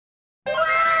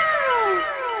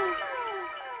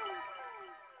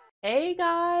Hey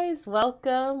guys,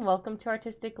 welcome to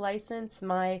Artistic License,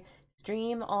 my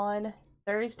stream on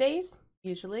Thursdays,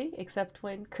 usually, except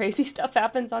when crazy stuff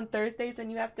happens on Thursdays and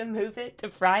you have to move it to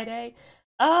Friday.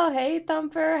 Oh, hey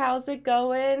Thumper, how's it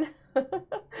going?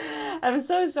 I'm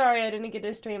so sorry I didn't get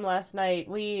to stream last night.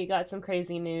 We got some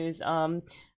crazy news.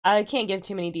 I can't give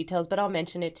too many details, but I'll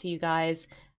mention it to you guys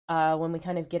when we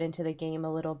kind of get into the game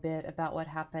a little bit about what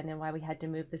happened and why we had to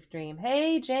move the stream.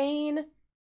 Hey Jane!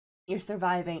 You're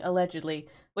surviving, allegedly.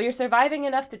 Well, you're surviving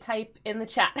enough to type in the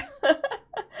chat.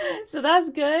 So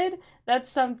that's good. That's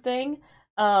something.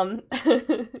 Um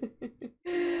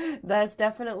that's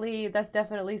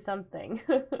definitely something.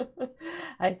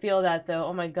 I feel that though.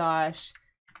 Oh my gosh.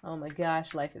 Oh my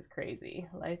gosh, life is crazy.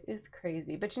 Life is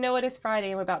crazy. But you know what? It's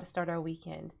Friday and we're about to start our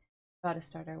weekend. About to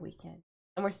start our weekend.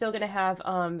 And we're still gonna have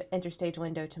Interstage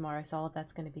Window tomorrow, so all of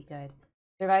that's gonna be good.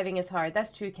 Surviving is hard.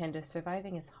 That's true, Kendra.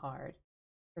 Surviving is hard.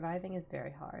 Surviving is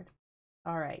very hard.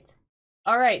 All right.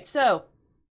 All right. So,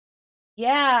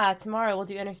 yeah, tomorrow we'll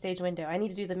do Interstage Window. I need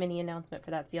to do the mini announcement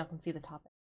for that so y'all can see the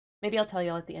topic. Maybe I'll tell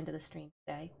y'all at the end of the stream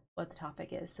today what the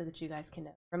topic is so that you guys can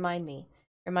know. Remind me.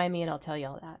 Remind me and I'll tell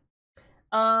y'all that.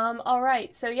 All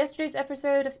right. So yesterday's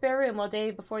episode of Spare Room, well,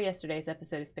 day before yesterday's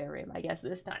episode of Spare Room, I guess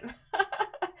this time.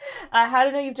 How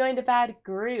to know you've joined a bad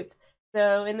group.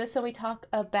 So in this one we talk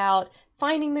about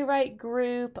finding the right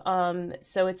group.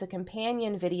 So it's a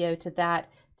companion video to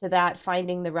that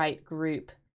finding the right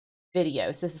group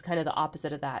video. So this is kind of the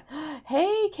opposite of that.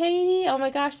 Hey Katie, oh my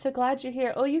gosh, so glad you're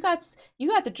here. Oh, you got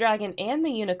the dragon and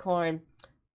the unicorn.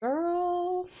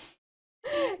 Girl,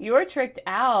 you're tricked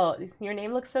out. Your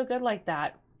name looks so good like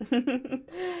that.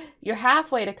 You're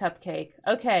halfway to cupcake.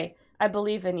 Okay, I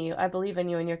believe in you. I believe in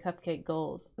you and your cupcake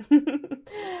goals.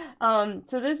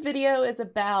 So this video is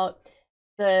about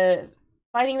the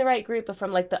finding the right group, but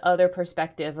from like the other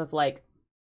perspective of like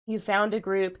you found a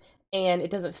group and it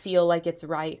doesn't feel like it's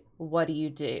right. What do you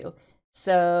do?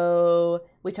 So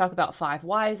we talk about 5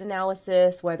 whys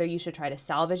analysis, whether you should try to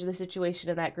salvage the situation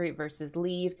in that group versus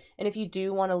leave, and if you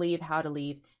do want to leave, how to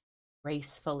leave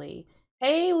gracefully.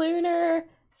 Hey Lunar,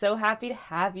 so happy to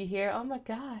have you here. Oh my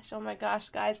gosh,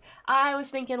 guys. I was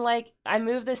thinking like I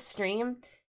moved this stream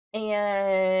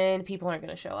and people aren't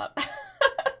gonna show up.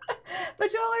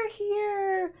 But y'all are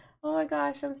here. Oh my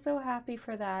gosh, I'm so happy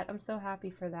for that. I'm so happy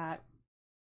for that.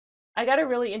 I got a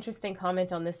really interesting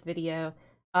comment on this video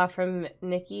from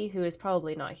Nikki, who is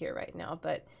probably not here right now,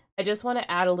 but I just want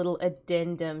to add a little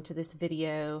addendum to this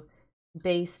video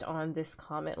based on this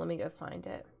comment. Let me go find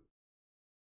it.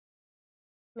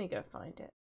 Let me go find it.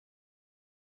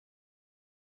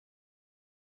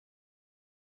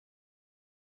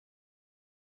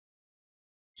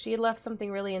 She had left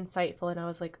something really insightful, and I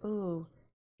was like, ooh,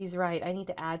 she's right. I need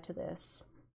to add to this.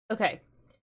 Okay.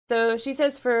 So she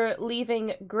says for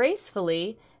leaving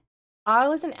gracefully,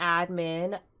 as an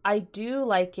admin, I do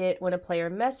like it when a player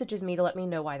messages me to let me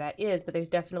know why that is, but there's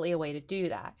definitely a way to do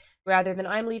that. Rather than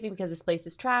I'm leaving because this place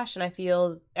is trash and I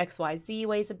feel XYZ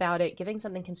ways about it, giving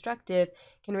something constructive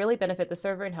can really benefit the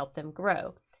server and help them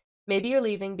grow. Maybe you're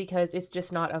leaving because it's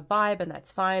just not a vibe and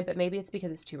that's fine, but maybe it's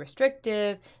because it's too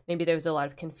restrictive. Maybe there was a lot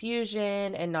of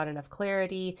confusion and not enough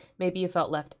clarity. Maybe you felt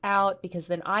left out because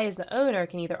then I, as the owner,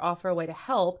 can either offer a way to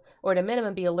help or at a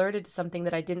minimum be alerted to something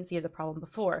that I didn't see as a problem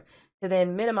before to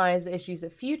then minimize the issues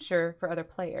of future for other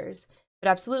players. But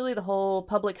absolutely, the whole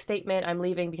public statement, I'm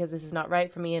leaving because this is not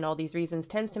right for me and all these reasons,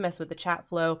 tends to mess with the chat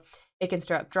flow. It can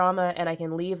stir up drama, and I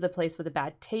can leave the place with a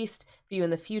bad taste for you in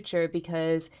the future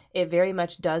because it very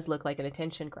much does look like an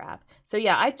attention grab. So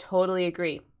yeah, I totally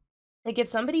agree. Like if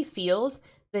somebody feels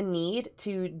the need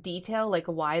to detail like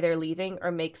why they're leaving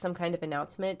or make some kind of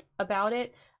announcement about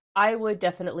it, I would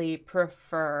definitely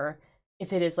prefer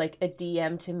if it is like a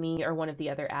DM to me or one of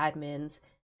the other admins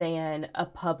than a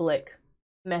public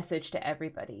message to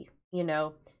everybody, you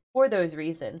know, for those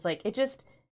reasons. Like it just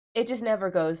never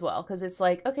goes well because it's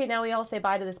like, okay, now we all say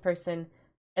bye to this person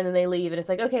and then they leave and it's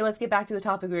like, okay, let's get back to the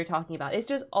topic we were talking about. It's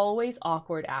just always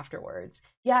awkward afterwards.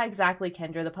 Yeah, exactly,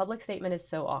 Kendra. The public statement is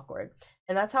so awkward.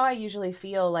 And that's how I usually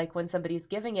feel like when somebody's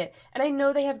giving it. And I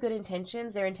know they have good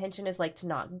intentions. Their intention is like to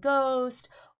not ghost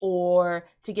or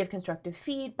to give constructive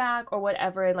feedback or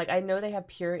whatever. And like I know they have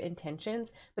pure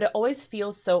intentions, but it always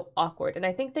feels so awkward. And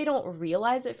I think they don't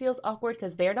realize it feels awkward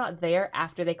because they're not there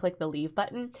after they click the leave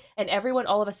button. And everyone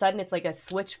all of a sudden it's like a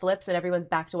switch flips and everyone's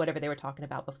back to whatever they were talking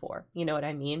about before. You know what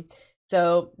I mean?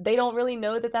 So they don't really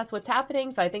know that that's what's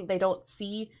happening. So I think they don't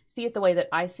see it the way that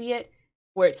I see it,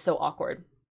 where it's so awkward.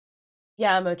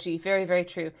 Yeah, Mochi, very, very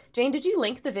true. Jane, did you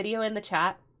link the video in the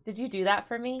chat? Did you do that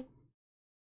for me?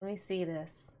 Let me see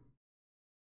this.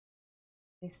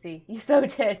 I see. You so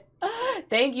did.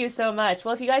 Thank you so much.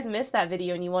 Well, if you guys missed that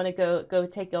video and you want to go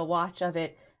take a watch of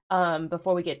it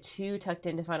before we get too tucked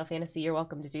into Final Fantasy, you're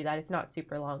welcome to do that. It's not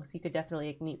super long, so you could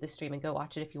definitely mute the stream and go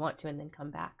watch it if you want to and then come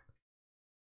back.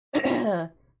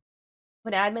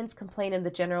 When admins complain in the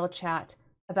general chat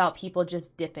about people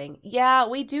just dipping. Yeah,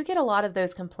 we do get a lot of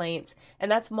those complaints,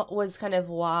 and that's was kind of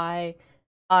why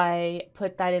I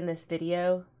put that in this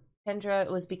video, Kendra.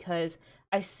 It was because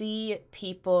I see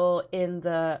people in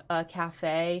the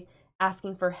cafe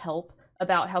asking for help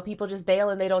about how people just bail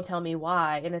and they don't tell me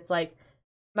why. And it's like,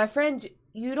 my friend,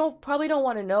 you probably don't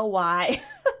want to know why.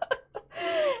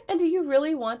 And do you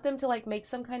really want them to like make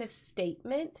some kind of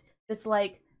statement that's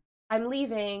like, I'm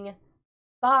leaving,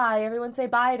 bye, everyone say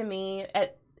bye to me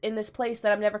in this place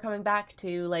that I'm never coming back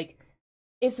to? Like,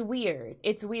 it's weird.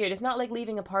 It's weird. It's not like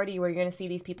leaving a party where you're going to see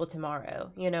these people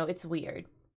tomorrow. You know, it's weird.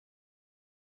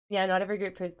 Yeah, not every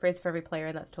group is for every player,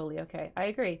 and that's totally okay. I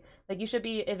agree. Like, you should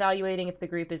be evaluating if the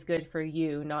group is good for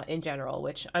you, not in general,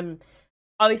 which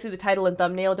obviously the title and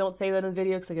thumbnail don't say that in the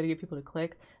video because I gotta get people to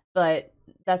click, but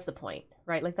that's the point,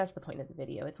 right? Like, that's the point of the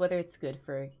video. It's whether it's good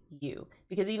for you,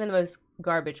 because even the most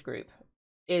garbage group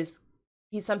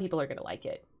some people are gonna like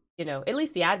it. You know, at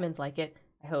least the admins like it,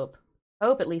 I hope. I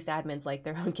hope at least admins like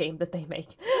their own game that they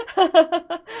make.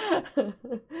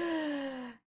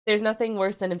 There's nothing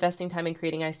worse than investing time in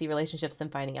creating IC relationships than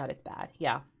finding out it's bad.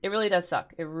 Yeah, it really does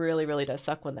suck. It really, really does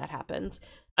suck when that happens.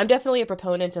 I'm definitely a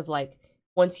proponent of, like,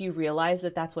 once you realize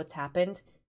that that's what's happened,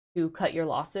 to cut your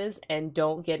losses and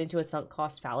don't get into a sunk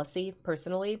cost fallacy,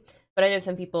 personally. But I know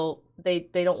some people, they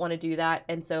don't want to do that,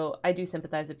 and so I do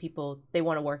sympathize with people. They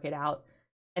want to work it out,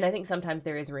 and I think sometimes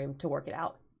there is room to work it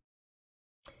out.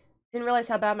 Didn't realize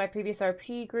how bad my previous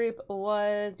RP group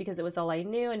was because it was all I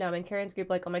knew, and now I'm in Karen's group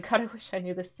like, oh my god, I wish I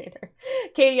knew this sooner.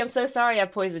 Katie, I'm so sorry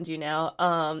I've poisoned you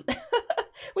now.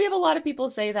 We have a lot of people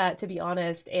say that, to be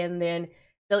honest, and then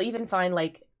they'll even find,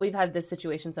 like, we've had this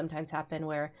situation sometimes happen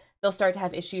where they'll start to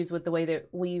have issues with the way that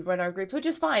we run our groups, which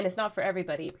is fine, it's not for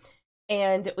everybody.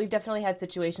 And we've definitely had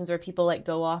situations where people, like,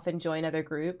 go off and join other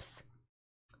groups,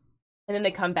 and then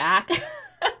they come back.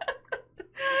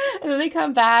 And then they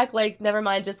come back like, never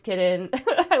mind, just kidding.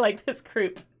 I like this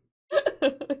group.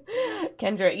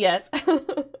 Kendra, yes.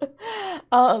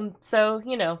 So,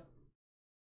 you know,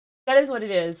 that is what it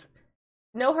is.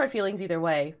 No hard feelings either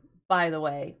way, by the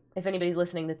way. If anybody's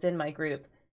listening that's in my group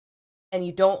and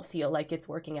you don't feel like it's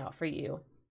working out for you,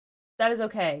 that is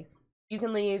okay. You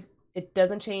can leave. It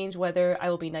doesn't change whether I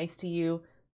will be nice to you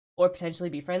or potentially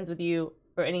be friends with you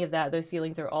or any of that. Those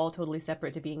feelings are all totally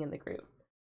separate to being in the group.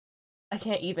 I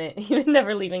can't even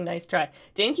never leaving. Nice try.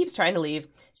 Jane keeps trying to leave.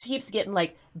 She keeps getting,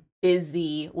 like,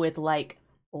 busy with, like,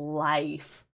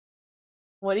 life.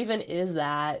 What even is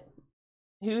that?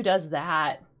 Who does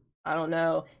that? I don't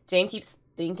know. Jane keeps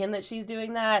thinking that she's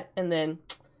doing that, and then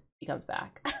she comes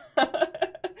back.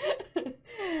 That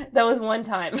was one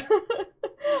time.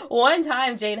 One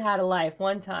time Jane had a life.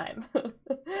 One time.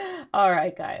 All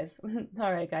right, guys.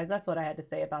 All right, guys. That's what I had to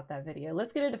say about that video.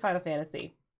 Let's get into Final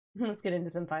Fantasy. Let's get into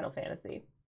some Final Fantasy.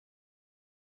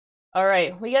 All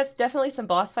right, we got definitely some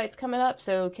boss fights coming up,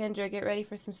 so Kendra, get ready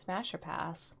for some Smasher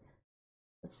Pass.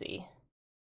 Let's see.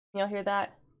 Y'all hear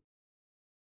that?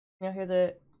 Y'all hear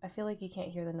the... I feel like you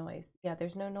can't hear the noise. Yeah,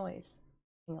 there's no noise.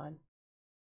 Hang on.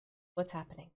 What's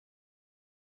happening?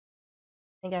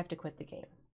 I think I have to quit the game.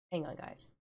 Hang on,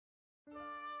 guys.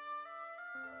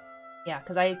 Yeah,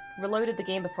 because I reloaded the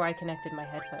game before I connected my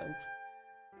headphones.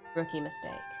 Rookie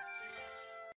mistake.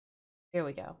 Here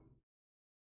we go.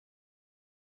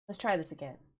 Let's try this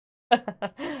again.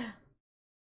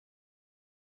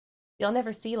 You'll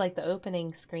never see, like, the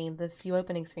opening screen, the few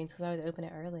opening screens, because I would open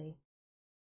it early.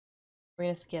 We're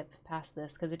gonna skip past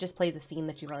this, because it just plays a scene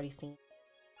that you've already seen.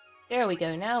 There we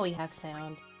go, now we have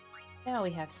sound. Now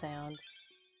we have sound.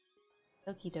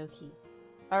 Okie dokie.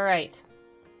 Alright.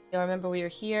 You'll remember we were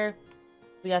here.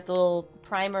 We got the little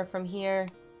primer from here.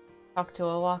 Talk to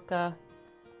O'aka.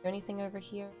 Is there anything over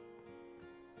here?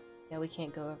 Yeah, we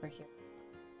can't go over here.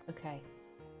 Okay.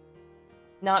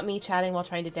 Not me chatting while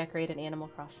trying to decorate an Animal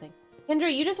Crossing.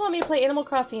 Kendra, you just want me to play Animal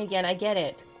Crossing again. I get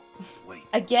it. Wait.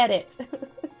 I get it.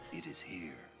 It is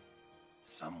here.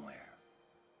 Somewhere.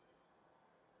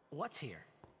 What's here?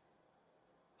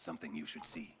 Something you should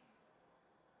see.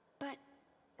 But,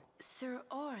 Sir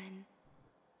Auron...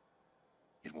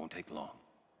 It won't take long.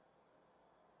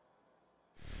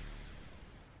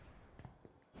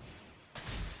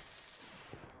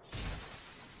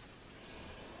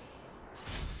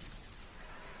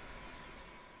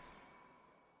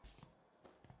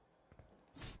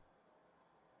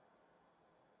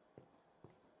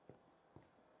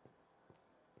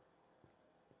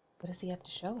 What does he have to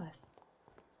show us?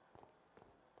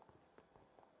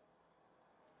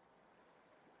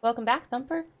 Welcome back,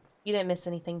 Thumper. You didn't miss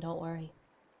anything, don't worry.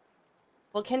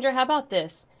 Well, Kendra, how about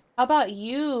this? How about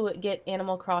you get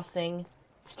Animal Crossing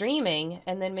streaming,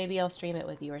 and then maybe I'll stream it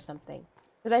with you or something.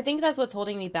 Because I think that's what's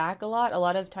holding me back a lot. A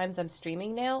lot of times I'm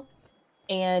streaming now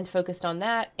and focused on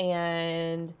that,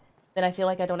 and then I feel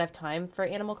like I don't have time for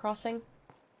Animal Crossing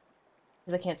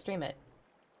because I can't stream it.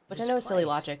 Which I know is silly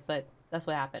logic, but that's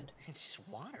what happened. It's just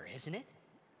water, isn't it?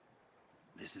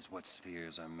 This is what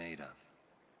spheres are made of.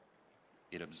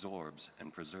 It absorbs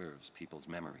and preserves people's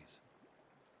memories.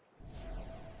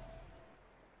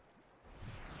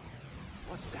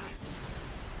 What's that?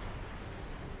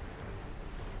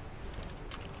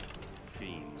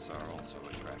 Fiends are also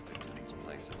attracted to these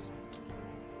places.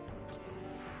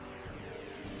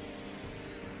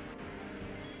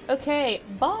 Okay,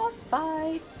 boss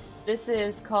fight. This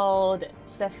is called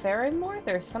Sephirimorth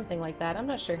or something like that. I'm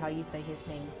not sure how you say his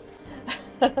name.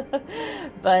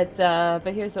 but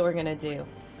here's what we're gonna do.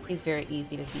 He's very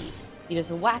easy to beat. You just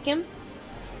whack him,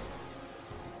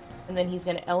 and then he's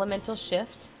gonna elemental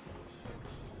shift.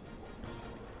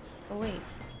 Oh wait.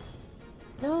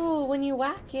 No, when you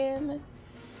whack him.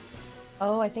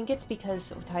 Oh, I think it's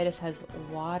because Tidus has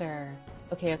water.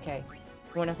 Okay, okay.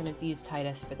 We're not gonna use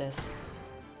Tidus for this.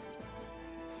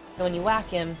 So when you whack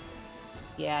him,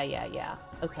 yeah.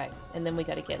 Okay, and then we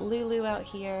gotta get Lulu out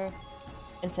here.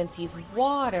 And since he's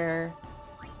water,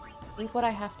 I think what I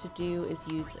have to do is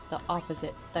use the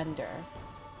opposite thunder.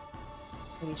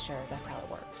 Pretty sure that's how it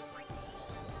works.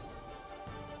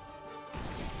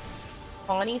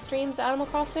 Bonnie streams Animal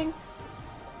Crossing?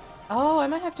 Oh, I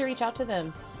might have to reach out to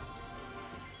them.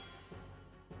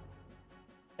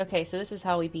 Okay, so this is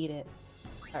how we beat it.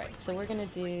 Alright, so we're gonna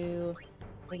do...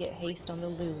 We get haste on the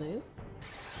Lulu.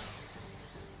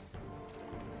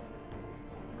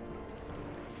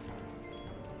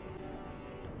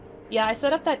 Yeah, I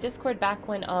set up that Discord back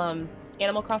when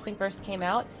Animal Crossing first came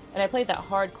out, and I played that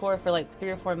hardcore for like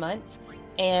 3 or 4 months,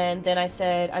 and then I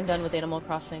said, I'm done with Animal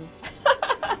Crossing.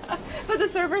 But the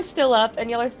server's still up, and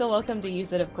y'all are still welcome to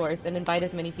use it, of course, and invite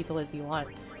as many people as you want.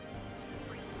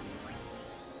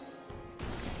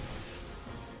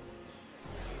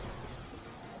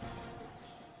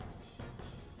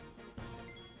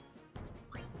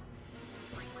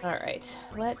 Alright,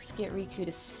 let's get Riku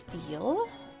to steal.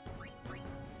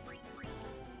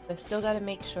 I've still got to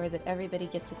make sure that everybody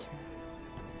gets a turn.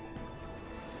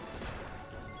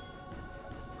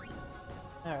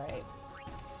 Alright.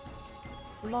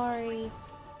 Mari.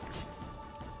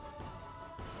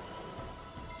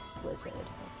 Blizzard.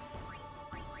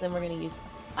 Then we're going to use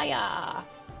fire!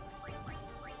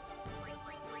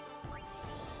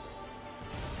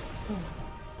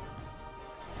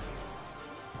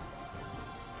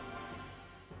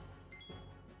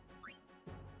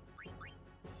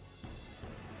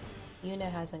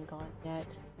 Yuna hasn't gone yet.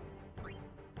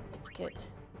 Let's get...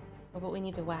 Oh, but we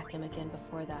need to whack him again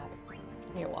before that.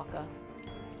 Here, Waka.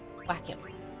 Whack him.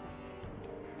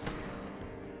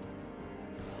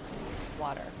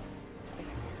 Water.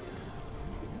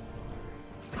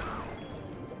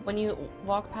 When you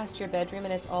walk past your bedroom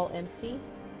and it's all empty?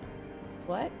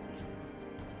 What?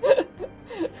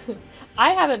 I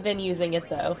haven't been using it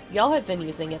though. Y'all have been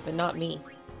using it, but not me.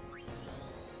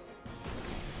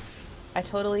 I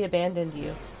totally abandoned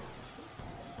you.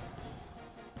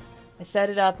 I set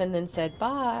it up and then said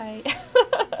bye.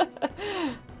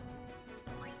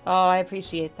 Oh, I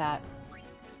appreciate that.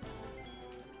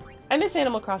 I miss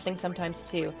Animal Crossing sometimes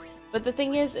too. But the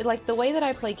thing is, like, the way that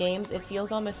I play games, it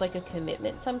feels almost like a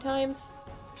commitment sometimes.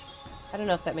 I don't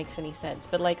know if that makes any sense,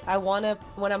 but like, I wanna,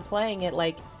 when I'm playing it,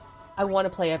 like, I wanna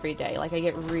play every day. Like, I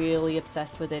get really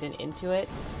obsessed with it and into it,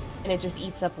 and it just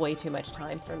eats up way too much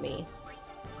time for me.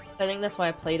 I think that's why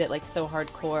I played it like so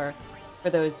hardcore for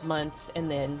those months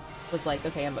and then was like,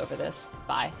 okay, I'm over this.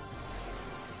 Bye.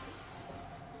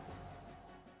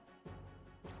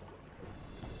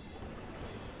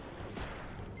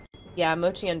 Yeah,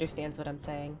 Mochi understands what I'm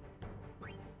saying.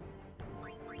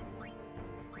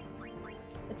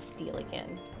 Let's steal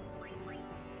again.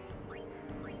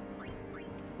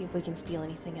 See if we can steal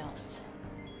anything else.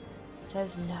 It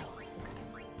says no.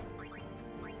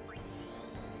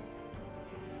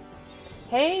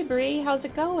 Hey, Bree, how's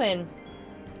it going?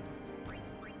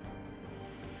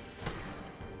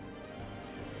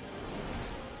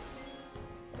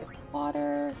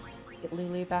 Water. Get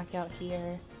Lulu back out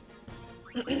here.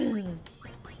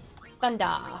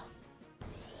 Thunder.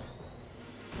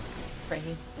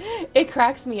 Brain. It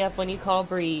cracks me up when you call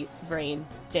Bree Brain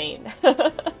Jane.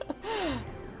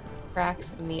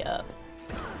 Cracks me up.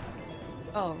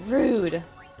 Oh, rude.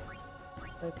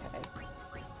 Okay.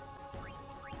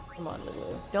 Come on,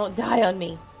 Lulu. Don't die on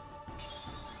me.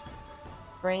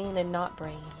 Brain and not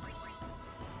brain.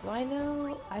 Do I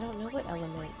know? I don't know what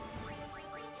element.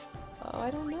 Oh,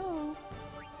 I don't know.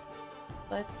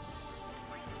 Let's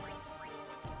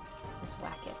just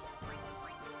whack it.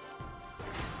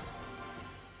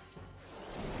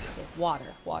 Okay,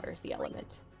 water. Water is the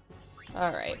element.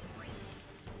 Alright.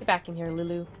 Get back in here,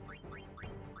 Lulu.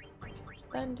 It's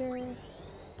thunder.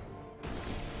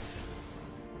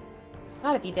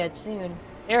 Gotta be dead soon.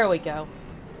 There we go.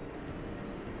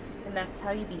 And that's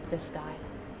how you beat this guy.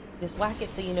 Just whack it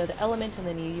so you know the element, and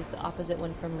then you use the opposite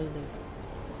one from Lulu.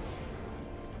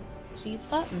 She's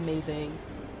amazing.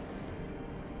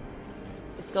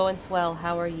 It's going swell.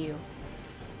 How are you?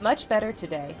 Much better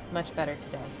today. Much better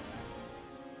today.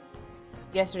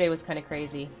 Yesterday was kind of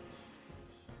crazy.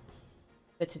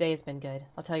 But today has been good.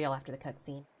 I'll tell y'all after the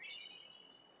cutscene.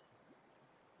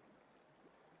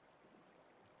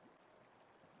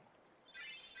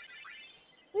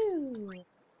 Woo!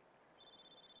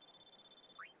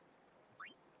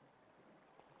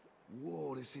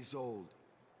 Whoa, this is old.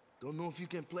 Don't know if you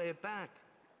can play it back.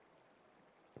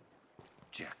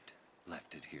 Jecht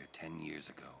left it here 10 years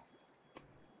ago.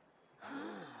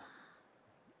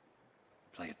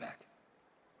 Play it back.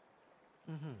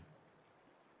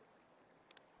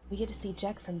 We get to see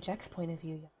Jecht from Jecht's point of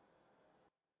view.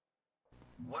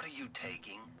 What are you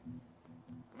taking?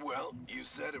 Well, you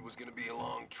said it was gonna be a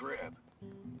long trip.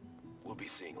 We'll be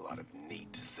seeing a lot of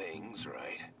neat things,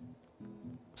 right?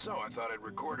 So I thought I'd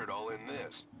record it all in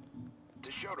this.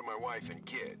 To show to my wife and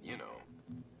kid, you know.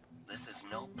 This is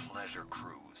no pleasure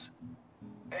cruise.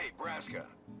 Hey, Braska.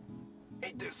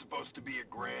 Ain't this supposed to be a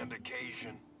grand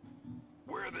occasion?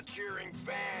 We're the cheering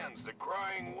fans, the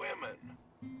crying women.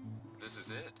 This is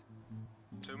it.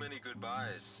 Too many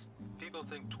goodbyes. People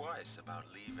think twice about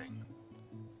leaving.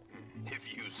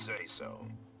 If you say so.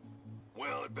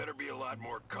 Well, it better be a lot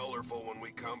more colorful when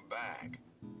we come back.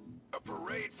 A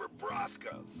parade for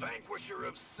Braska, vanquisher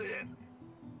of sin.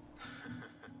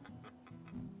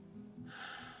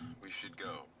 We should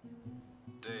go.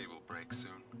 Day will break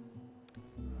soon.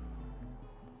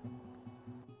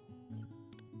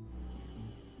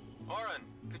 Orin,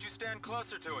 could you stand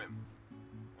closer to him?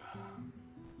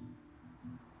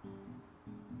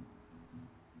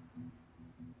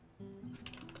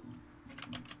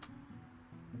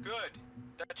 Good.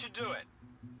 That should do it.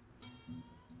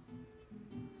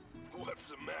 What's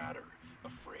the matter?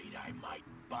 Afraid I might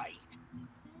bite?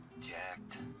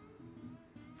 Jecht.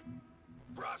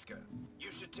 Braska,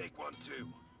 you should take one too.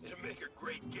 It'll make a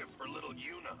great gift for little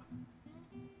Yuna.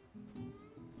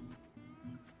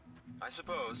 I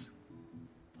suppose.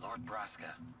 Lord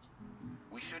Braska,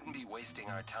 we shouldn't be wasting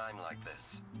our time like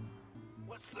this.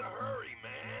 What's the hurry,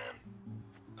 man?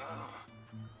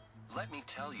 Let me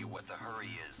tell you what the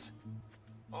hurry is.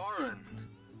 Orin!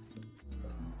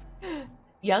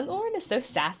 Young Orin is so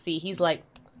sassy. He's like,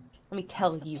 let me tell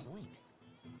What's the you. point?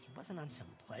 He wasn't on some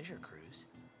pleasure cruise.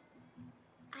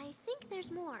 I think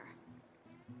there's more.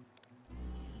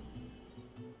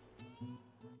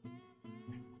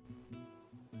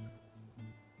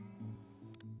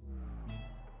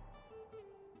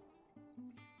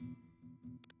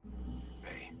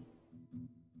 Hey,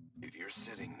 if you're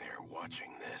sitting there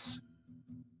watching this,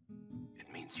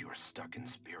 it means you're stuck in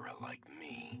Spira like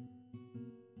me.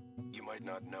 You might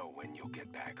not know when you'll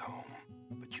get back home,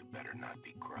 but you better not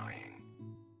be crying.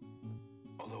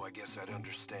 Although I guess I'd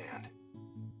understand.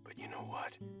 But you know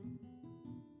what?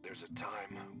 There's a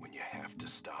time when you have to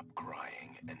stop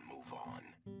crying and move on.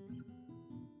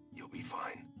 You'll be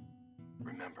fine.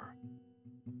 Remember,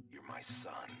 you're my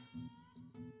son.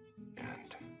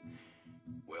 And,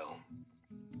 well,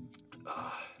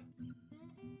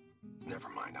 never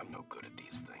mind, I'm no good at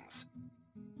these things.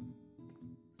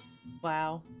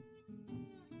 Wow.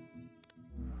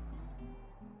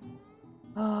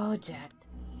 Oh, Jecht.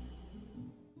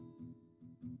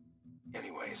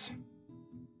 Anyways,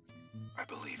 I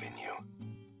believe in you.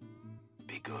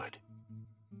 Be good.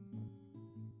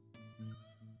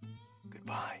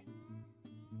 Goodbye.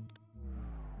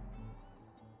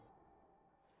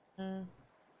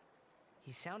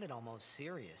 He sounded almost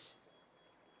serious,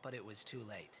 but it was too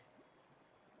late.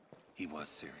 He was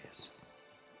serious.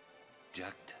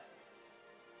 Jecht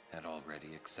had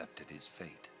already accepted his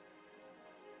fate.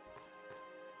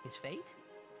 His fate?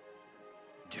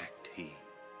 Jecht,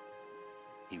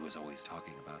 he was always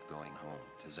talking about going home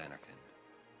to Zanarkand.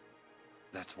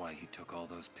 That's why he took all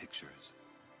those pictures,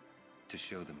 to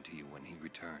show them to you when he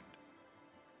returned.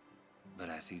 But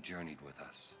as he journeyed with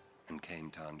us, and came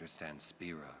to understand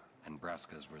Spira and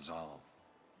Braska's resolve,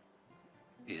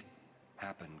 it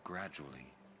happened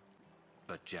gradually,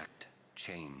 but Jecht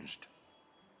changed.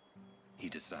 He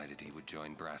decided he would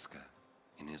join Braska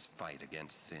in his fight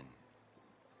against sin.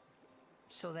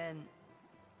 So then,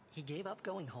 he gave up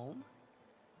going home?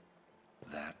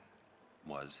 That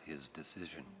was his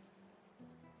decision.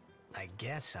 I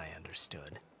guess I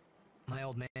understood. My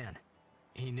old man,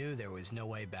 he knew there was no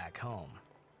way back home,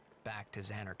 back to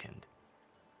Zanarkand.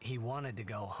 He wanted to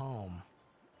go home,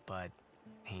 but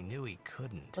he knew he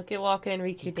couldn't. Look at Walker and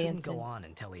Riku He dancing. couldn't go on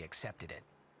until he accepted it.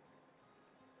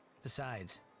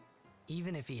 Besides,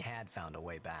 even if he had found a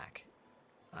way back,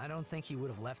 I don't think he would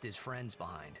have left his friends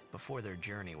behind before their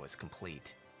journey was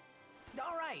complete.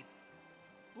 All right,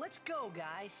 let's go,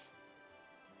 guys.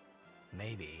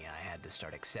 Maybe I had to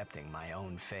start accepting my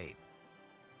own fate.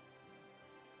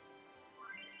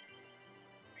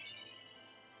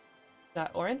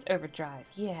 Got Orin's Overdrive,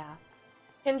 yeah.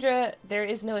 Kendra, there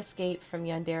is no escape from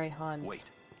Yandere Hans. Wait,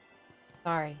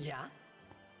 Sorry. Yeah?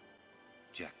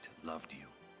 Jecht loved you.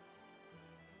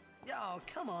 Oh,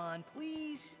 come on,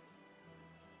 please.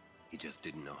 He just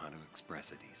didn't know how to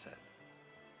express it, he said.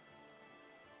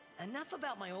 Enough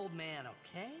about my old man,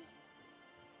 okay?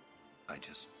 I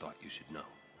just thought you should know.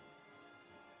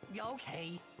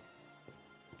 Okay.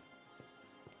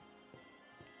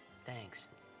 Thanks.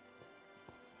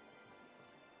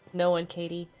 No one,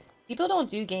 Katie. People don't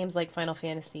do games like Final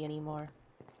Fantasy anymore.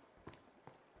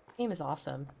 Game is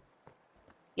awesome.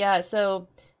 Yeah, so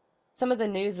some of the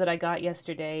news that I got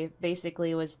yesterday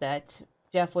basically was that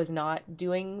Jeff was not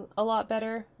doing a lot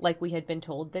better, like we had been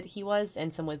told that he was,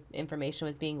 and some information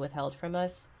was being withheld from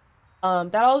us.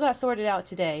 That all got sorted out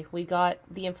today. We got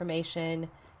the information.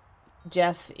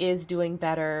 Jeff is doing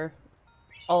better.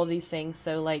 All of these things.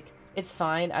 So, like, it's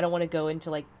fine. I don't want to go into,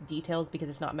 like, details because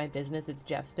it's not my business. It's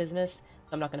Jeff's business. So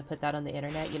I'm not going to put that on the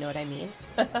internet. You know what I mean?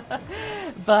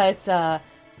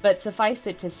 But suffice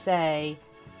it to say,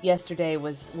 yesterday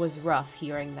was rough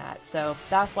hearing that. So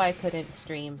that's why I couldn't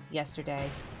stream yesterday.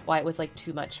 Why it was, like,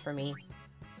 too much for me.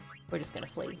 We're just going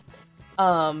to flee.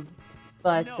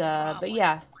 But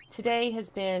yeah. Today has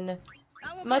been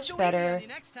much better.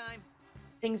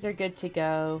 Things are good to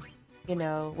go. You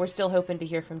know, we're still hoping to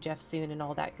hear from Jeff soon and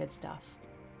all that good stuff.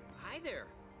 Hi there.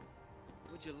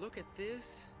 Would you look at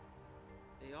this?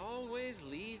 They always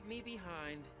leave me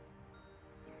behind.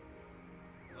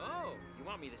 Oh, you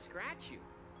want me to scratch you?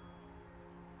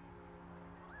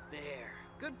 There.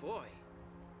 Good boy.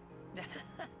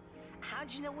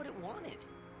 How'd you know what it wanted?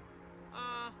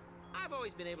 I've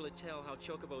always been able to tell how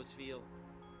chocobos feel.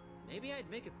 Maybe I'd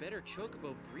make a better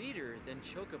chocobo breeder than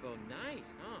chocobo knight,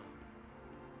 huh?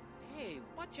 Hey,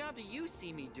 what job do you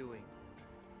see me doing?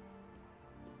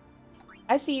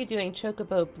 I see you doing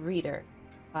chocobo breeder,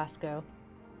 Lasco.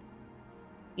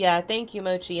 Yeah, thank you,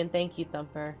 Mochi, and thank you,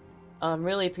 Thumper.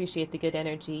 Really appreciate the good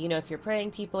energy. You know, if you're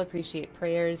praying, people appreciate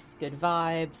prayers, good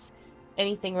vibes,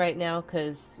 anything right now,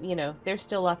 because, you know, there's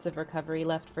still lots of recovery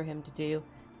left for him to do.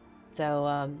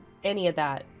 So, any of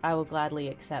that, I will gladly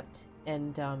accept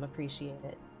and appreciate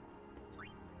it.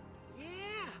 Yeah,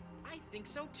 I think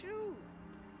so too.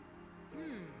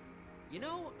 You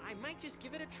know, I might just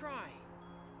give it a try.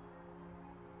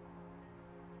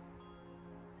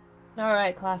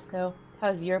 Alright, Clasco.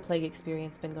 How's your plague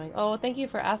experience been going? Oh, thank you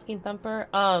for asking, Thumper.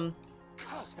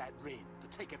 Curse that Rin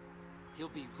to take a... He'll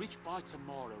be rich by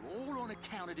tomorrow, all on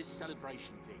account of this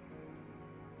celebration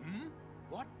thing.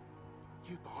 What?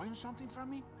 You buying something from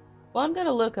me? Well, I'm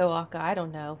gonna look, Oaka. I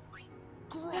don't know.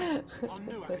 Great. I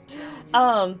knew I could count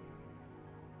on you.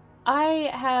 I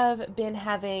have been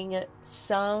having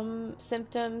some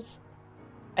symptoms.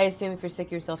 I assume if you're sick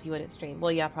yourself, you wouldn't stream.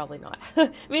 Well, yeah, probably not.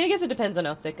 I mean, I guess it depends on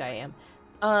how sick I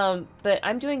am. But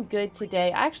I'm doing good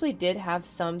today. I actually did have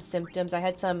some symptoms. I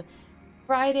had some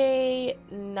Friday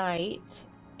night,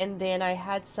 and then I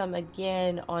had some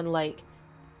again on, like,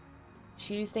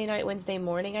 Tuesday night, Wednesday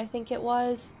morning, I think it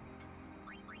was.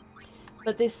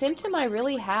 But the symptom I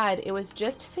really had, it was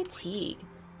just fatigue.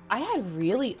 I had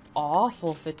really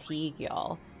awful fatigue,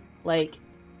 y'all. Like,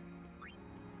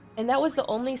 and that was the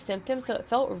only symptom, so it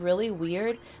felt really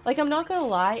weird. Like, I'm not gonna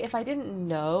lie, if I didn't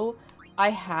know I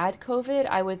had COVID,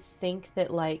 I would think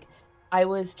that, like, I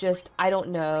was just, I don't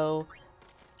know,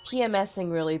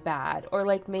 PMSing really bad. Or,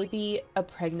 like, maybe a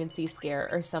pregnancy scare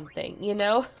or something, you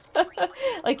know?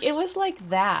 Like, it was like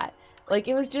that. Like,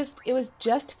 it was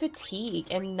just fatigue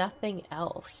and nothing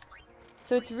else.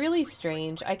 So it's really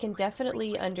strange. I can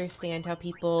definitely understand how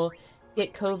people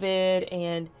get COVID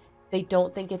and they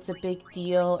don't think it's a big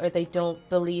deal, or they don't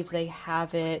believe they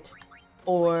have it,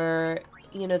 or,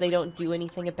 you know, they don't do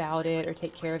anything about it or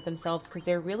take care of themselves, because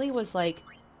there really was, like,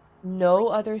 no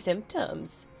other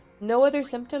symptoms. No other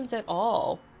symptoms at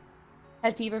all.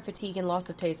 Had fever, fatigue, and loss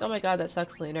of taste. Oh my god, that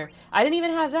sucks, Lunar. I didn't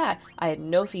even have that. I had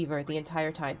no fever the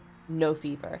entire time. No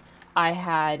fever. I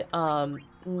had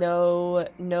no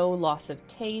loss of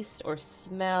taste or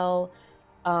smell.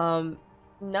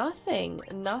 Nothing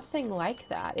like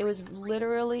that. It was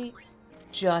literally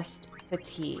just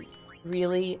fatigue.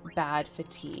 Really bad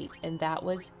fatigue, and that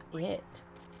was it.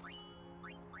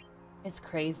 It's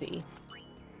crazy.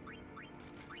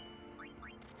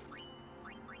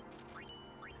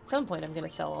 At some point I'm gonna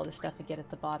sell all this stuff and get at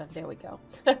the bottom. There we go.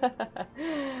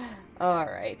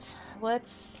 Alright,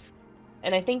 let's...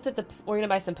 And I think that we're gonna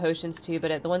buy some potions too,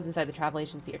 but the ones inside the travel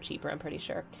agency are cheaper, I'm pretty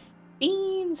sure.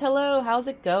 Beans, hello, how's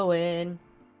it going?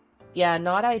 Yeah,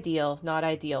 not ideal, not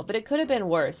ideal. But it could have been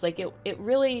worse. Like, it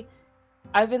really...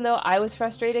 Even though I was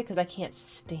frustrated because I can't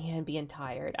stand being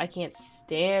tired. I can't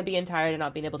stand being tired and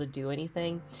not being able to do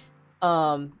anything.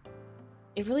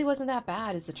 It really wasn't that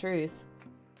bad, is the truth.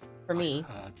 For me.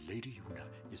 I've heard Lady Yuna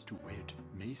is to wed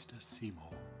Maester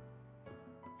Seymour.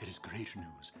 It is great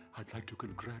news. I'd like to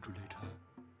congratulate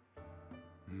her.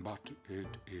 But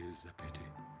it is a pity.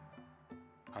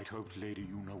 I'd hoped Lady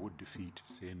Yuna would defeat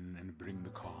Sin and bring the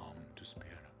calm to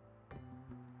Spira.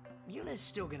 Yuna's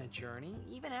still gonna journey,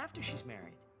 even after she's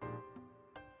married.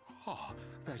 Ah,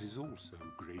 that is also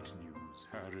great news.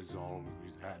 Her resolve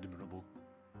is admirable.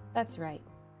 That's right.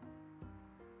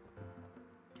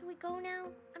 Can we go now?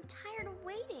 I'm tired of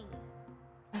waiting.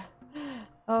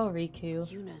 Oh, Riku.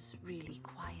 Yuna's really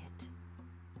quiet.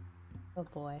 Oh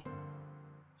boy.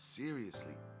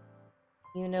 Seriously.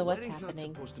 You know what's Wedding's happening.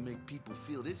 not supposed to make people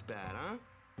feel this bad, huh?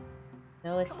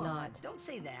 No, it's Come not. on, don't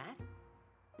say that.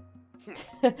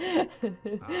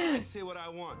 I say what I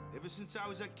want, ever since I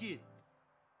was a kid.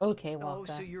 Okay, Oh,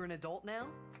 Walker. so you're an adult now?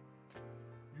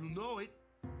 You know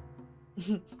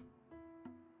it.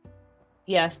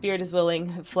 Yeah, spirit is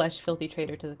willing, flesh filthy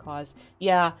traitor to the cause.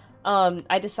 Yeah,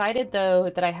 I decided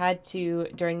though that I had to,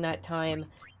 during that time,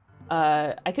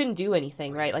 I couldn't do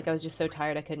anything, right? Like I was just so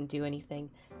tired I couldn't do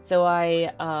anything. So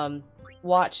I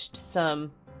watched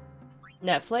some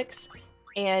Netflix,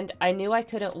 and I knew I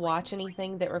couldn't watch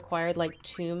anything that required like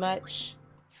too much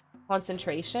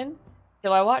concentration.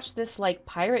 So I watched this like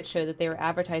pirate show that they were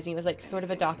advertising. It was like sort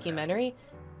of a documentary,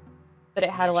 but it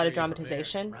had a lot of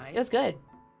dramatization. It was good.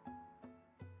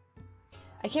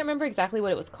 I can't remember exactly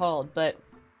what it was called, but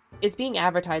it's being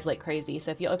advertised like crazy.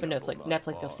 So if you open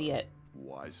Netflix, you'll see it.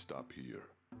 Why stop here?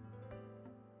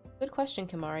 Good question,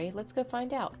 Kamari. Let's go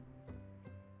find out.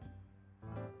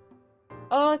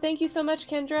 Oh, thank you so much,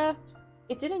 Kendra.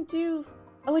 It didn't do...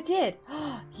 Oh, it did!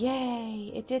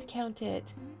 Yay! It did count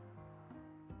it.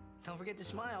 Don't forget to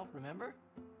smile, remember?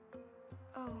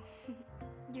 Oh,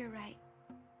 you're right.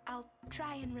 I'll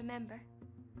try and remember.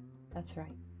 That's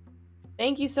right.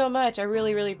 Thank you so much. I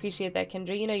really, really appreciate that,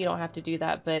 Kendra. You know you don't have to do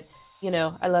that, but, you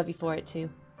know, I love you for it, too.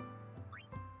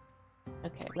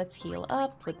 Okay, let's heal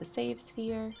up with the save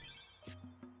sphere.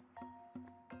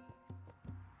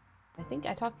 I think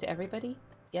I talked to everybody.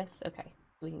 Yes? Okay.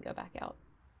 We can go back out.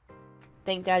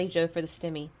 Thank Daddy Joe for the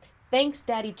stimmy. Thanks,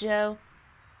 Daddy Joe.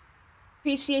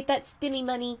 Appreciate that stimmy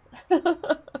money.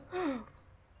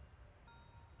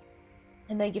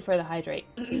 And thank you for the hydrate.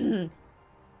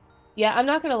 Yeah, I'm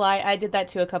not gonna lie. I did that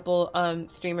to a couple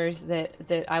streamers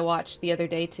that I watched the other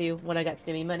day too when I got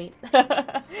stimmy money.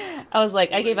 I was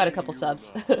like, I gave out a couple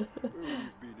subs. We've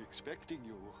been expecting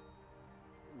you.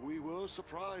 We were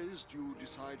surprised you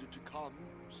decided to come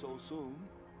so soon.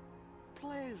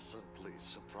 Pleasantly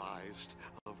surprised,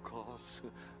 of course.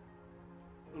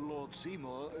 Lord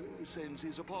Seymour sends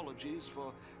his apologies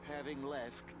for having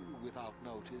left without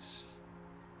notice.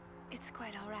 It's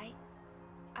quite all right.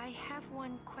 I have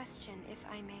one question, if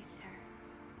I may, sir.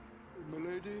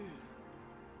 Milady?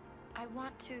 I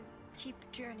want to keep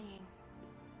journeying,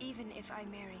 even if I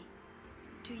marry.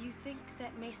 Do you think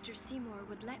that Maester Seymour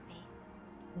would let me?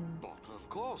 But of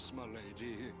course, my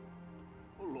lady.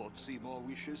 Lord Seymour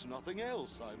wishes nothing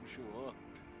else, I'm sure.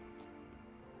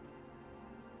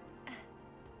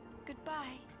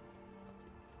 Goodbye.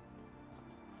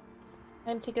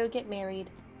 Time to go get married.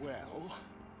 Well,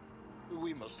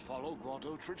 we must follow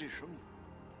Grotto tradition.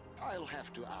 I'll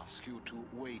have to ask you to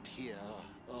wait here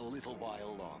a little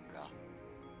while longer.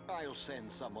 I'll send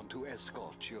someone to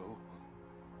escort you.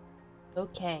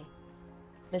 Okay,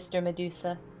 Mr.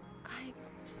 Medusa.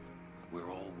 We're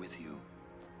all with you.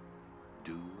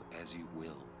 Do as you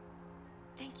will.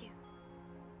 Thank you.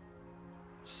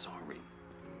 Sorry.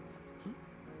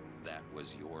 That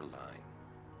was your line.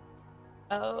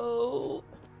 Oh.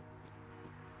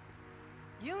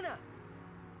 Yuna!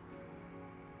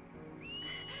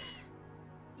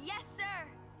 Yes, sir!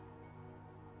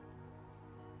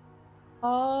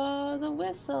 Oh, the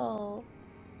whistle.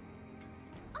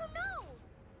 Oh no!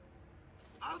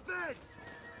 Albert!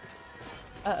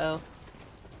 Uh-oh.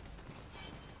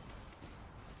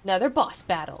 Another boss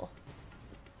battle.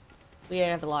 We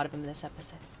have a lot of them in this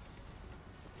episode.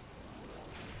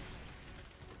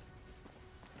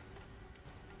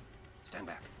 Stand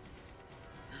back.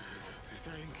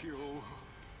 Thank you.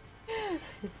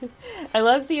 I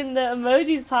love seeing the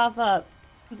emojis pop up.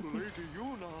 Lady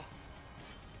Yuna.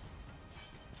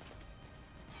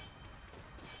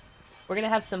 We're gonna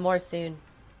have some more soon.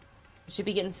 Should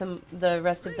be getting the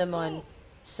rest of them on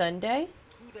Sunday.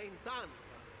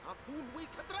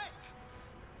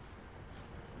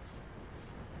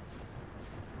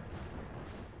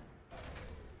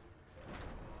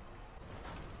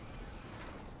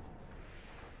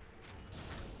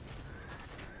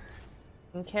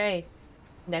 Okay.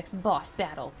 Next boss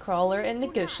battle. Crawler and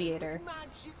Negotiator.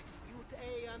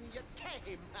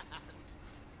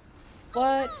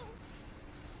 What?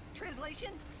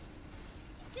 Translation?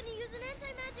 He's gonna use an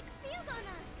anti-magic field on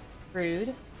us.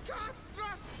 Rude.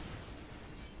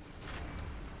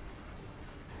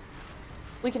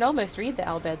 We can almost read the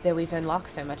Albed, though we've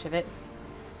unlocked so much of it.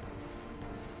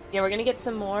 Yeah, we're gonna get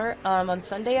some more. On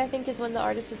Sunday, I think, is when the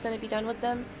artist is gonna be done with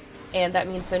them. And that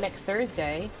means, so next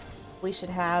Thursday, we should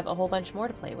have a whole bunch more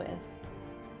to play with.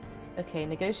 Okay,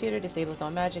 Negotiator disables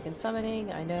all magic and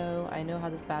summoning. I know how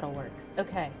this battle works.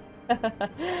 Okay.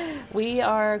 We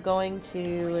are going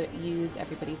to use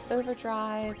everybody's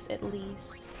overdrives, at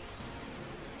least.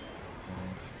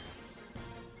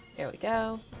 There we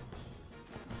go.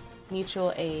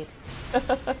 Mutual aid.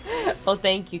 Well,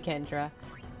 thank you, Kendra.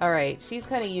 Alright, she's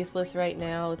kind of useless right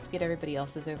now. Let's get everybody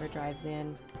else's overdrives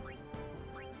in.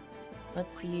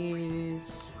 Let's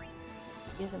use...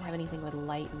 He doesn't have anything with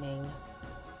lightning.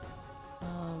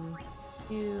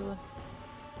 Do...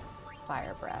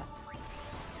 Fire breath.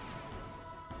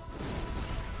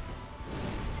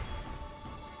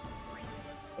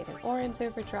 Okay, Orin's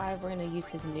overdrive. We're gonna use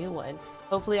his new one.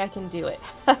 Hopefully I can do it.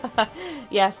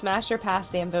 Yeah, Smasher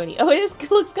past Zamboni. Oh,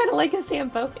 it looks kind of like a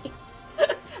Zamboni.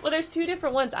 Well, there's two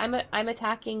different ones. I'm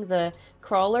attacking the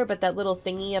Crawler, but that little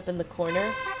thingy up in the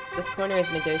corner, this corner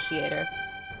is Negotiator.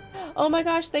 Oh my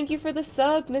gosh, thank you for the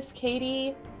sub, Miss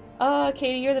Katie. Oh,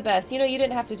 Katie, you're the best. You know, you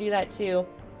didn't have to do that too.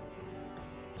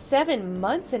 7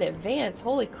 months in advance.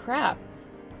 Holy crap.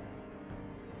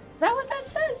 Is that what that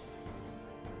says?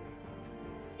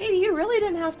 Katie, you really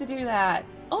didn't have to do that.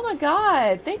 Oh my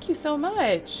god, thank you so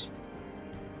much.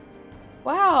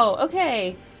 Wow,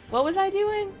 okay. What was I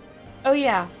doing? Oh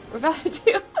yeah, we're about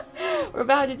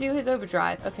to do his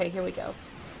overdrive. Okay, here we go.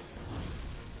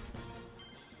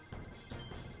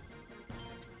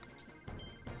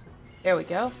 There we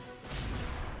go.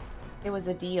 It was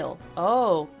a deal.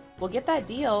 Oh, we'll get that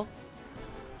deal.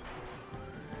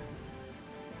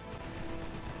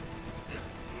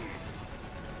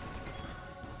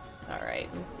 Alright,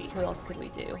 let's see. Who else could we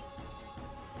do?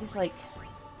 He's like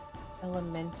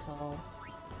elemental.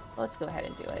 Well, let's go ahead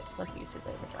and do it. Let's use his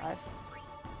overdrive.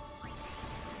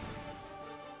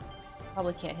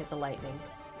 Probably can't hit the lightning.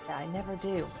 Yeah, I never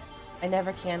do. I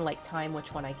never can, like, time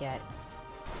which one I get.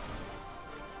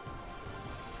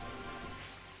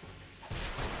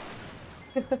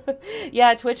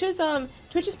 Yeah, Twitch is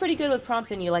pretty good with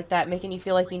prompting you like that, making you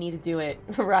feel like you need to do it,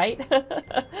 right?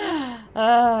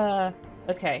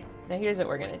 Okay, now here's what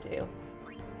we're gonna do.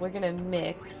 We're gonna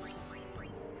mix.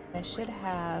 I should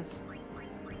have...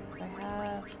 I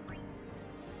have...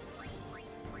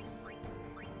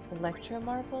 Electro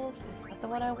Marbles? Is that the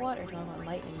one I want, or do I want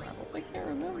Lightning Marbles? I can't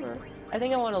remember. I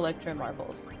think I want Electro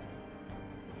Marbles.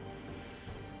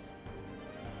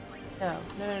 No.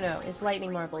 It's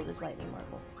Lightning Marbles. It's Lightning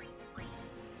Marbles.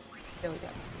 There we go.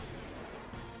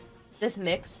 This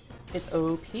mix is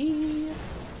OP.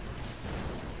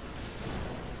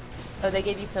 Oh, they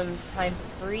gave you some time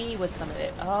free with some of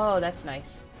it. Oh, that's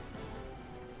nice.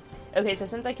 Okay, so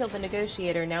since I killed the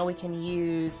Negotiator, now we can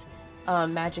use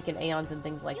magic and aeons and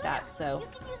things like that, so... You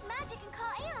can use magic and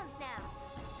call aeons now.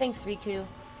 Thanks, Riku.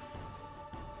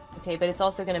 Okay, but it's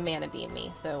also gonna mana beam me,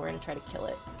 so we're gonna try to kill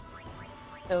it.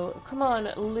 So, come on,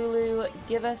 Lulu,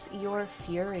 give us your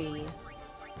fury.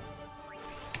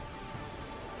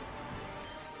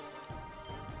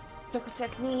 Circle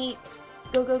technique!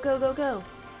 Go, go, go, go, go!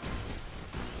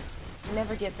 I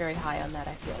never get very high on that,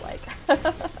 I feel like.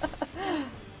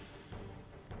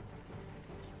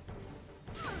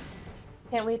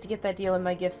 Can't wait to get that deal when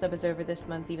my gift sub is over this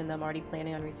month, even though I'm already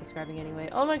planning on resubscribing anyway.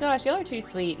 Oh my gosh, y'all are too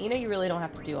sweet. You know you really don't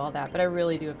have to do all that, but I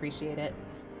really do appreciate it.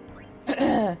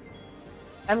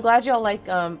 I'm glad y'all like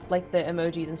the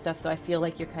emojis and stuff, so I feel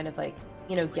like you're kind of like,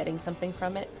 you know, getting something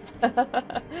from it. Do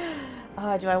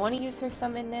I want to use her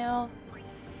summon now?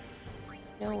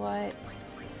 You know what?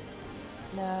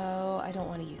 No, I don't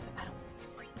want to use it. I don't want to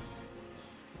use it.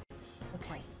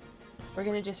 Okay. We're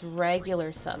gonna just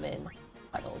regular summon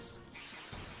Cuddles.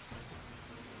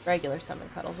 Regular summon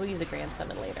Cuddles. We'll use a grand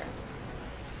summon later.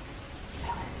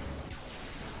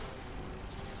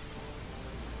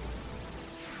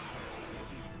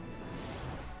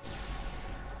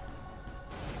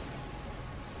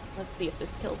 Let's see if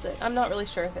this kills it. I'm not really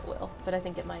sure if it will, but I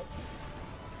think it might.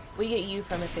 We get you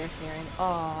from it there, Karen.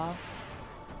 Aww.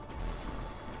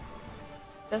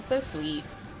 That's so sweet.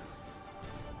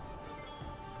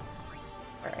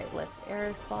 Alright, let's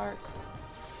Aerospark.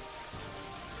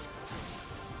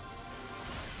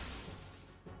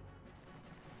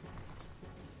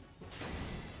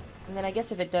 And then I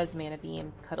guess if it does Mana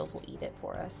Beam, Cuddles will eat it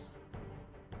for us.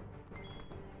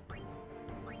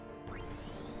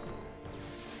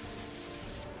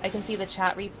 I can see the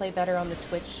chat replay better on the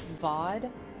Twitch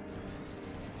VOD.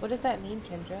 What does that mean,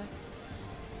 Kendra?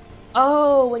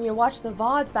 Oh, when you watch the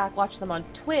VODs back, watch them on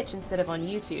Twitch instead of on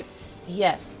YouTube.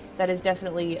 Yes, that is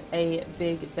definitely a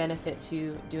big benefit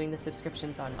to doing the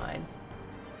subscriptions on mine.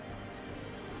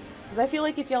 Because I feel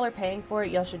like if y'all are paying for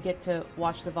it, y'all should get to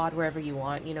watch the VOD wherever you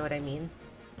want, you know what I mean?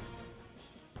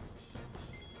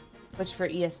 Which for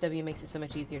ESW makes it so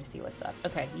much easier to see what's up.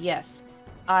 Okay, yes.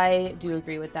 I do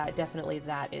agree with that. Definitely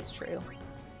that is true.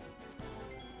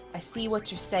 I see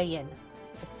what you're saying.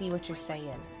 I see what you're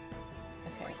saying.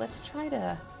 Okay, let's try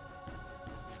to...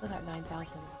 Still got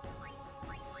 9,000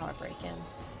 power break in.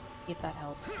 See if that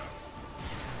helps.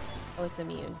 Oh, it's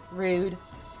immune. Rude.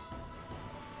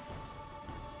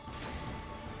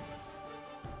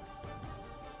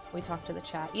 We talked to the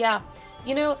chat. Yeah,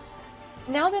 you know...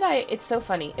 Now that it's so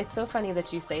funny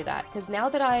that you say that, because now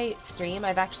that I stream,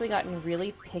 I've actually gotten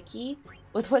really picky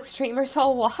with what streamers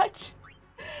I'll watch.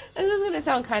 This is gonna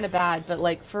sound kind of bad, but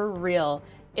like, for real,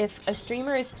 if a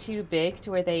streamer is too big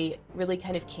to where they really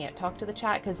kind of can't talk to the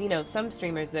chat, because, you know, some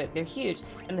streamers, they're huge,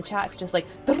 and the chat's just like,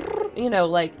 you know,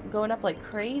 like, going up like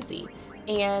crazy.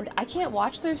 And I can't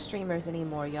watch those streamers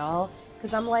anymore, y'all,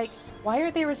 because I'm like, why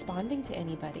aren't they responding to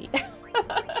anybody?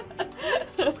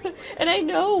 And I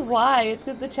know why. It's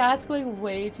because the chat's going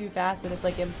way too fast and it's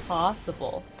like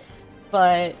impossible.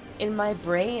 But in my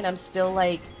brain, I'm still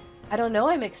like, I don't know,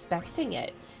 I'm expecting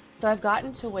it. So I've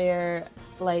gotten to where,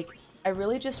 like, I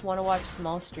really just want to watch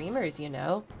small streamers, you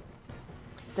know?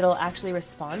 That'll actually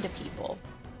respond to people.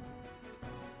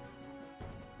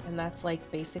 And that's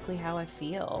like basically how I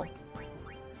feel.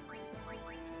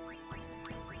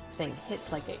 This thing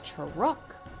hits like a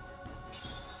truck.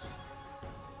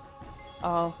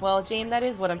 Oh, well, Jane, that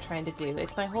is what I'm trying to do.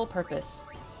 It's my whole purpose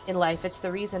in life. It's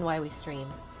the reason why we stream,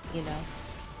 you know,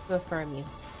 to affirm you.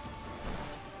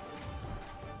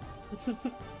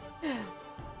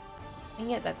 Dang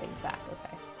it, that thing's back.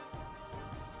 Okay.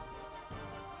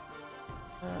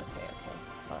 Okay.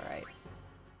 Alright.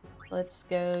 Let's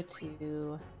go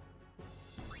to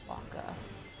Waka.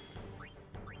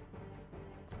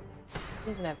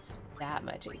 He doesn't have that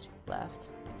much HP left.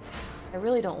 I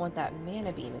really don't want that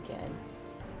Mana Beam again.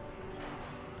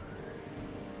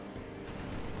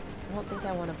 I don't think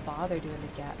I want to bother doing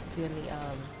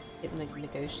getting the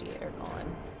Negotiator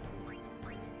gone.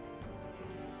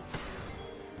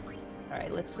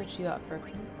 Alright, let's switch you out for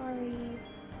Kimahri.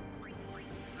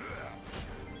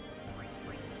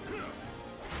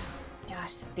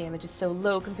 Gosh, this damage is so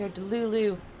low compared to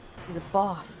Lulu. He's a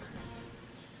boss.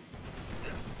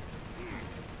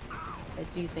 I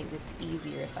do think it's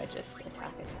easier if I just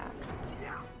attack.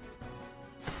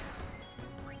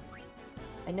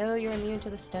 I know you're immune to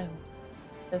the stone.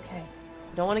 Okay.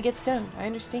 You don't want to get stoned. I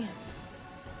understand.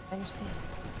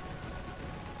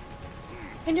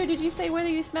 Kendra, did you say whether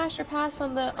you smash or pass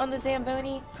on the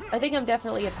Zamboni? I think I'm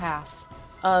definitely a pass.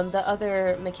 The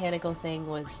other mechanical thing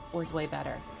was way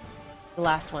better. The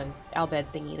last one, Albed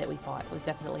thingy that we fought, was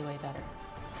definitely way better.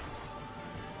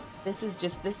 This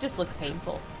just looks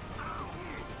painful.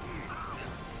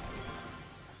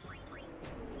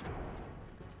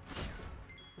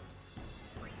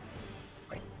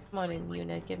 Come on in,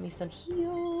 Yuna, give me some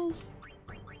heals.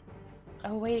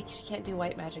 Oh wait, she can't do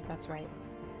white magic, that's right.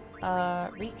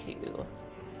 Riku.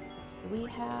 We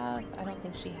have... I don't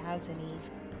think she has any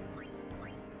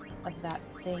of that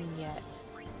thing yet.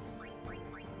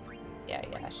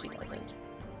 Yeah, she doesn't.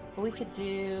 But we could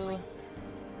do...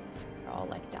 We're all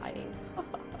like dying.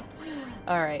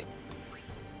 Alright.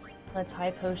 Let's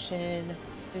high potion.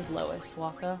 Who's lowest?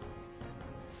 Waka?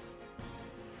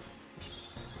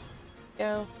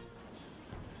 Go.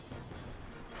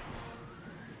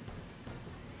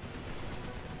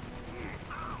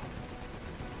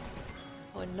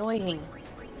 annoying.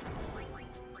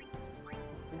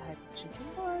 High potion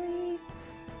Kimori.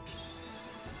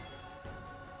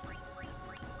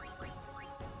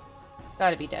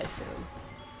 Gotta be dead soon.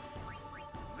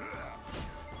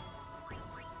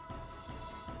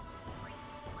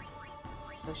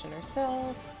 Potion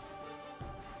herself.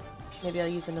 Maybe I'll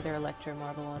use another Electro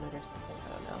Marble on it or something. I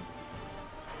don't know.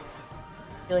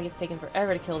 I feel like it's taking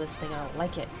forever to kill this thing. I don't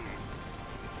like it.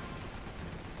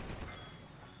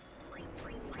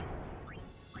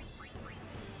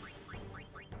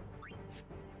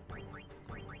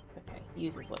 Okay,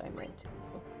 use is what I meant.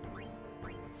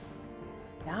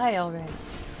 Die already.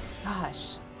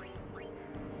 Gosh.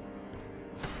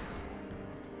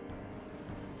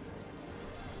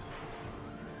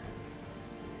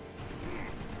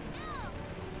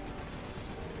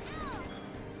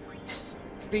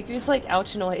 Riku's like,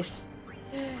 ouch noise.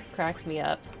 Cracks me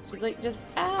up. She's like, just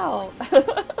ow!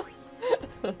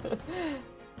 Let's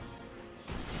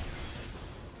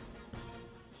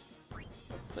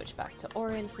switch back to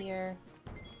Auron here.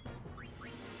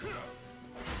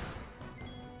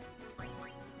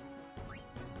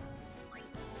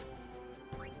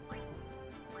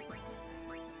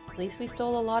 At least we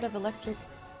stole a lot of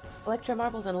Electro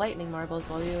Marbles and Lightning Marbles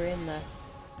while we were in the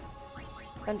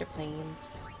Thunder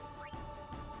Plains.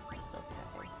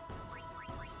 Okay.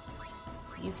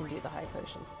 You can do the high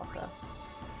potions, Waka.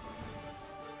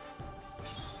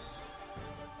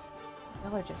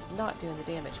 Y'all are just not doing the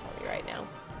damage for me right now.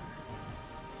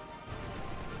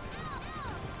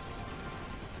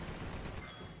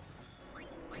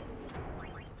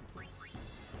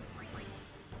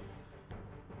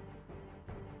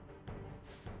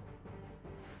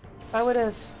 If I would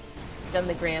have done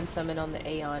the Grand Summon on the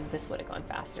Aeon, this would have gone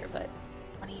faster, but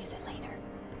I want to use it later.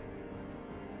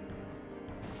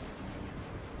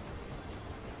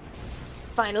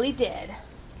 Finally dead.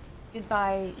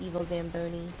 Goodbye, evil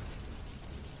Zamboni.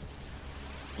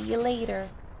 See you later.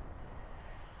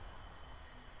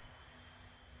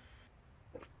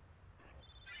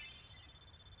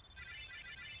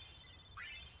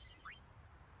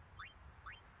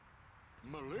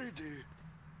 Milady.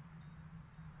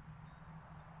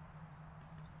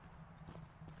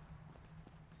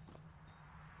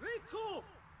 Riku!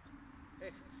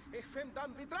 Ich fem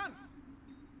dan vidran.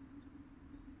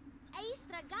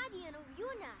 Eistra guardian of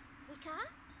Yuna, Wika?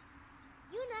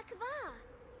 Yuna kva,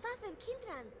 fafem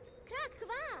kintran, krak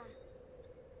kva.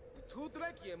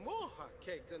 Tudrek je moha,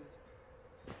 Kegden.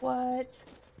 What?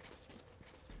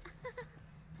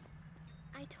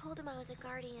 I told him I was a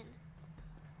guardian.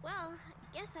 Well,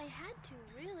 I guess I had to,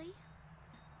 really.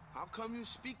 How come you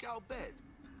speak Albed?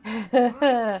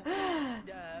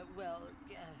 Well...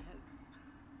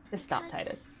 Just stop,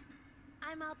 Titus.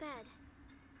 I'm Albed,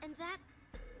 and that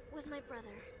was my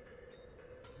brother.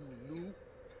 You knew?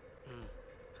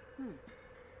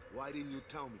 Why didn't you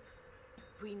tell me?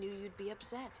 We knew you'd be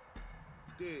upset.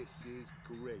 This is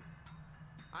great.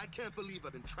 I can't believe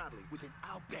I've been traveling with an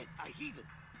Albed, a heathen.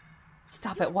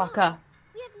 Stop it, Waka.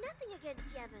 We have nothing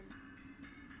against Yevon.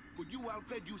 But you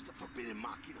Albed used the forbidden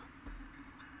machina.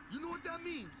 You know what that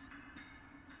means?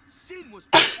 Sin was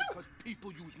built because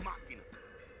people use machina.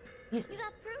 You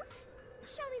got proof?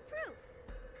 Show me proof.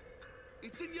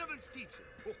 It's in Yevon's teaching.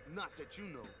 Oh, not that you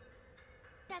know.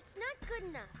 That's not good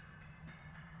enough.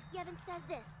 Yevon says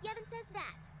this, Yevon says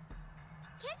that.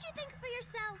 Can't you think for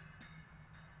yourself?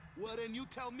 Well, then you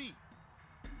tell me.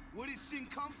 Where did sin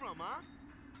come from, huh?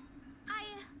 I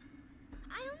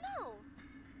don't know.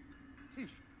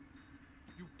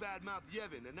 You badmouth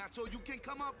Yevon, and that's all you can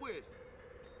come up with.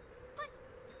 But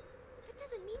that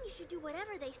doesn't mean you should do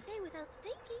whatever they say without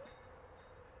thinking.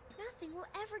 Nothing will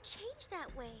ever change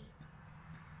that way.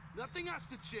 Nothing has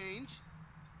to change.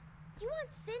 You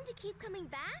want sin to keep coming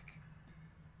back?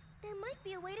 There might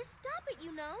be a way to stop it,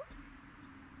 you know?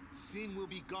 Sin will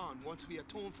be gone once we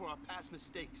atone for our past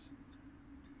mistakes.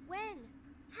 When?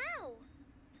 How?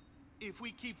 If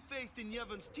we keep faith in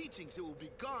Yevon's teachings, it will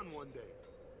be gone one day.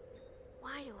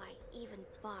 Why do I even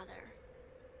bother?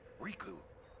 Riku.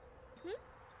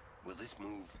 Will this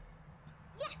move?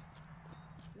 Yes!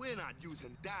 We're not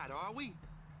using that, are we?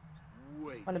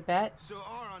 Wait. Wanna bet? Sir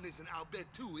Auron isn't Albed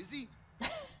too, is he?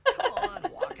 Come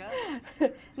on,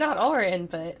 Waka. Not Auron,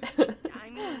 but... I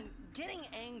mean, getting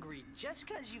angry just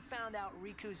because you found out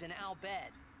Riku's an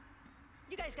Albed.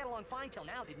 You guys got along fine till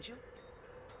now, didn't you?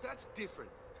 That's different.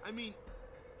 I mean...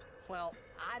 Well,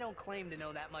 I don't claim to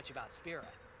know that much about Spira.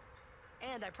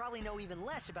 And I probably know even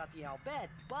less about the Albed,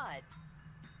 but...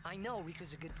 I know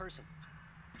Riku's a good person.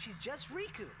 She's just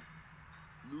Riku.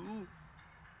 Lou?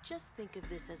 Just think of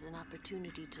this as an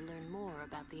opportunity to learn more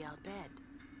about the Albed.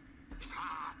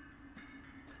 Ha!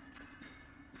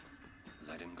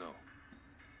 Let him go.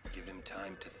 Give him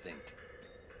time to think.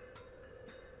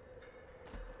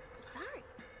 Sorry.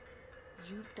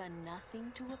 You've done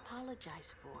nothing to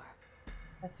apologize for.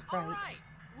 That's right. All right,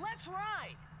 let's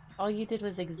ride. All you did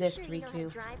was exist, You sure you know how to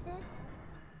Riku. drive this?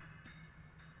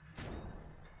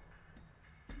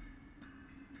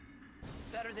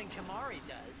 Better than Kamari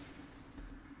does.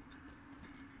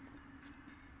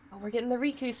 Oh, we're getting the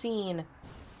Riku scene.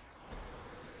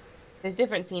 There's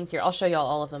different scenes here. I'll show y'all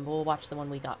all of them, but we'll watch the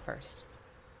one we got first.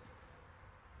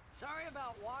 Sorry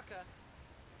about Waka.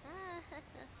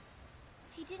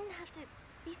 He didn't have to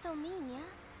be so mean, yeah?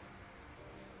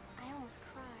 I almost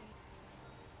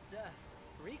cried.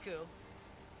 Riku.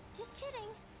 Just kidding.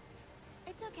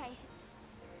 It's okay.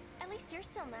 At least you're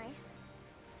still nice.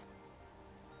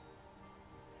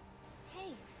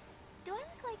 Hey, do I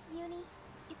look like Uni,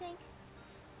 you think?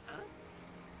 Huh?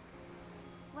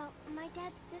 Well, my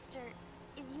dad's sister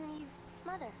is Uni's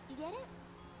mother. You get it?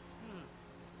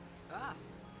 Ah,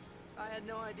 I had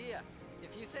no idea.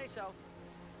 If you say so.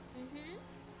 Mm-hmm.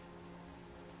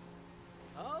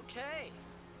 Okay.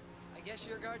 I guess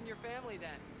you're guarding your family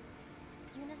then.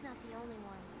 Yuna's not the only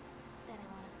one that I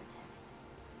want to protect.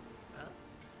 Huh?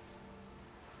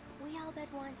 We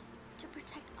Albed want to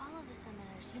protect all of the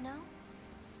summoners, you know?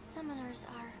 Summoners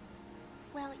are...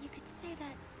 well, you could say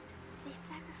that they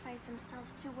sacrifice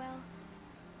themselves to, well,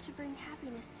 to bring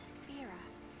happiness to Spira.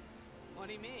 What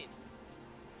do you mean?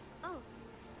 Oh,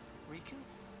 Riku?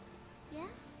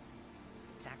 yes?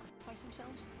 Sacrifice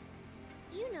themselves?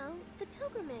 You know, the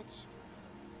pilgrimage.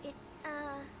 It,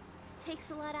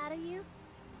 takes a lot out of you.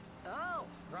 Oh,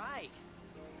 right.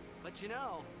 But you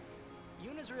know,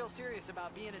 Yuna's real serious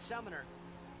about being a summoner.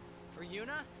 For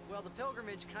Yuna, well, the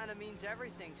pilgrimage kind of means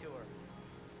everything to her.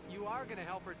 You are gonna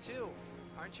help her too,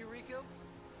 aren't you, Riku?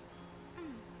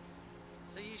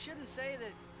 So you shouldn't say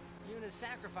that Yuna's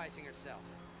sacrificing herself.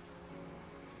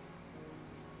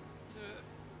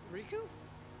 Riku?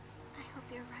 I hope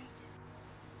you're right.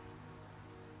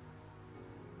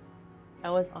 That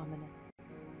was ominous.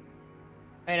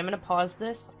 Alright, I'm gonna pause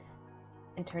this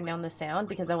and turn down the sound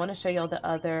because I want to show y'all the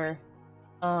other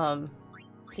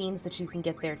scenes that you can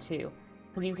get there too.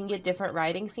 Because you can get different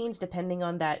writing scenes depending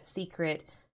on that secret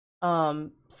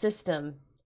system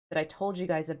that I told you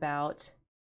guys about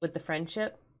with the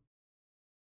friendship.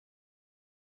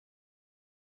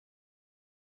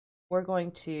 We're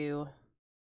going to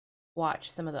watch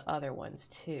some of the other ones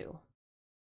too.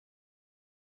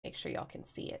 Make sure y'all can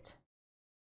see it.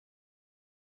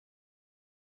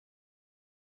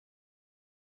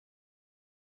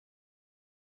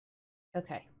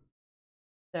 Okay,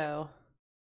 so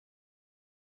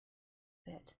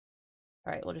bit.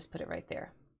 All right, we'll just put it right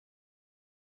there.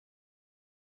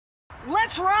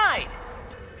 Let's ride!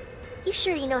 You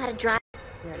sure you know how to drive?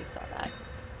 We already saw that.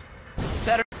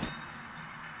 Better.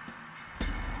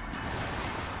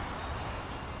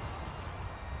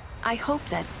 I hope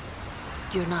that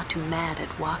you're not too mad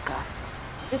at Waka.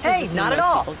 This Hey, is the not scene at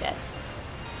most all. people get.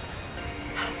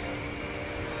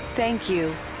 Thank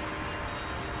you.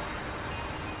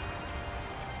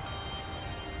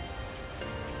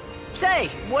 Say,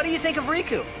 what do you think of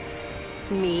Riku?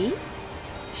 Me?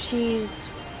 She's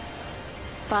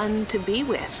fun to be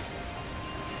with.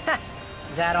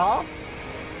 That all?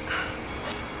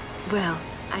 Well,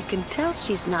 I can tell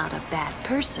she's not a bad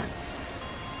person.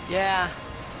 Yeah.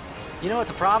 You know what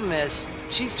the problem is?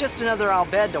 She's just another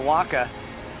Albed to Waka.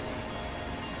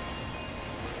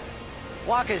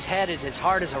 Waka's head is as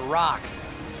hard as a rock.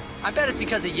 I bet it's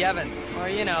because of Yevon, or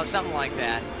you know, something like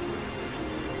that.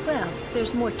 Well,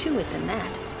 there's more to it than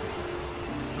that.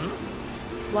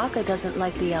 Waka doesn't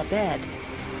like the Albed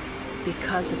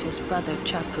because of his brother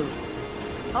Chapu.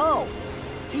 Oh,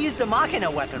 he used a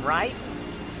Machina weapon, right?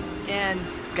 And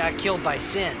got killed by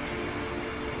Sin.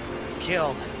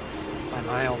 Killed by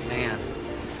my old man.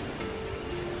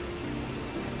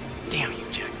 Damn you,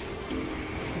 Jack.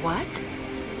 What?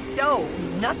 No,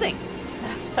 nothing.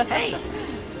 Hey,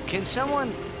 can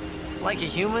someone, like a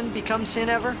human, become Sin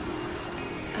ever?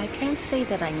 I can't say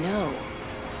that I know.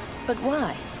 But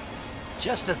why?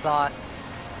 Just a thought.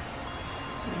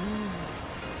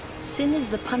 Sin is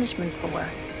the punishment for,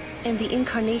 and the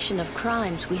incarnation of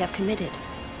crimes we have committed.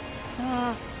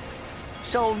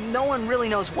 So no one really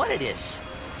knows what it is.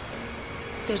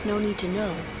 There's no need to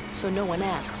know, so no one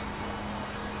asks.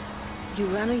 You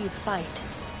run or you fight.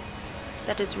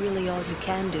 That is really all you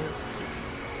can do.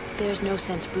 There's no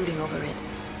sense brooding over it.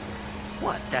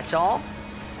 What, that's all?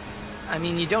 I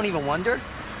mean, you don't even wonder?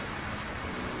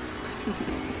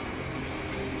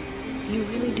 You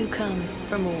really do come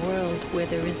from a world where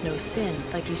there is no sin,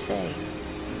 like you say.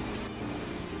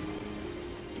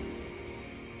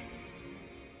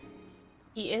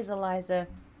 He is, Eliza.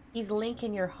 He's Link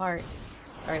in your heart.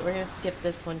 Alright, we're gonna skip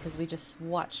this one because we just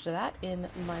watched that in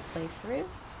my playthrough.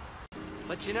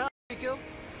 But you know, Riku,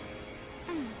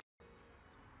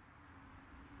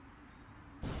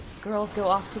 girls go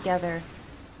off together.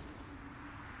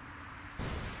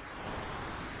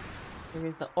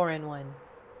 Here's the Orin one.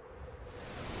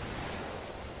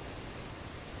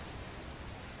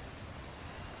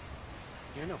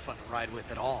 you're no fun to ride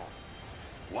with at all.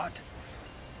 What?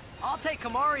 I'll take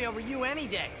Kimahri over you any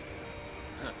day.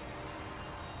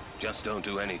 Just don't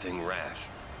do anything rash.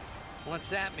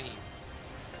 What's that mean?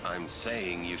 I'm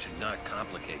saying you should not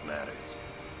complicate matters,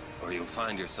 or you'll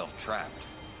find yourself trapped.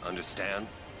 Understand?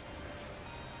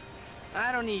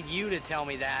 I don't need you to tell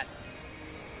me that.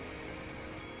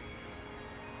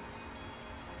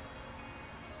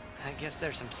 I guess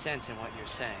there's some sense in what you're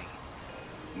saying.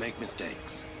 Make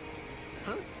mistakes.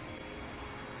 Huh?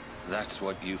 That's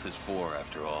what youth is for,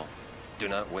 after all. Do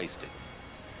not waste it.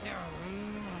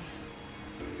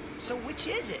 So which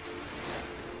is it?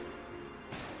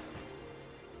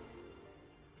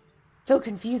 So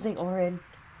confusing, Orin.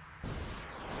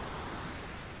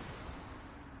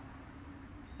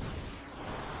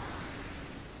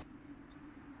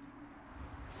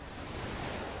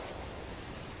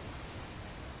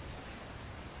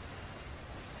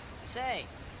 Say,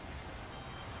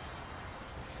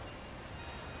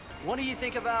 what do you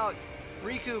think about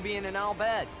Riku being an Al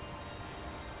Bhed?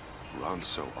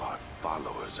 Ronso are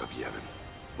followers of Yevon.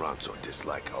 Ronso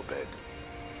dislike Al Bhed.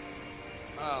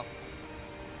 Oh,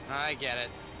 I get it.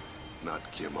 Not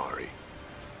Kimahri.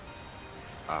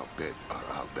 Al Bhed are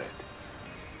Al Bhed.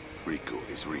 Riku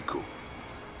is Riku.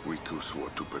 Riku swore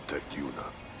to protect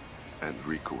Yuna. And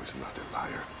Riku is not a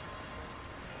liar.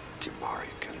 Kimahri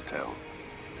can tell.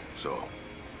 So,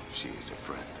 she is a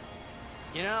friend.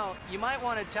 You know, you might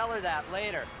want to tell her that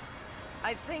later.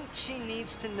 I think she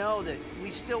needs to know that we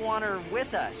still want her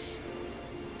with us.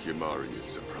 Kimahri is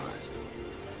surprised.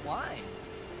 Why?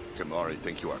 Kimahri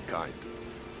think you are kind.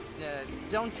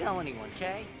 Don't tell anyone,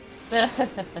 okay?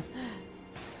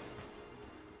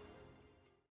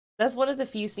 That's one of the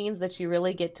few scenes that you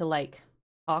really get to, like,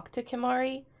 talk to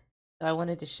Kimahri. So I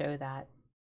wanted to show that.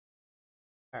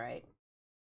 Alright.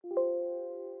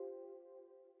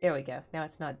 There we go. Now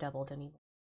it's not doubled anymore.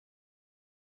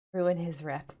 Ruin his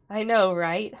rep. I know,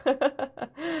 right?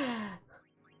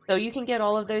 So you can get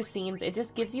all of those scenes. It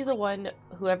just gives you the one,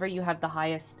 whoever you have the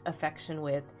highest affection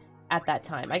with at that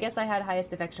time. I guess I had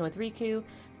highest affection with Riku.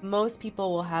 Most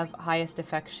people will have highest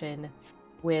affection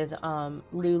with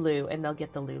Lulu, and they'll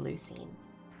get the Lulu scene.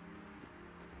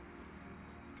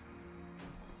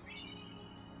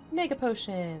 Mega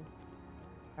Potion!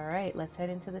 Alright, let's head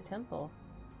into the temple.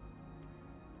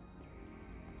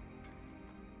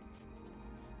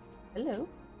 Hello.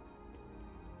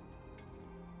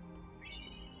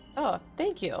 Oh,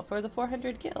 thank you for the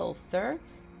 400 kills, sir.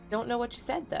 Don't know what you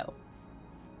said, though.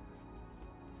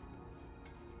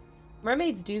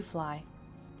 Mermaids do fly.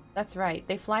 That's right,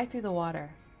 they fly through the water.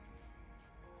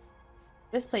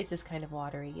 This place is kind of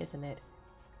watery, isn't it?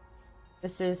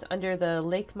 This is under the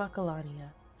Lake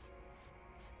Macalania.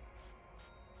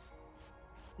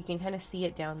 You can kind of see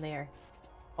it down there.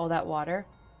 All that water.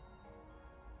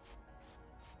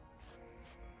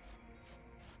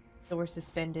 So we're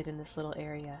suspended in this little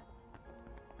area.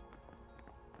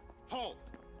 Halt!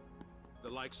 The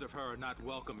likes of her are not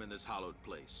welcome in this hallowed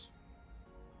place.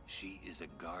 She is a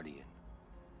guardian.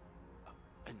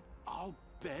 An Al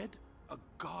Bhed? A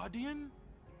guardian?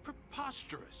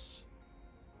 Preposterous.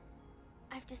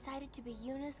 I've decided to be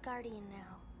Yuna's guardian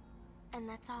now. And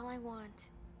that's all I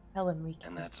want. Helen Riku.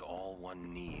 And that's all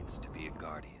one needs to be a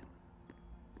guardian.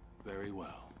 Very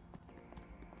well.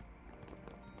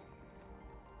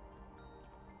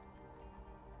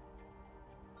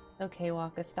 Okay,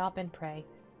 Wakka, stop and pray.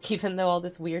 Even though all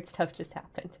this weird stuff just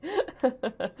happened.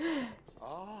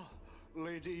 Ah,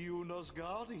 Lady Yuna's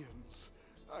guardians.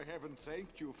 I haven't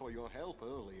thanked you for your help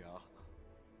earlier.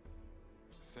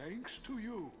 Thanks to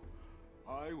you,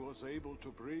 I was able to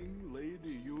bring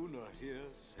Lady Yuna here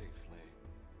safely.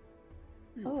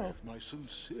 You have my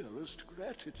sincerest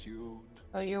gratitude.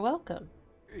 Oh, you're welcome.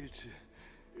 It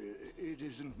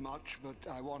isn't much, but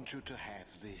I want you to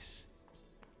have this.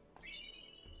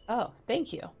 Oh,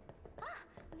 thank you.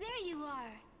 There you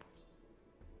are.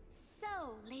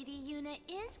 So, Lady Yuna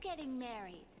is getting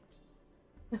married.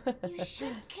 You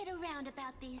should kid around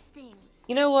about these things.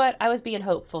 You know what? I was being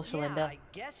hopeful, Shalinda. Yeah, I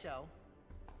guess so.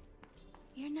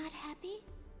 You're not happy?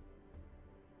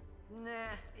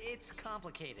 Nah, it's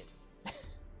complicated.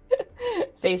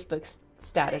 Facebook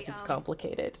status, Say, it's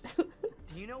complicated.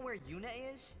 Do you know where Yuna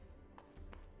is?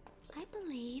 I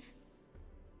believe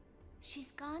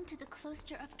She's gone to the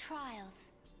Cloister of Trials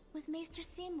with Maester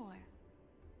Seymour.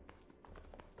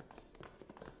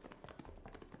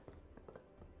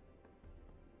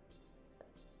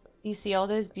 You see all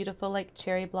those beautiful, like,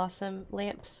 cherry blossom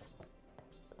lamps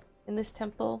in this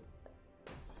temple?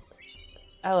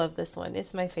 I love this one.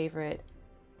 It's my favorite.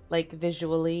 Like,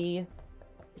 visually,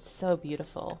 it's so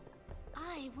beautiful.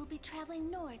 I will be traveling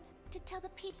north to tell the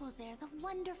people there the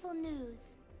wonderful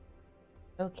news.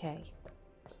 Okay.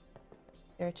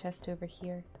 Is there a chest over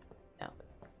here? No.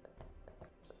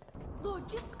 Lord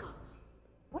Jiskel!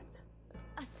 What?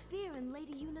 A sphere in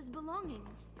Lady Yuna's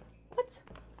belongings. What?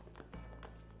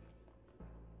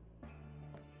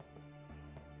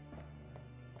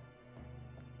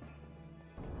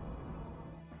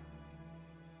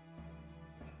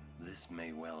 This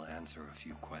may well answer a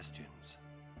few questions.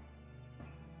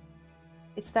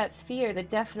 It's that sphere that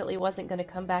definitely wasn't going to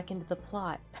come back into the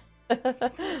plot.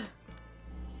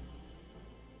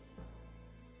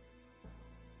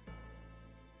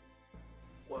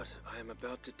 What I am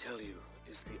about to tell you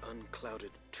is the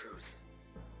unclouded truth.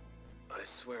 I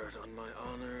swear it on my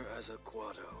honor as a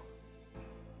Guado.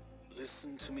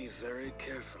 Listen to me very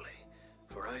carefully,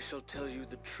 for I shall tell you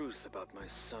the truth about my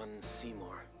son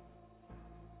Seymour.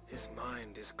 His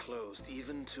mind is closed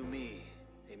even to me,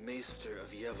 a maester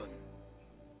of Yevon.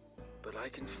 But I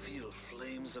can feel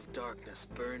flames of darkness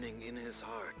burning in his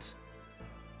heart.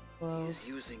 Whoa. He is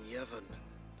using Yevon,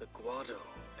 the Guado,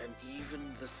 and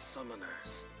even the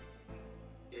summoners.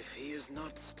 If he is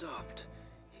not stopped,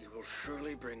 he will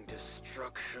surely bring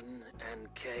destruction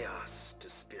and chaos to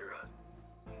Spira.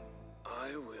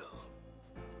 I will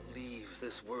leave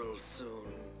this world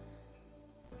soon,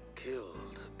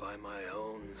 killed by my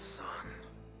own son.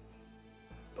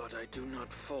 But I do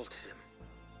not fault him,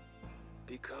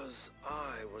 because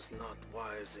I was not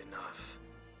wise enough.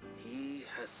 He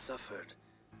has suffered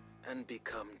and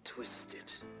become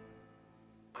twisted.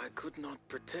 I could not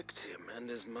protect him and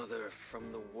his mother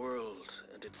from the world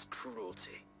and its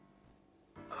cruelty.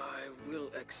 I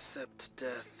will accept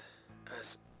death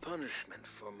as punishment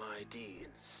for my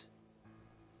deeds.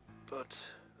 But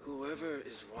whoever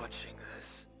is watching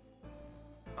this,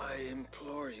 I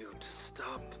implore you to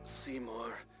stop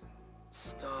Seymour.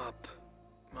 Stop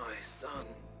my son.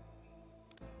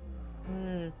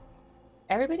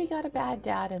 Everybody got a bad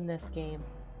dad in this game.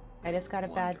 I just got a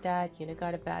bad dad, Yuna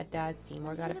got a bad dad,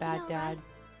 Seymour got a bad dad.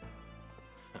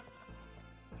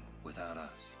 Without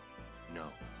us, no.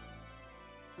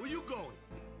 Where you going?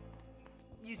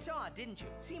 You saw it, didn't you?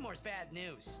 Seymour's bad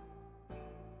news.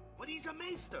 But he's a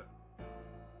maester.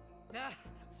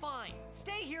 Fine.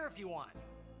 Stay here if you want.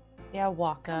 Yeah,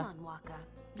 Wakka. Come on, Wakka.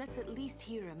 Let's at least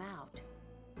hear him out.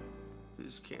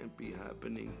 This can't be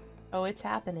happening. Oh, it's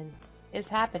happening. It's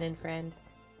happening, friend.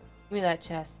 Give me that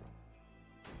chest.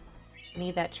 I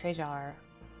need that treasure.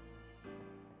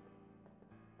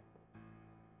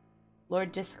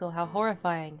 Lord Jiskel, how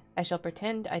horrifying. I shall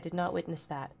pretend I did not witness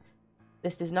that.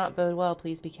 This does not bode well,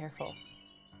 please be careful.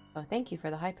 Oh, thank you for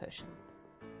the high potion.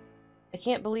 I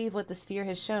can't believe what the sphere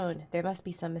has shown. There must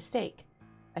be some mistake.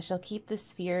 I shall keep the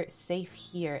sphere safe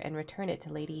here and return it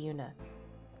to Lady Yuna.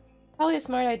 Probably a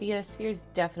smart idea. Sphere's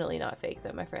definitely not fake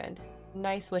though, my friend.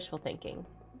 Nice wishful thinking.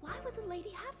 Why would the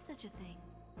lady have such a thing?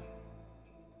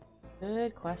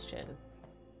 Good question.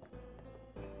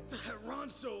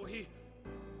 Ronso, he...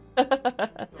 The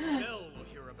Bell will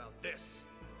hear about this.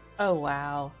 Oh,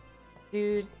 wow.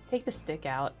 Dude, take the stick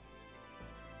out.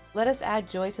 Let us add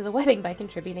joy to the wedding by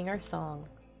contributing our song.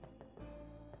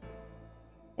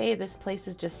 Hey, this place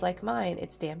is just like mine.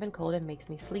 It's damp and cold and makes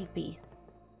me sleepy.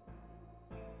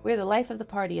 We're the life of the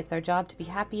party. It's our job to be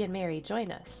happy and merry.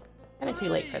 Join us. Kinda too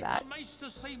late for that. Maester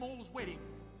Seymour's wedding.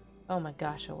 Oh my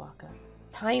gosh, Wakka.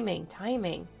 Timing,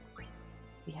 timing. Do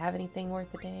we have anything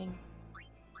worth a dang?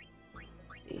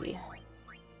 Let's see.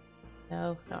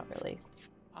 No, not really.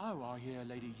 Oh, I hear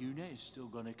Lady Yuna is still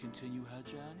going to continue her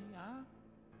journey, huh?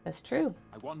 That's true.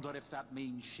 I wonder if that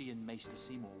means she and Maester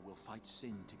Seymour will fight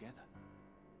Sin together.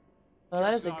 Well,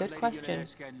 that Just is a like good Lady question.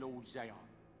 Yunalesca and Lord Zeon.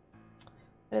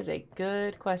 That is a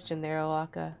good question there,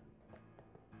 Wakka.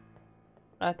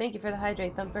 Thank you for the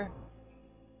hydrate, Thumper.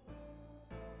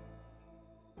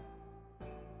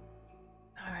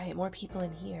 Alright, more people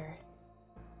in here.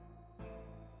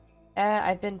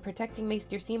 I've been protecting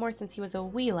Maester Seymour since he was a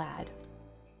wee lad.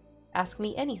 Ask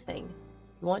me anything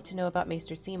you want to know about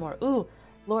Maester Seymour. Ooh,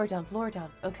 lore dump, lore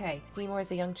dump. Okay, Seymour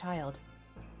is a young child.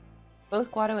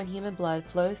 Both Guado and human blood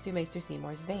flows through Maester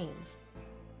Seymour's veins.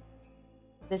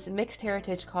 This mixed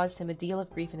heritage caused him a deal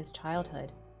of grief in his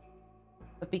childhood.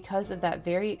 But because of that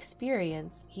very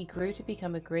experience, he grew to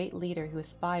become a great leader who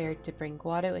aspired to bring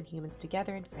Guado and humans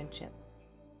together in friendship.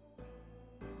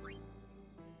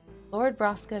 Lord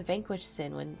Braska vanquished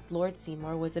sin when Lord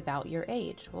Seymour was about your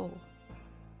age. Whoa.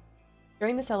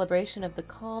 During the celebration of the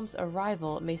Calm's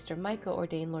arrival, Maester Micah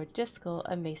ordained Lord Jyscal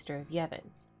a Maester of Yevon.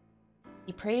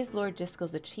 He praised Lord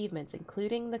Jyscal's achievements,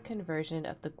 including the conversion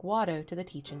of the Guado to the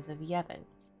teachings of Yevon.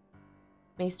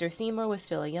 Maester Seymour was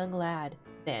still a young lad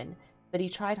then, but he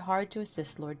tried hard to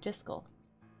assist Lord Jyscal.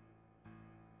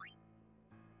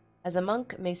 As a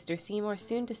monk, Maester Seymour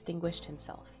soon distinguished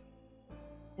himself.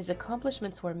 His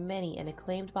accomplishments were many and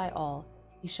acclaimed by all.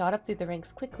 He shot up through the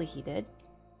ranks quickly, he did.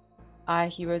 Aye,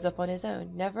 he rose up on his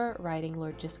own, never riding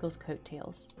Lord Jyscal's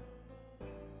coattails.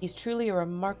 He's truly a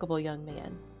remarkable young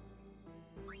man.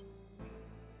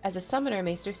 As a summoner,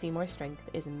 Maester Seymour's strength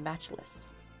is matchless.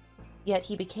 Yet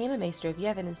he became a Maester of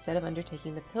Yevon instead of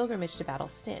undertaking the pilgrimage to battle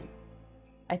sin.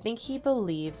 I think he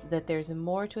believes that there's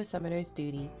more to a summoner's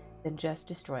duty than just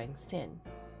destroying sin.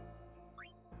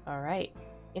 Alright,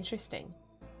 interesting.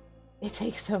 It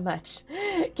takes so much.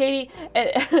 Katie,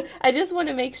 I just want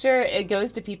to make sure it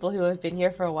goes to people who have been here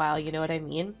for a while, you know what I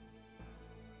mean?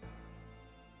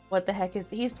 What the heck is...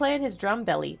 He's playing his drum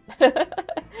belly.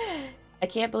 I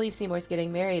can't believe Seymour's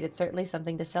getting married. It's certainly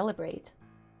something to celebrate.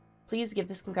 Please give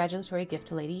this congratulatory gift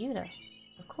to Lady Yuna.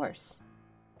 Of course.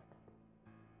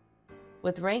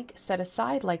 With rank set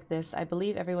aside like this, I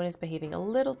believe everyone is behaving a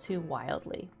little too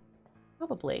wildly.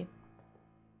 Probably.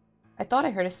 I thought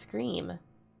I heard a scream.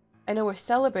 I know we're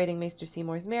celebrating Maester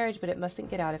Seymour's marriage, but it mustn't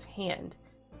get out of hand.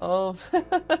 Oh,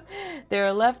 there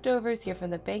are leftovers here from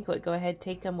the banquet. Go ahead,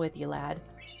 take them with you, lad.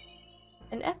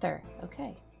 An ether.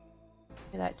 Okay.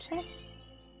 Hear that chest?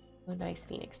 Oh, nice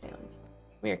phoenix downs.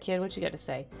 Come here, kid. What you got to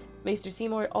say? Maester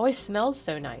Seymour always smells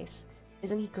so nice.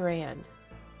 Isn't he grand?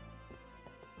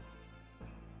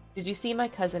 Did you see my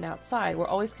cousin outside? We're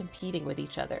always competing with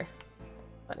each other.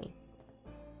 Funny.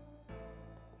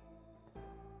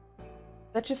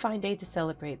 Such a fine day to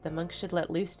celebrate. The monks should let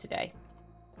loose today.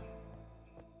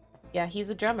 Yeah, he's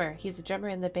a drummer. He's a drummer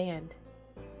in the band.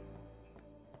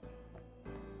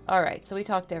 Alright, so we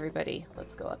talked to everybody.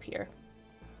 Let's go up here.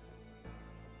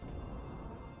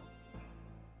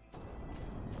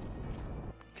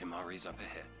 Kimahri's up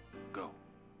ahead. Go.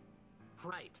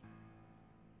 Right.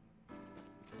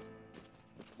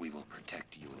 We will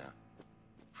protect Yuna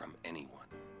from anyone.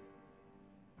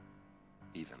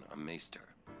 Even a maester.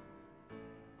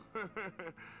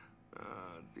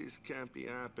 This can't be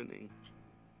happening.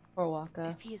 Poor Wakka.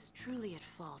 If he is truly at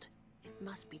fault, it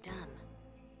must be done.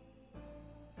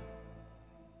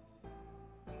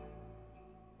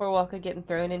 Poor Wakka getting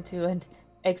thrown into an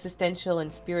existential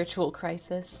and spiritual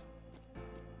crisis.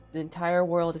 The entire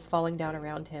world is falling down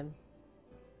around him.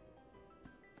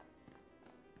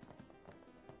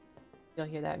 You'll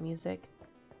hear that music?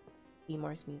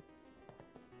 Seymour's music.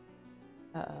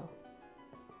 Uh-oh.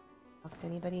 Talk to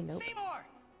anybody? Nope. Seymour!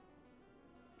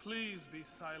 Please be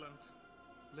silent.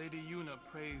 Lady Yuna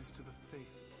prays to the faith.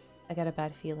 I got a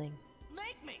bad feeling.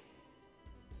 Make me!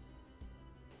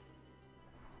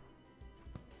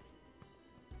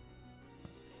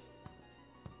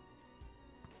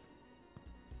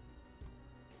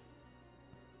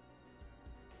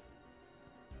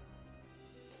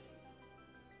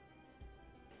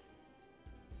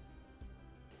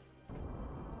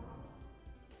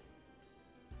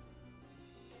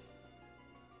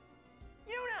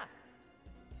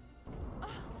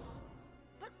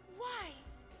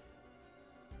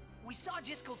 We saw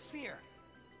Jyscal's sphere.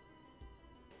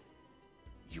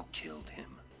 You killed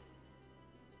him.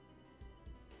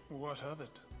 What of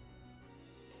it?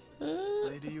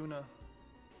 Lady Yuna,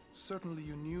 certainly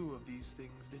you knew of these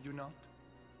things, did you not?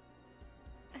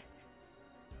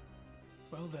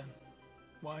 Well then,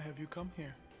 why have you come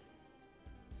here?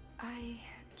 I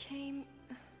came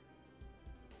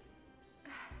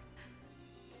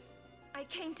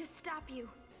to stop you.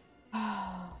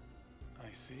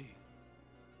 I see.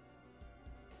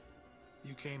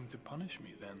 You came to punish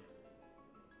me, then?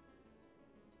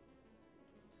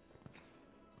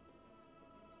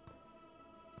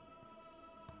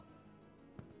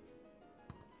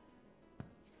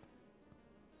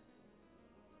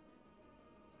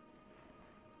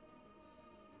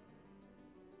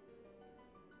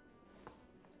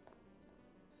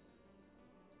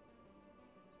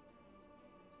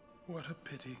 What a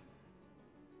pity.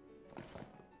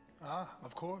 Ah,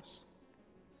 of course.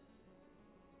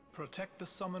 Protect the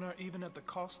summoner even at the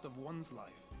cost of one's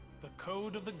life. The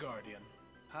Code of the Guardian.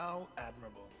 How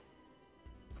admirable.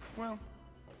 Well,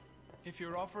 if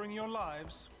you're offering your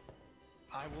lives,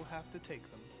 I will have to take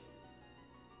them.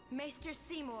 Maester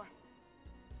Seymour,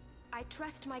 I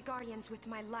trust my guardians with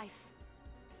my life,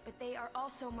 but they are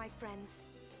also my friends.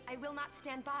 I will not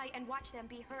stand by and watch them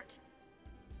be hurt.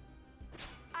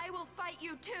 I will fight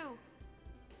you too.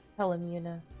 Tell him,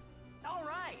 Yuna. All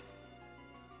right.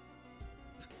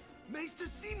 Maester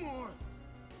Seymour!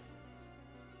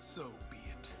 So be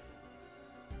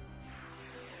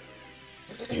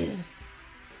it.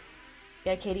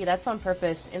 Yeah, Katie, that's on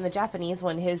purpose. In the Japanese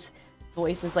one, his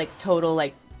voice is like total,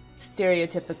 like,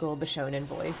 stereotypical Bishonen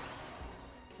voice.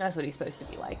 That's what he's supposed to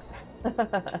be like.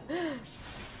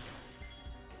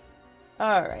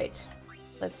 Alright.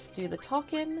 Let's do the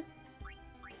talking.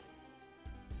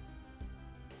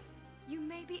 You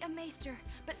may be a maester,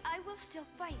 but I will still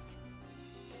fight.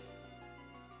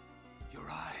 Your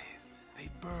eyes, they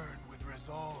burn with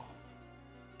resolve.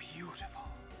 Beautiful.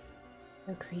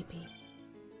 So creepy.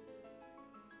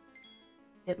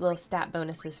 Get little stat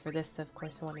bonuses for this, so of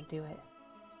course I want to do it.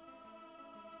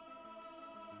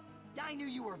 I knew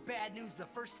you were bad news the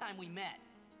first time we met.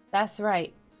 That's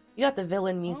right. You got the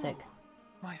villain music. Oh,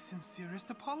 my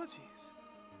sincerest apologies.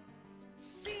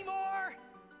 Seymour!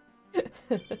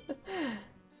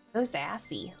 So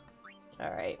sassy.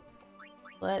 Alright.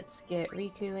 Let's get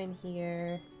Riku in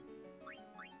here.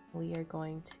 We are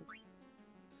going to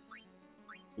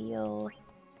heal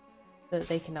so that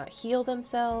they cannot heal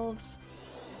themselves.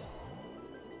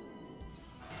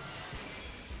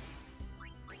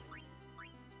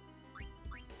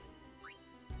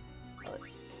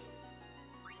 Let's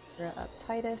throw up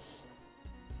Titus.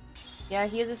 Yeah,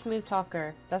 he is a smooth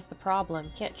talker. That's the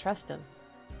problem. Can't trust him.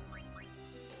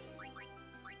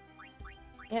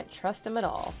 Can't trust him at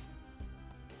all.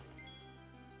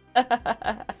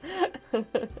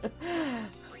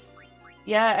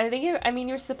 Yeah, I think I mean,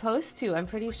 you're supposed to. I'm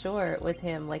pretty sure with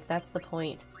him. Like, that's the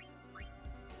point.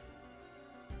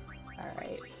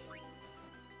 Alright.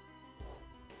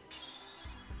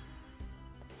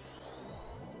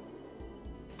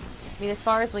 I mean, as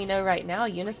far as we know right now,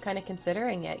 Yuna's kind of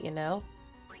considering it, you know?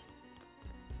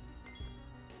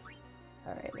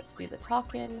 Alright, let's do the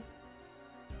talking.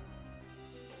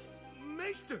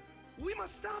 Maester, we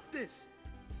must stop this.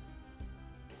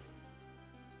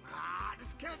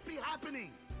 This can't be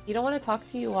happening. You don't want to talk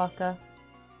to you, Waka.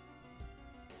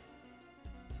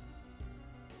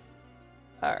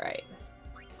 Alright.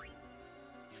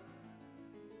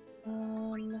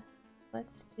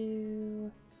 Let's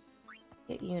do...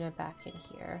 Get Yuna back in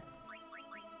here.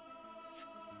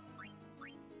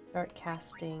 Start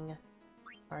casting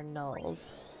our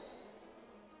nulls.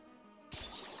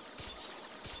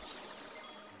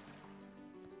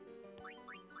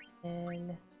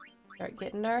 And start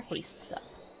getting our hastes up.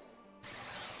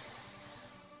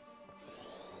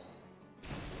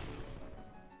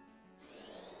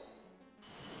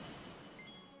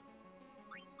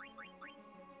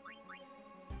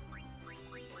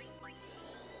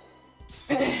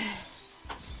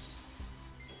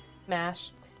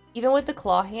 Smash. Even with the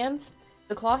claw hands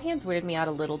weird me out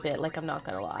a little bit, like, I'm not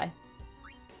gonna lie.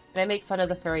 And I make fun of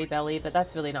the furry belly, but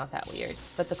that's really not that weird.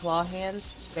 But the claw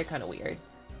hands, they're kind of weird.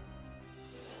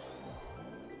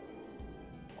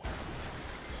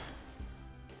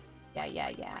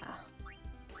 Yeah.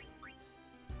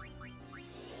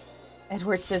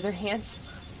 Edward Scissorhands.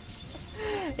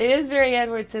 It is very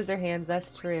Edward Scissorhands,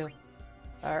 that's true.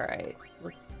 Alright,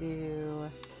 let's do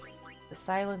the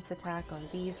silence attack on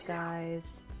these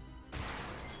guys.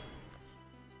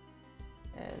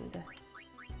 And...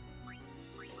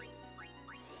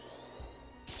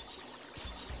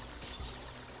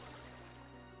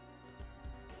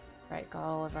 Right, got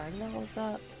all of our nulls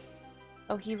up.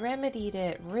 Oh, he remedied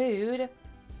it. Rude.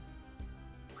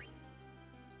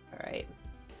 Alright.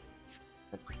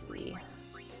 Let's see.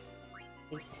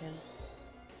 Paste him.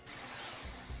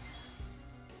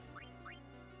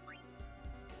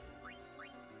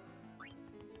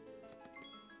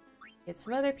 Get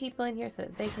some other people in here so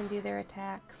that they can do their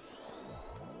attacks.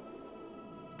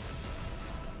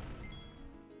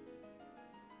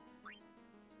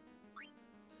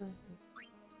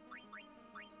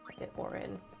 Get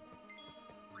Orin.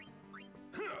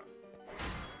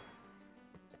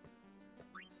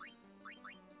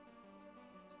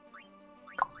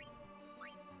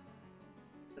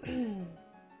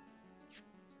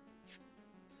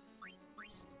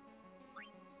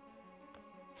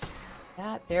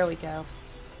 There we go.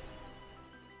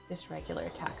 Just regular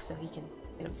attack so he can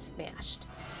get him smashed.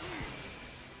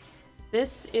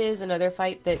 This is another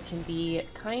fight that can be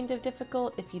kind of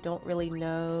difficult if you don't really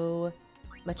know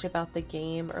much about the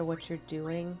game or what you're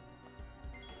doing.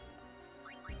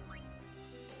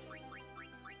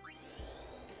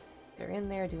 They're in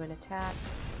there doing attack.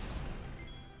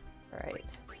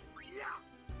 Alright.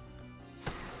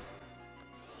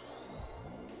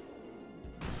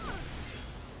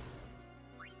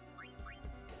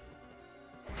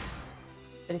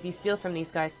 And if you steal from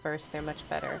these guys first, they're much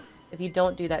better. If you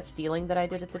don't do that stealing that I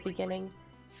did at the beginning,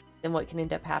 then what can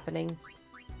end up happening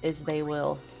is they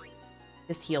will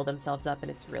just heal themselves up, and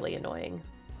it's really annoying.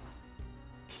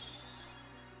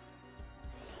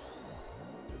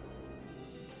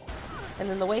 And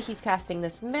then the way he's casting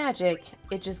this magic,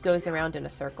 it just goes around in a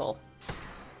circle.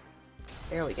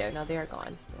 There we go. Now they're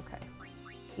gone. Okay.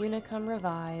 Yuna, come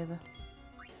revive.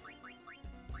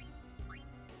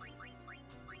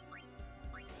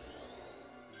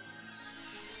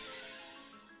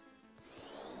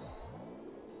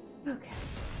 Okay.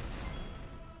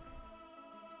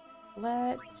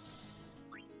 Let's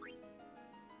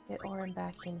get Auron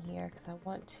back in here because I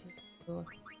want to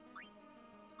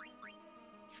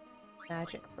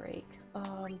magic break.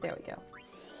 There we go.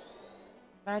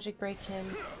 Magic break him.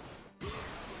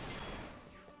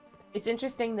 It's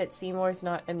interesting that Seymour's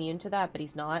not immune to that, but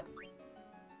he's not.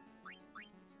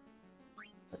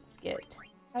 Let's get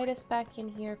Titus back in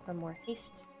here for more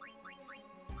haste.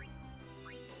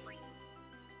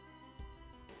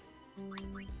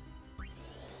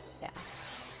 Yeah.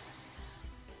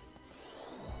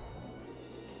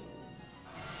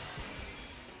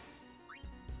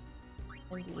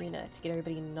 And Yuna to get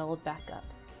everybody nulled back up.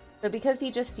 So because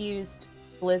he just used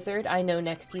Blizzard, I know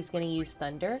next he's going to use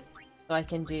Thunder, so I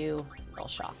can do Null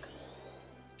Shock.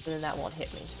 So then that won't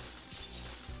hit me.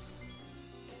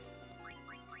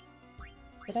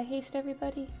 Did I haste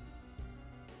everybody?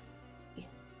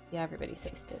 Yeah, everybody's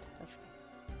hasted. Okay.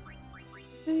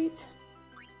 Sweet.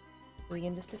 We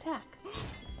can just attack.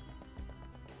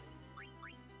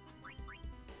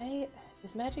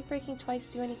 Does magic breaking twice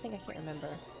do anything? I can't remember.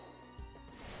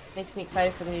 Makes me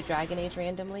excited for the new Dragon Age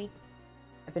randomly.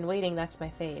 I've been waiting, that's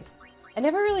my fave. I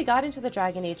never really got into the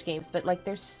Dragon Age games, but like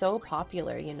they're so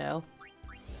popular, you know?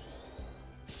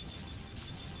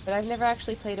 But I've never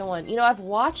actually played a one. You know, I've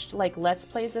watched like Let's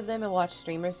Plays of them and watched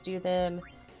streamers do them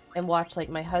and watched like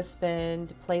my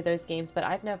husband play those games, but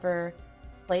I've never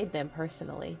played them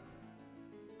personally.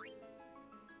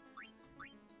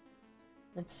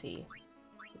 Let's see.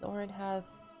 Does Auron have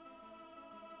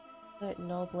put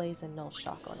Null Blaze and Null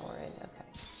Shock on Auron? Okay.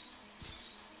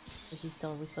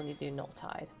 So we still need to do Null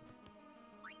Tide.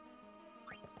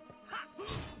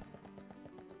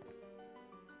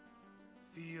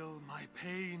 Feel my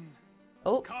pain.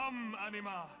 Oh. Come,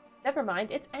 Anima. Never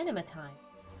mind, it's Anima time.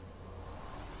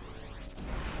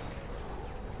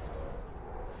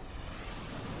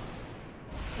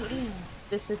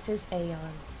 This is his Aeon.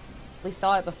 We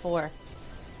saw it before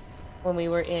when we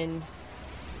were in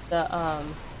the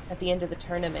at the end of the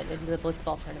tournament, in the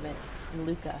Blitzball tournament in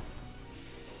Luca.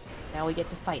 Now we get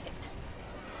to fight it.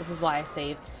 This is why I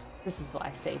saved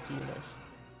Yuna's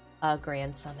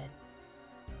grand summon.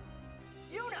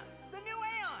 Yuna, the new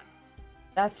Aeon.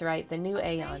 That's right, the new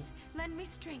Aeon. Lend me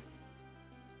strength.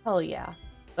 Hell yeah.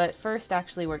 But first,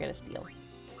 actually, we're gonna steal.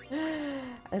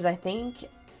 As I think,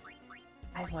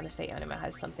 I want to say Anima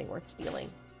has something worth stealing.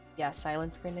 Yeah,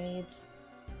 silence grenades.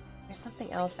 There's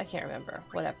something else, I can't remember.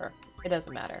 Whatever, it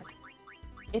doesn't matter.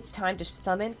 It's time to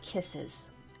summon Kisses.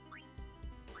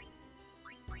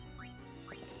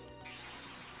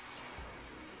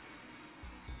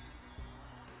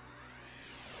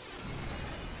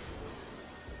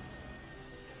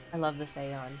 I love this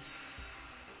Aeon.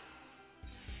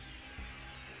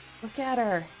 Look at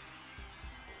her.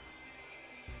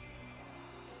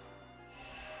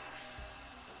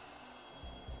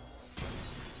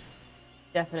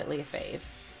 Definitely a fave.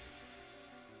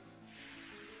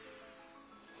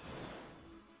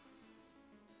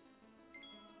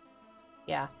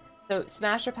 Yeah. So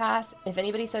smash or pass. If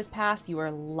anybody says pass, you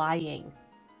are lying.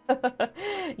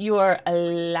 You are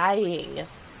lying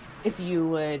if you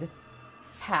would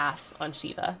pass on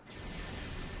Shiva.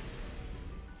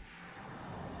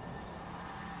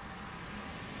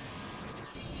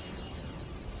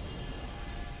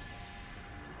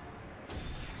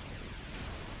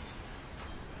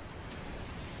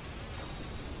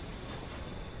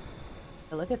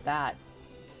 But look at that.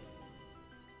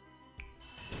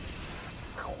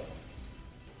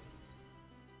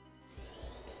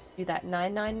 Do that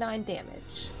 999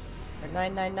 damage. Or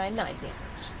 9999 damage.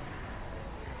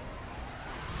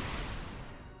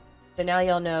 So now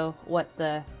y'all know what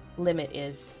the limit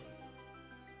is.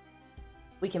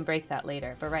 We can break that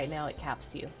later, but right now it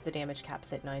caps you. The damage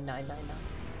caps at 9999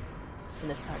 in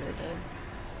this part of the game.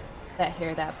 That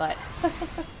hair, that butt.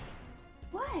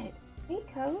 What? Hey,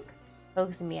 Coke?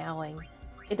 Coke's meowing.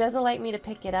 It doesn't like me to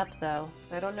pick it up though,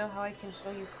 so I don't know how I can show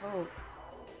you Coke.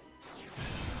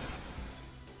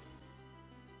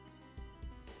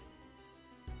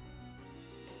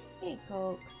 Hey,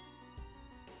 Coke.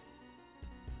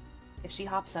 If she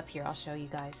hops up here, I'll show you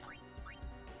guys.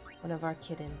 One of our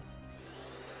kittens.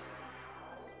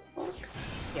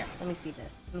 Here, let me see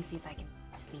this. Let me see if I can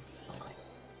sneak real quick.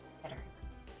 Get her.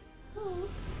 Ooh.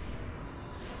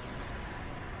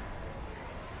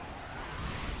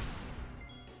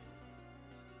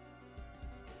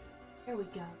 There we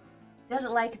go.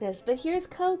 Doesn't like this, but here's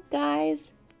Coke,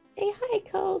 guys. Say hi,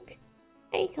 Coke.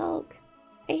 Hey, Coke.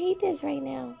 I hate this right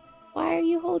now. Why are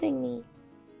you holding me?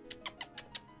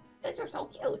 Because you're so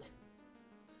cute.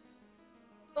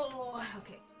 Oh,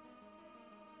 okay.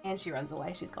 And she runs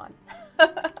away. She's gone.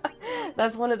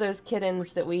 That's one of those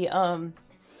kittens that we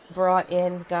brought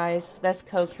in, guys. That's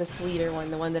Coke, the sweeter one,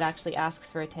 the one that actually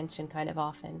asks for attention kind of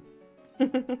often.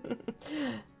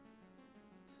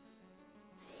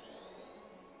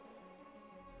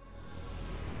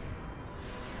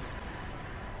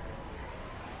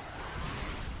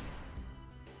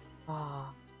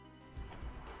 Ah.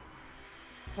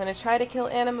 I'm gonna try to kill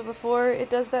Anima before it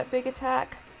does that big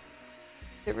attack.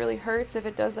 It really hurts if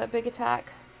it does that big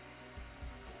attack.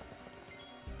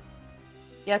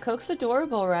 Yeah, Coke's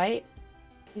adorable, right?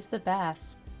 He's the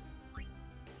best.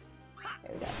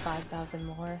 Okay, we got 5,000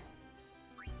 more.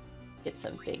 Get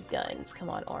some big guns. Come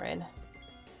on, Orin.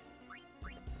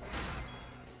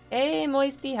 Hey,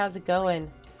 Moisty, how's it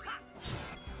going?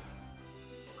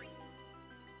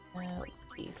 Let's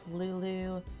see.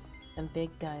 Lulu. Some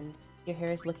big guns. Your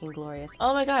hair is looking glorious.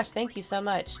 Oh my gosh, thank you so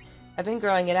much. I've been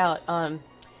growing it out.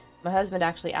 My husband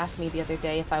actually asked me the other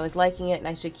day if I was liking it and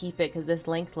I should keep it because this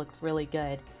length looked really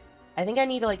good. I think I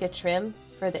need like a trim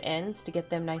for the ends to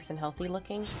get them nice and healthy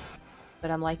looking,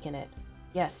 but I'm liking it.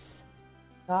 Yes.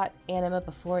 Got Anima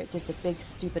before it did the big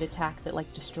stupid attack that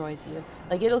like destroys you.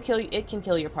 Like it'll kill you, it can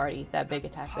kill your party, that big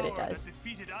attack that it does. That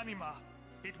defeated Anima.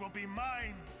 It will be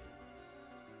mine.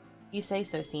 You say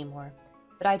so, Seymour,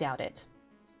 but I doubt it.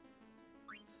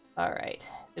 Alright,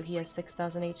 so he has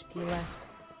 6,000 HP left.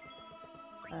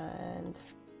 And...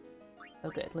 oh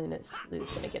good, Luna's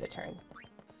gonna get a turn.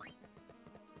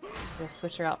 Gonna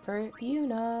switch her out for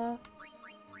Yuna.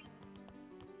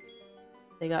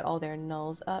 They got all their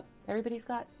nulls up. Everybody's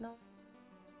got null?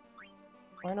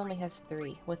 Orin only has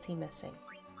 3. What's he missing?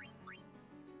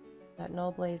 Got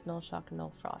Null Blaze, Null Shock,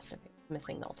 Null Frost. Okay,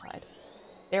 missing Null Tide.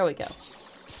 There we go.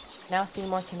 Now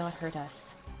Seymour cannot hurt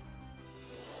us.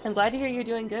 I'm glad to hear you're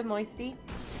doing good, Moisty.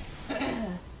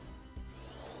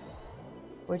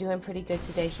 We're doing pretty good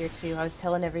today here too. I was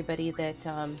telling everybody that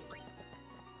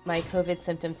my COVID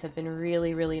symptoms have been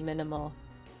really, really minimal.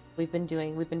 We've been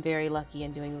very lucky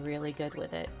and doing really good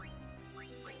with it.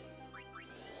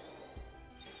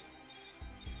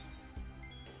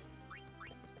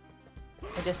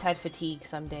 I just had fatigue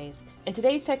some days. And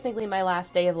today's technically my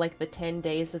last day of like the 10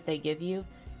 days that they give you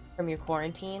from your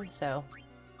quarantine, so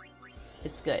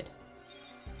it's good.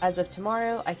 As of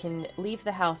tomorrow, I can leave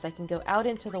the house. I can go out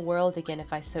into the world again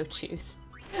if I so choose.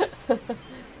 So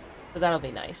that'll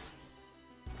be nice.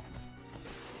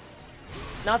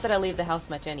 Not that I leave the house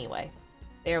much anyway.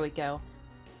 There we go.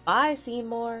 Bye,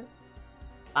 Seymour.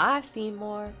 Bye,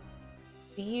 Seymour.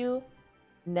 See you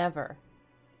never.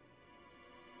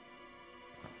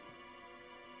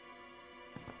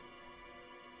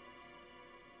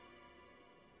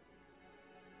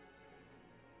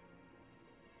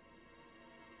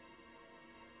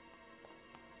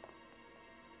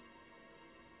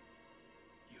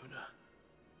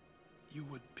 You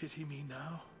would pity me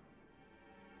now?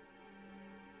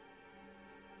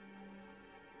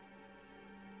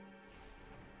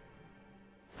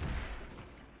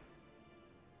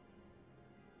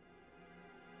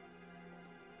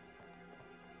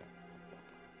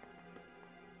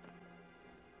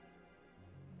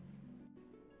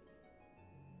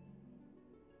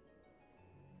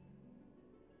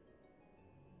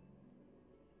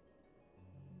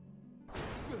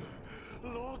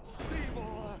 Lord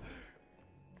Seymour!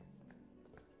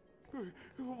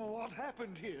 What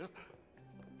happened here?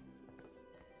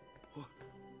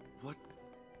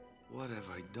 What have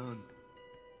I done?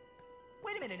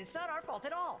 Wait a minute, it's not our fault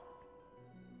at all.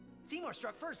 Seymour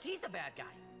struck first, he's the bad guy.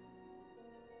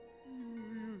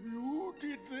 You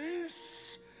did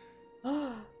this?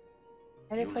 And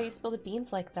that's why you spill the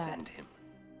beans like that. Send him.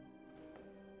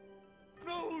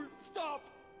 No, stop!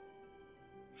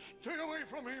 Stay away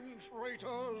from him,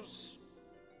 traitors!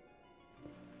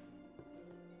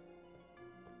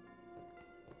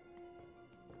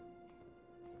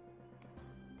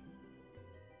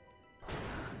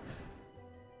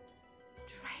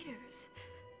 Traitors.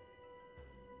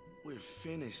 We're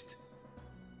finished.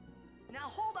 Now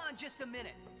hold on just a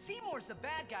minute. Seymour's the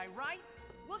bad guy, right?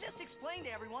 We'll just explain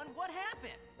to everyone what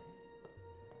happened.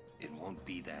 It won't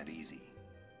be that easy.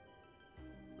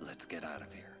 Let's get out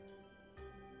of here.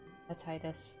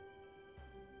 Titus.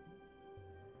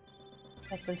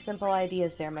 Got some simple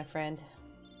ideas there, my friend.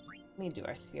 Let me do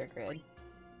our sphere grid.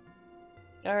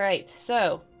 Alright,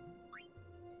 so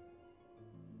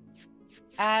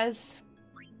as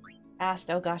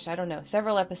asked, oh gosh, I don't know,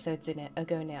 several episodes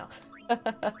ago now.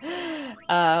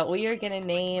 We are gonna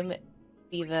name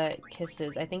Viva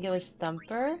Kisses. I think it was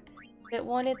Thumper that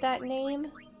wanted that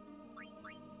name.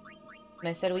 And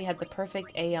I said we had the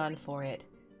perfect Aeon for it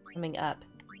coming up.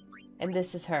 And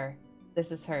this is her.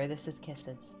 This is her. This is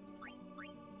Kisses.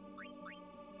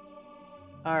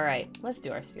 Alright, let's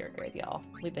do our sphere grid, y'all.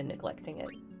 We've been neglecting it.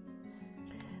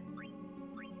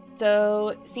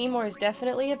 So, Seymour is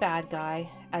definitely a bad guy,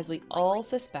 as we all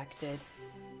suspected.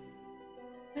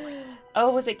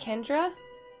 Oh, was it Kendra?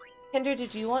 Kendra,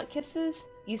 did you want Kisses?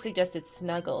 You suggested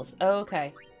Snuggles. Oh,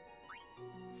 okay.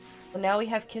 Well, now we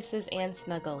have Kisses and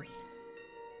Snuggles.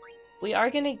 We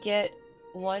are gonna get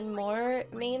one more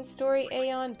main story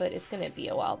Aeon, but it's gonna be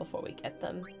a while before we get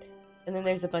them. And then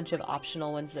there's a bunch of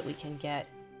optional ones that we can get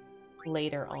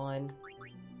later on.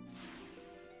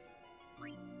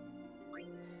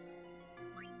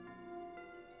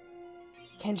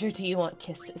 Kendra, do you want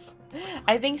Kisses?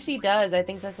 I think she does. I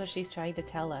think that's what she's trying to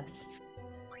tell us.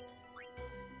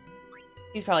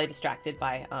 She's probably distracted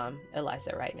by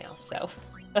Eliza right now, so.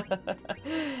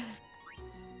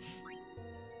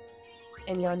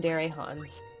 And Yandere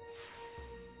Hans.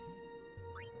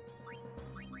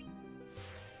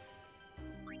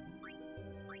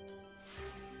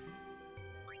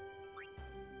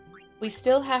 We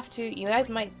still have to, you guys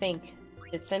might think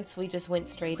that since we just went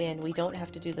straight in, we don't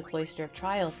have to do the Cloister of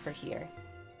Trials for here.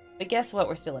 But guess what?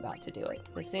 We're still about to do it.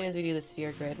 As soon as we do the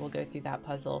sphere grid, we'll go through that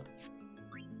puzzle.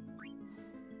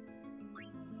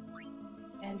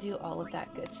 And do all of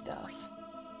that good stuff.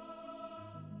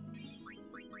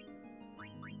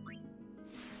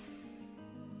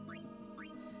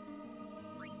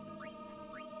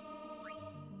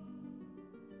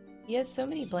 He has so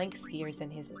many blank spheres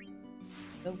in his...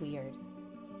 So weird.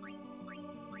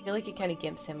 I feel like it kind of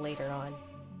gimps him later on.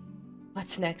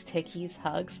 What's next? Hickeys?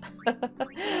 Hugs?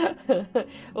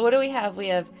 What do we have? We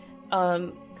have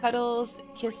Cuddles,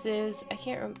 Kisses. I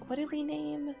can't remember. What did we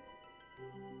name?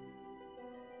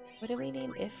 What did we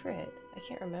name Ifrit? I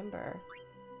can't remember.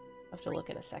 I'll have to look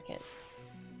in a second.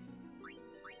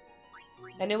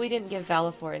 I know we didn't give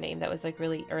Valifor a name. That was like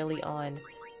really early on.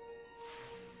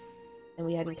 And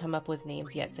we hadn't come up with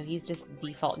names yet, so he's just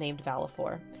default named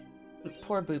Valifor.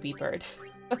 Poor Booby Bird.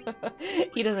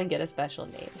 He doesn't get a special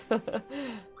name.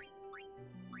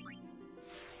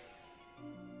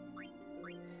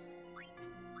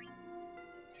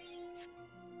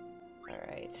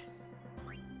 Alright.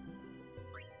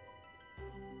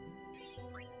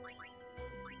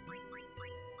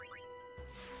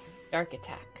 Dark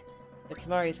Attack. So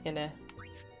Kimahri's gonna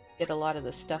get a lot of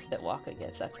the stuff that Wakka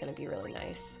gets. That's gonna be really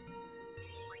nice.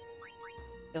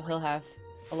 So he'll have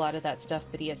a lot of that stuff,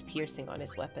 but he has piercing on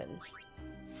his weapons.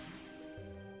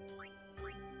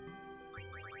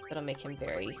 That'll make him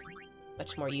very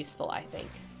much more useful, I think.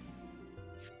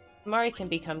 Kimahri can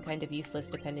become kind of useless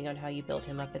depending on how you build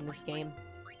him up in this game.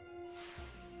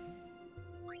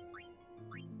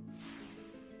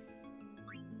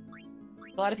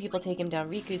 A lot of people take him down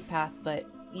Riku's path, but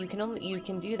you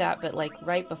can do that, but like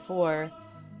right before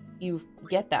you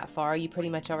get that far, you pretty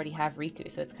much already have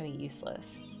Riku, so it's kind of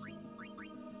useless.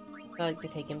 I like to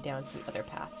take him down some other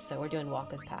paths, so we're doing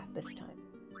Wakka's path this time.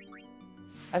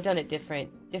 I've done it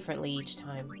differently each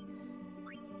time.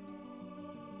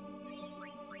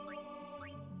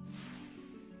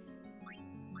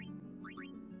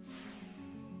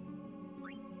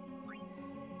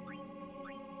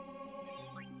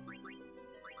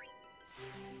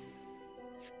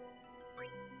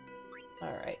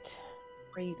 Alright.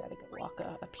 Where you gotta go,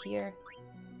 Wakka? Up here?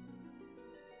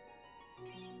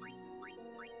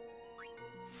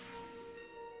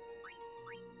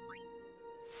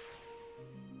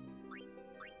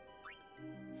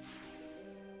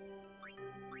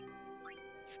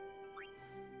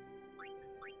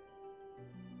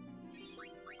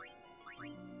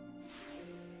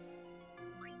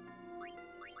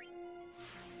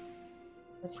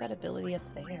 What's that ability up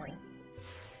there?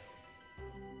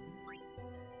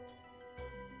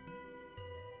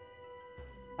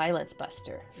 Silence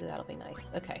Buster. Ooh, that'll be nice.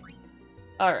 Okay.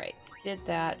 Alright. Did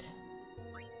that.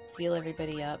 Heal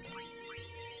everybody up.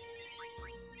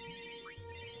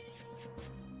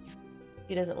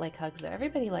 He doesn't like hugs though.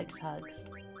 Everybody likes hugs.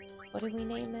 What did we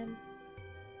name him?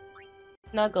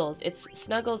 Snuggles. It's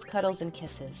Snuggles, Cuddles, and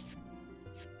Kisses.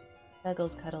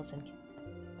 Snuggles, Cuddles, and Kisses.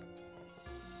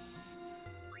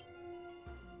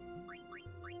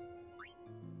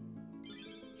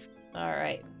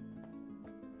 Alright.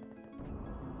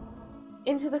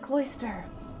 Into the cloister.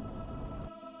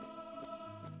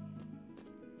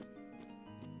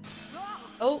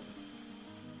 Oh.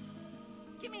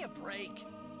 Give me a break.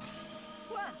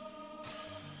 What?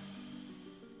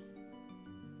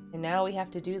 And now we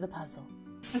have to do the puzzle.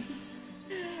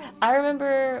 I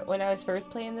remember when I was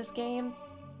first playing this game,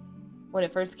 when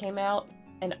it first came out,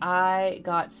 and I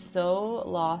got so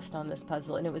lost on this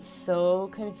puzzle, and it was so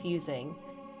confusing.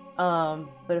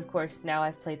 But of course, now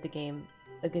I've played the game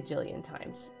a gajillion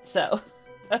times, so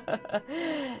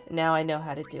now I know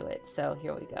how to do it. So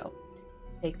here we go.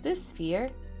 Take this sphere,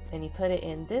 and you put it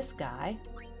in this guy.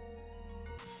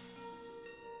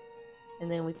 And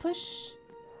then we push.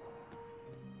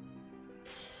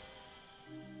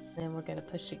 Then we're gonna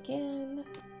push again.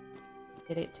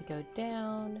 Get it to go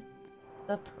down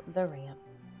the ramp.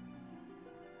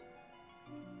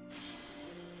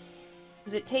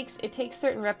 Because it takes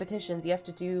certain repetitions. You have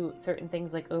to do certain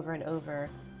things like over and over,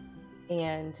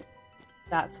 and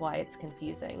that's why it's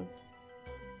confusing.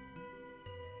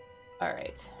 All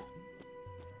right.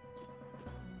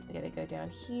 We gotta go down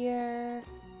here.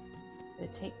 I'm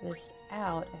gonna take this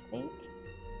out, I think.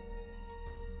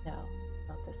 No,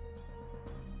 not this.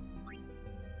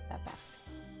 That back.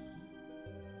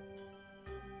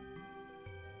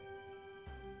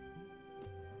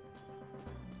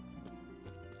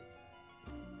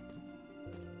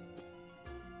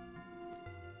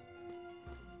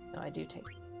 No, I do take.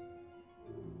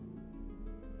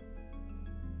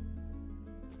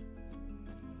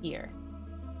 Here.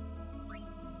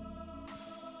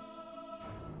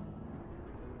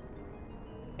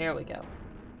 There we go.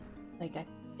 Like,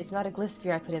 it's not a glyph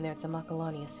sphere I put in there, it's a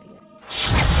Macalania sphere.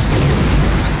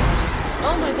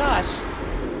 Oh my gosh!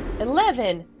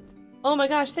 11! Oh my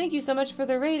gosh, thank you so much for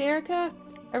the raid, Erica!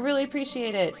 I really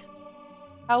appreciate it.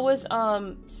 How was,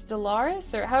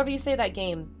 Stellaris? Or however you say that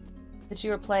game that you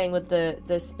were playing with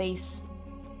the space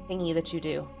thingy that you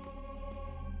do?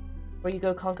 Where you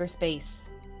go conquer space.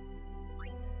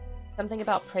 Something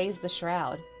about praise the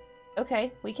shroud.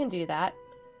 Okay, we can do that.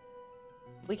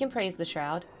 We can praise the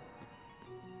shroud.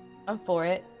 I'm for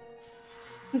it.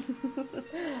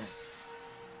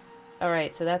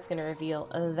 Alright, so that's gonna reveal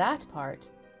that part.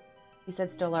 You said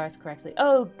Stellaris correctly.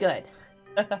 Oh, good.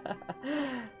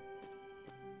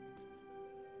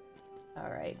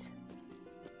 Alright.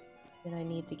 Then I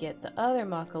need to get the other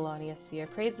Macalania sphere.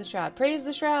 Praise the shroud. Praise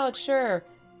the shroud, sure.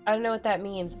 I don't know what that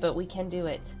means, but we can do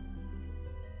it.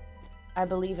 I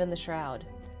believe in the shroud.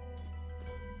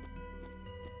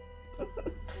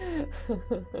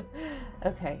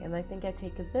 Okay, and I think I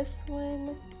take this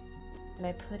one and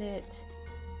I put it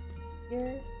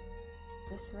here.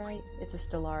 This right? It's a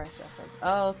Stellaris reference.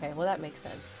 Oh, okay. Well, that makes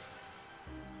sense.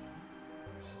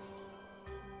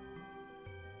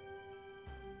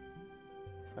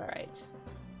 Alright.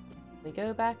 We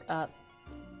go back up.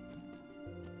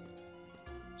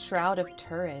 Shroud of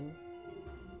Turin.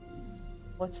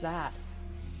 What's that?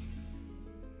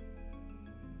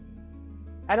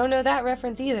 I don't know that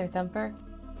reference either, Thumper.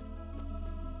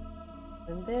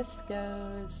 And this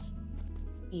goes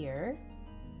here.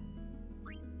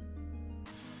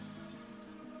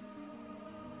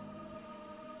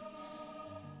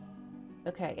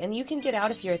 Okay, and you can get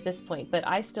out of here at this point, but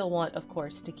I still want, of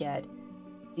course, to get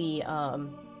the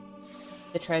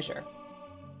treasure.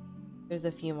 There's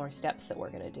a few more steps that we're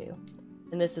gonna do.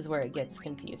 And this is where it gets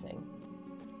confusing.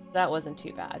 That wasn't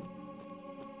too bad.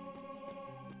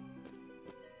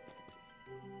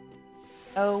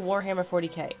 Oh, Warhammer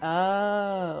 40k.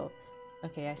 Oh.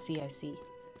 Okay, I see, I see.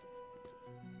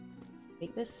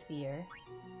 Take this sphere.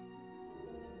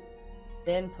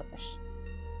 Then push.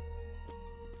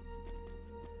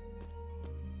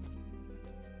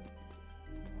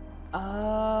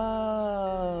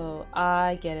 Oh,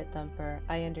 I get it, Thumper.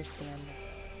 I understand.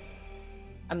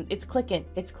 It's clicking.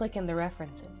 It's clicking the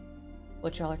references.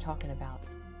 What y'all are talking about.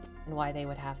 And why they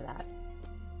would have that.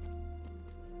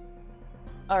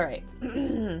 Alright.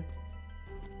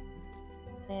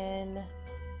 Then...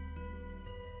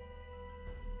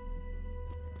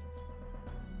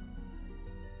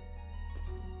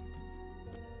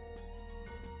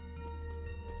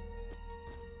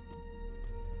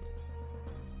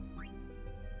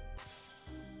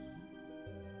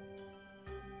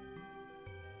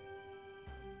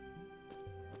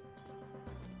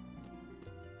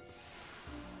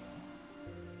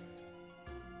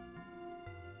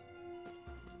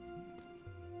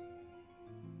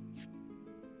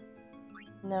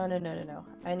 No.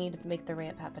 I need to make the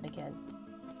ramp happen again.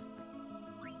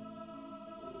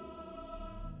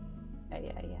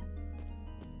 Yeah.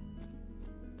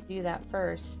 Do that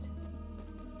first.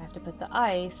 I have to put the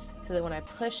ice so that when I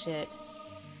push it,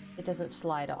 it doesn't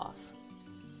slide off.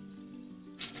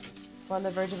 We're on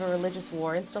the verge of a religious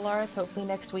war in Stellaris. Hopefully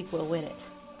next week we'll win it.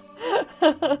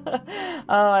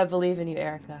 Oh, I believe in you,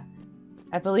 Erica.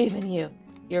 I believe in you.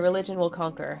 Your religion will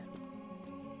conquer.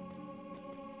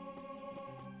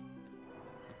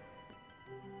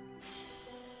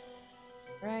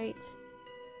 Right.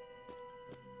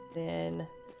 Then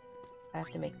I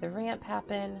have to make the ramp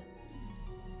happen.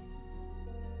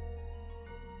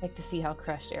 I like to see how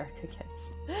crushed Erica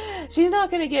gets. She's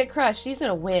not gonna get crushed. She's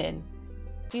gonna win.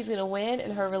 She's gonna win,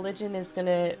 and her religion is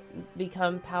gonna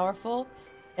become powerful,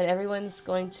 and everyone's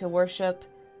going to worship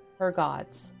her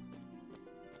gods.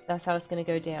 That's how it's gonna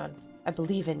go down. I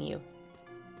believe in you.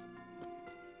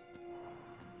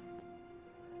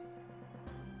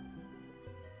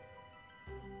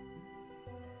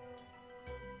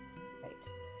 Right.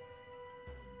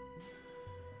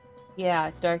 Yeah,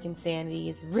 Dark Insanity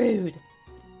is rude.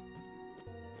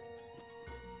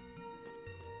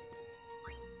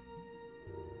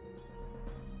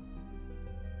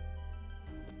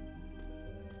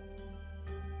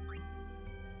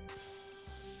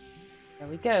 There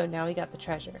we go, now we got the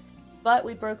treasure. But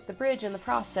we broke the bridge in the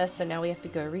process, so now we have to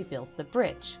go rebuild the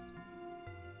bridge.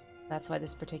 That's why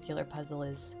this particular puzzle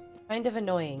is kind of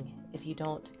annoying if you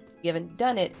haven't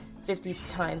done it 50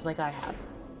 times like I have.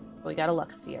 But we got a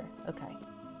luck sphere. Okay.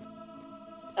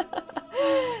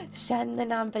 Shun the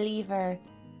non-believer.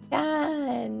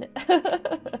 Shun!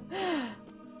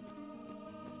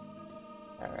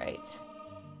 Alright.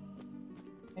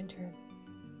 Enter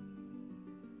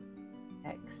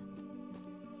X.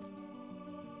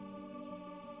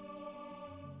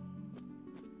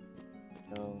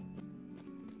 So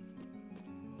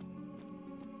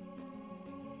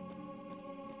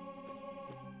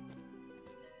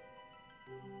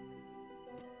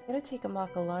I'm gonna take a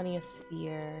Macalania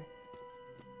sphere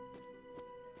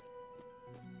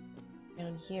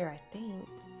down here, I think.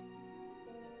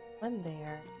 One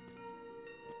there.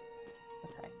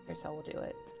 Okay, here's how we'll do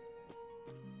it.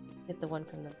 Get the one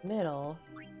from the middle.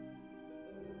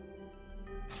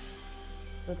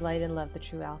 With light and love the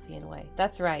true Alphian way.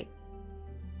 That's right.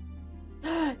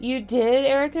 You did,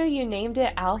 Erica? You named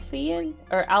it Alphian?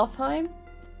 Or Alfheim?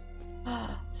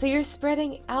 So you're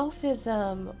spreading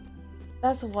Alphism.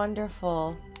 That's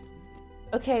wonderful.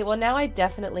 Okay, well now I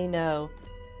definitely know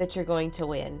that you're going to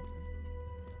win.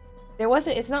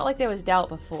 It's not like there was doubt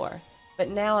before, but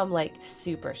now I'm like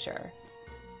super sure.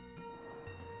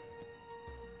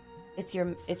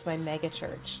 It's my mega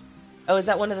church. Oh, is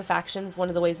that one of the factions? One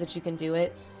of the ways that you can do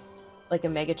it? Like a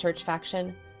mega church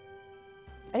faction?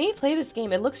 I need to play this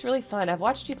game. It looks really fun. I've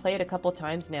watched you play it a couple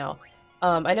times now.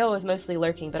 I know it was mostly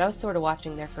lurking, but I was sort of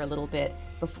watching there for a little bit.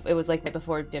 It was like right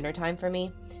before dinner time for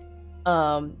me.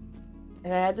 And I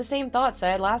had the same thoughts I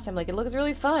had last time. Like, it looks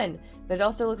really fun, but it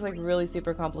also looks like really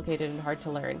super complicated and hard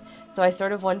to learn. So I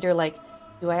sort of wonder, like,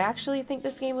 do I actually think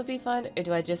this game would be fun, or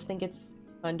do I just think it's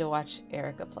fun to watch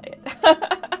Erica play it?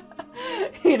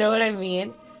 You know what I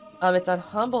mean? It's on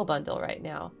Humble Bundle right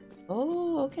now.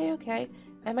 Oh, okay, okay.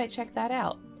 I might check that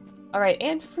out. Alright,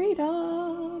 and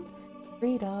freedom!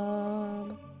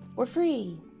 Freedom! We're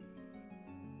free!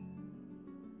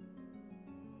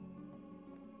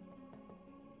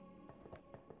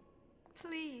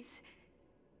 Please.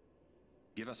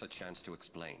 Give us a chance to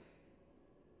explain.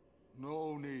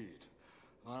 No need.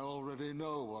 I already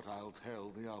know what I'll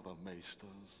tell the other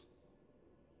Maesters.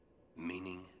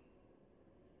 Meaning?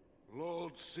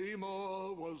 Lord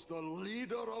Seymour was the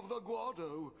leader of the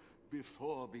Guado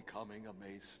before becoming a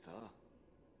Maester.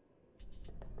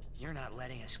 You're not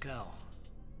letting us go.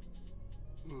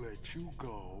 Let you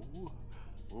go?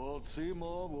 Lord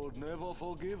Seymour would never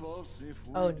forgive us if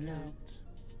we did. No.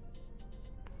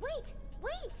 Wait!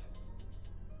 Wait!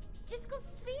 Jiskel's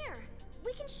sphere!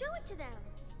 We can show it to them!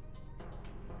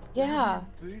 Yeah.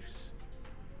 This?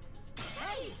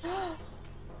 Hey!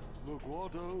 The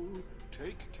Guado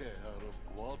take care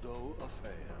of Guado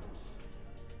affairs.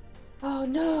 Oh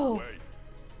no! Wait.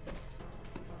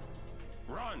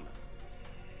 Run!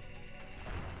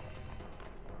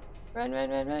 Run, run,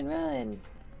 run, run, run!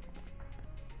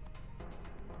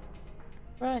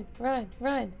 Run, run,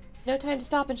 run! No time to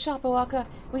stop and shop, O'aka!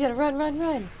 We gotta run, run,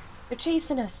 run! They're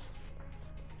chasing us!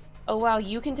 Oh wow,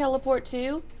 you can teleport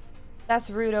too?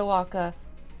 That's rude, O'aka.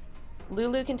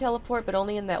 Lulu can teleport, but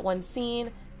only in that one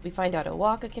scene. We find out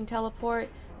O'aka can teleport.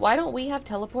 Why don't we have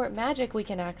teleport magic we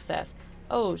can access?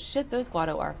 Oh shit, those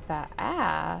Guado are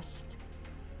fast.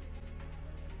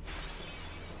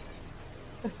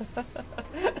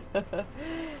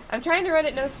 I'm trying to run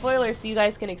it no spoilers so you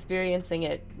guys can experience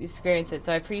it.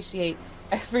 So I appreciate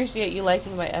you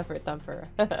liking my effort, Thumper.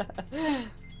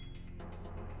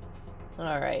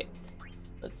 Alright.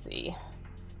 Let's see.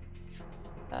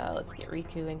 Let's get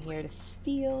Riku in here to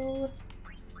steal.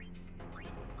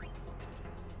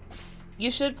 You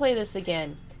should play this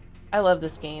again. I love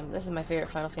this game. This is my favorite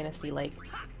Final Fantasy, like,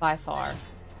 by far.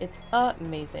 It's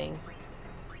amazing.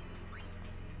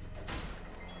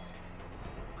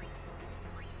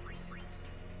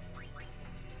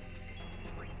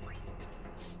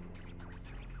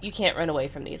 You can't run away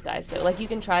from these guys, though. Like, you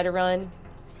can try to run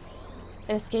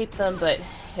and escape them, but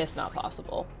it's not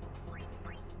possible.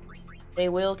 They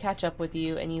will catch up with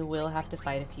you, and you will have to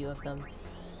fight a few of them.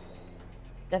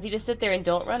 Now, if you just sit there and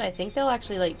don't run, I think they'll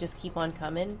actually, like, just keep on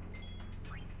coming.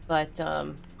 But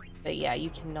yeah, you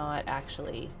cannot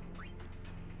actually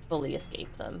fully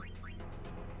escape them.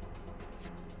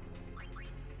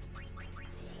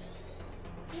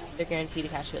 They're guaranteed to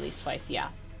catch you at least twice, yeah.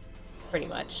 Pretty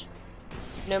much.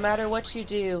 No matter what you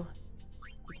do,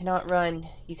 you cannot run,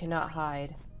 you cannot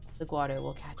hide. The Guado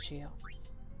will catch you.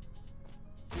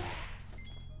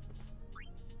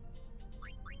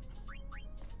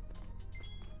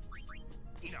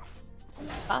 Enough.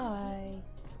 Bye.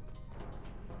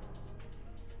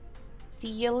 See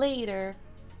you later.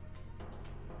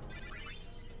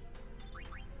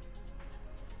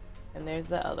 And there's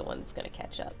the other one that's gonna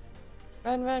catch up.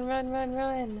 Run, run, run, run,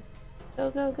 run! Go,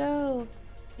 go, go!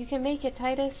 You can make it,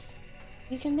 Titus!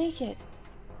 You can make it!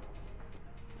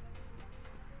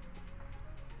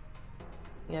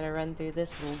 You gotta run through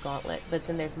this little gauntlet, but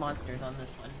then there's monsters on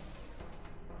this one.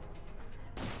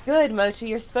 Good, Mochi,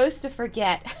 you're supposed to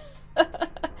forget.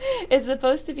 It's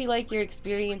supposed to be like you're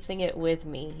experiencing it with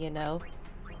me, you know?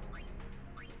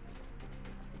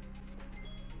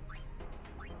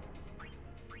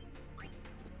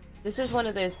 This is one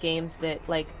of those games that,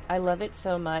 like, I love it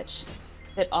so much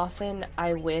that often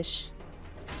I wish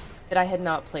that I had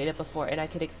not played it before and I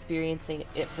could experience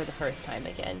it for the first time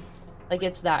again. Like,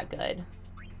 it's that good.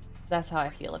 That's how I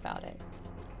feel about it.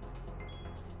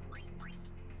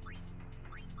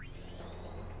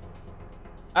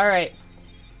 Alright.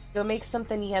 Go make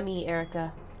something yummy,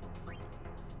 Erica.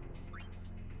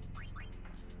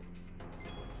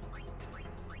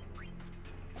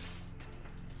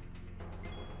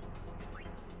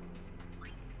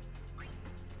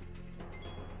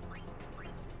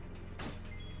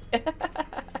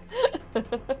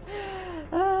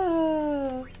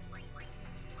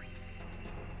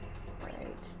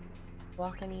 Alright.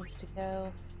 Waka needs to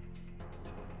go.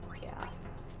 Yeah.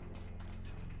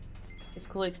 It's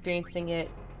cool experiencing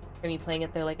it from me playing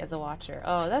it though, like as a watcher.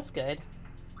 Oh, that's good.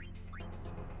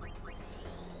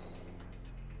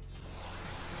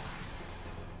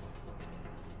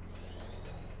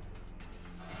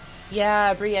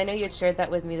 Yeah, Bree, I know you had shared that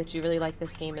with me that you really like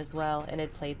this game as well and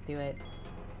had played through it.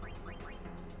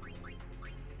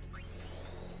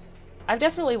 I've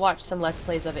definitely watched some Let's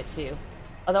Plays of it too.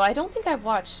 Although I don't think I've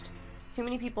watched too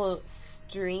many people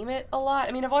stream it a lot.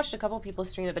 I mean, I've watched a couple people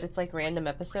stream it, but it's like random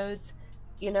episodes,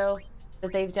 you know,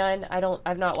 that they've done.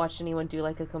 I've not watched anyone do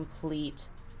like a complete,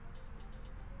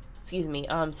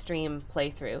 stream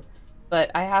playthrough.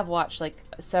 But I have watched like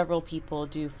several people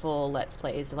do full Let's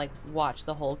Plays and like watch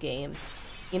the whole game.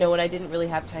 You know, when I didn't really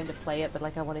have time to play it, but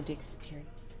like I wanted to experience.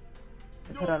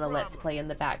 I put on a Let's Play in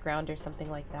the background or something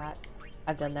like that.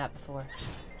 I've done that before.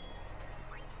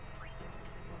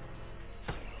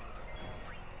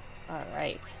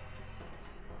 Alright.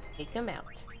 Take him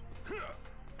out.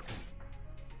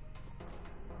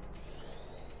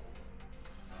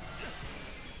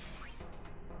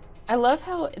 I love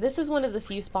how this is one of the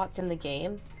few spots in the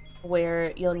game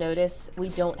where you'll notice we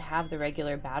don't have the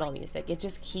regular battle music. It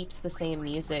just keeps the same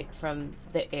music from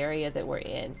the area that we're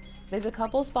in. There's a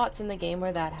couple spots in the game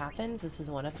where that happens. This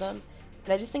is one of them.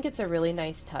 And I just think it's a really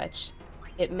nice touch.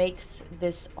 It makes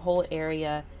this whole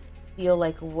area feel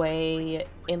like way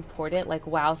important, like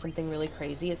wow, something really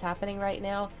crazy is happening right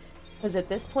now. Because at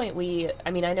this point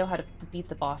I mean, I know how to beat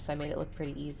the boss, I made it look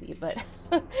pretty easy, but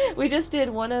we just did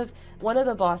one of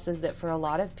the bosses that for a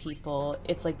lot of people,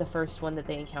 it's like the first one that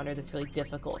they encounter that's really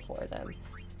difficult for them.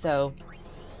 So,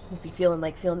 if you feeling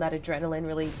that adrenaline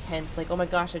really tense, like, oh my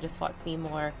gosh, I just fought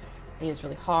Seymour, and he was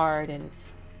really hard, and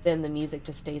then the music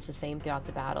just stays the same throughout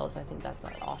the battles. I think that's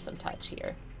an awesome touch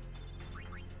here.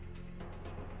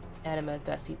 Anima is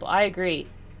best people. I agree.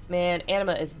 Man,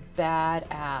 Anima is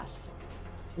badass.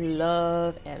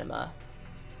 Love Anima.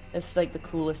 It's like the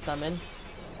coolest summon.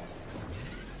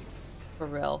 For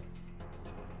real.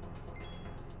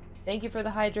 Thank you for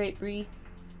the hydrate, Bree.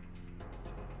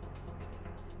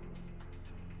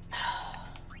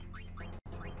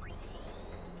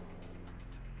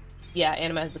 Yeah,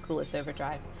 Anima has the coolest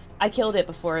overdrive. I killed it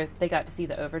before they got to see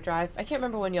the overdrive. I can't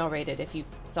remember when y'all rated, if you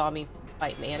saw me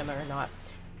fight an Anima or not.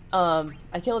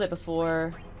 I killed it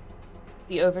before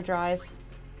the overdrive,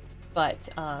 but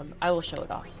I will show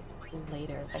it off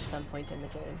later at some point in the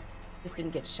game. Just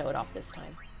didn't get to show it off this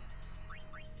time.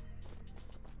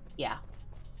 Yeah.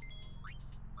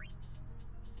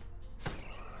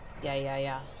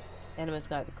 Yeah. Anima's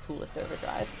got the coolest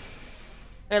overdrive.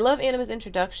 And I love Anima's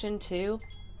introduction, too,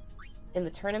 in the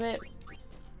tournament,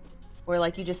 where,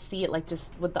 like, you just see it, like,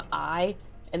 just with the eye,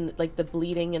 and, like, the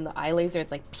bleeding and the eye laser,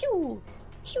 it's like, pew!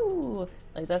 Pew!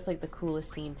 Like, that's, like, the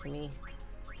coolest scene to me.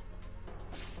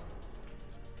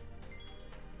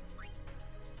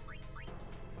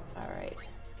 Alright.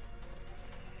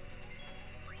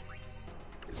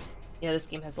 Yeah, this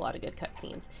game has a lot of good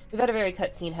cutscenes. We've had a very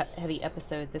cutscene heavy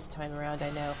episode this time around,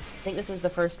 I know. I think this is the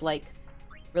first, like,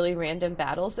 really random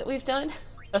battles that we've done.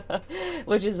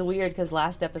 Which is weird, because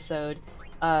last episode,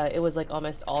 it was, like,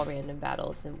 almost all random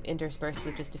battles, and interspersed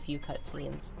with just a few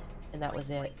cutscenes. And that was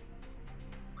it.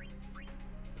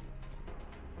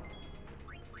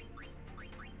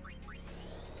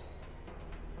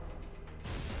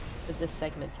 But this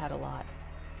segment's had a lot.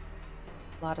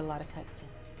 A lot of cutscenes.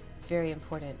 It's very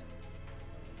important.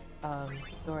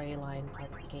 Storyline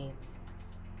part of the game.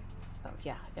 Oh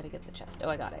yeah, I gotta get the chest. Oh,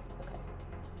 I got it. Okay.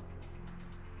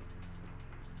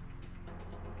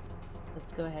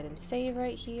 Let's go ahead and save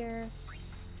right here.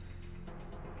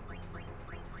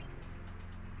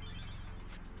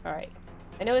 Alright.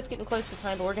 I know it's getting close to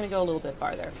time, but we're gonna go a little bit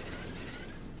farther.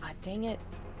 Ah, dang it.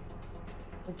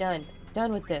 We're done.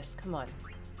 Done with this. Come on.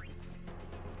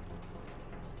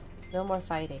 No more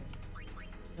fighting.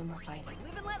 No more fighting.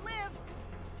 Live and let live!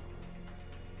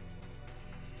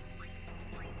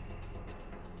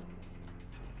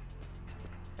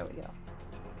 There we go.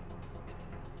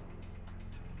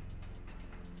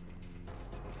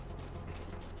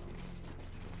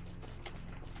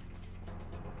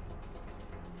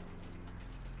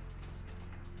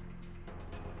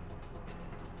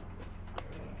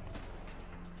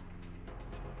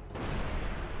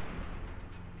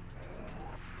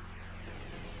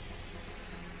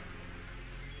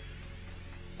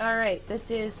 Alright,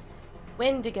 this is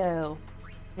Wendigo.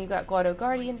 We've got Guado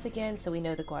Guardians again, so we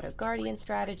know the Guado Guardian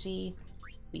strategy.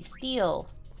 We steal.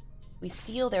 We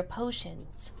steal their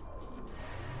potions.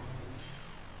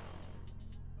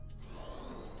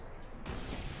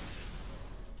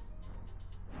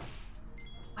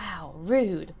 Wow,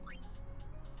 rude.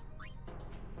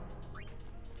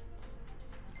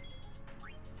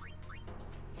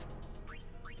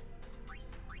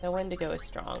 Now Wendigo is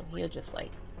strong. He'll just,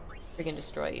 like, freaking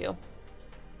destroy you.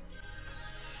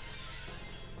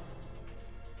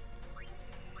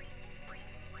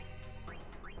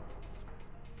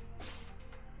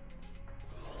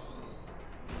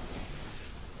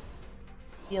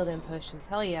 Steal them potions.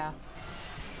 Hell yeah.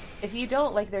 If you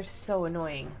don't, like, they're so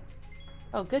annoying.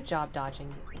 Oh, good job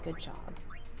dodging. Good job.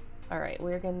 Alright,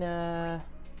 we're gonna...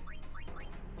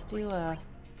 Let's do a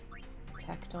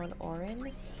Tecton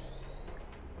Orin.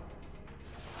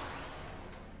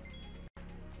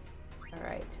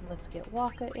 Alright, let's get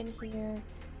Waka in here.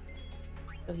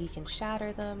 So he can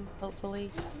shatter them,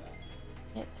 hopefully.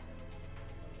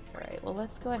 Alright, well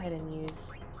let's go ahead and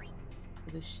use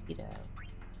Bushido.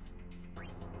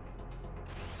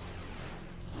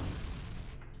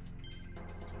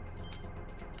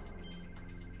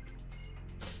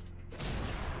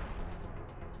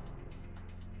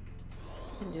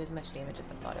 Didn't do as much damage as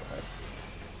I thought it would.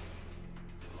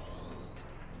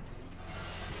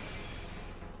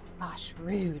 Gosh,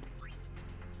 rude.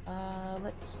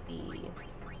 Let's see.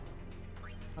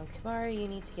 On Kimahri, you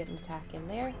need to get an attack in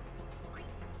there.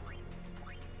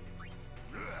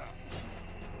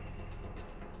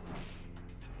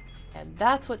 And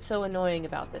that's what's so annoying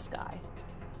about this guy.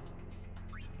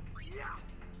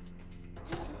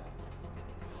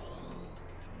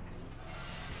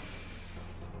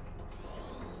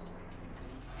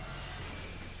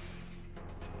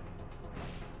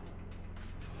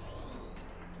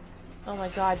 Oh my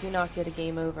god, do not get a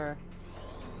game over.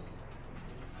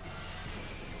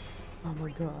 Oh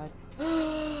my god.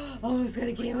 Almost got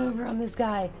a game over on this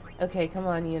guy. Okay, come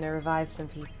on, Yuna, revive some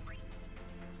people.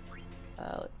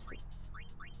 Let's see.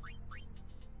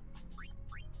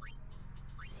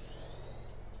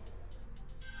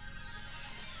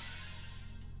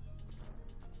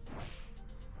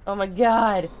 Oh my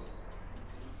god!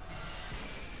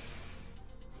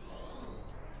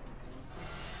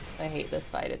 I hate this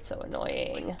fight, it's so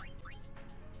annoying.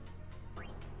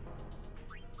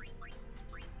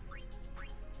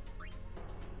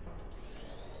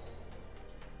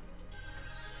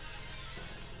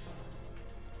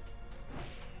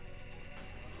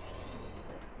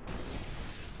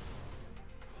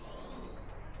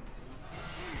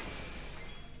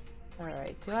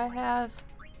 Do I have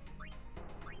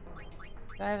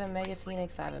a Mega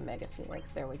Phoenix? I have a Mega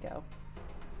Phoenix. There we go.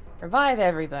 Revive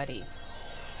everybody.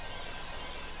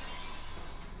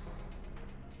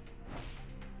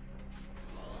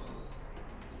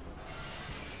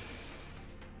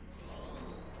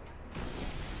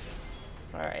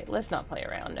 Alright, let's not play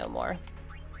around no more.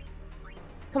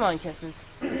 Come on, kisses.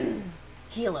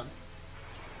 Heal him.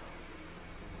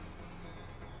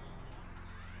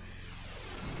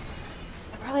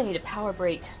 I probably need a power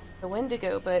break the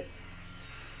Wendigo, but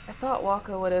I thought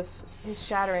Wako would have, his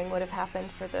shattering would have happened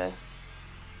for the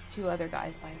 2 other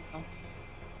guys by now.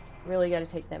 Really gotta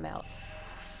take them out.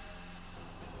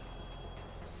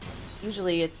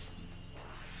 Usually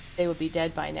they would be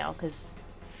dead by now because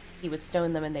he would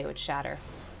stone them and they would shatter.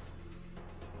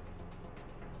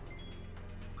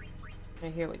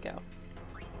 Right, here we go.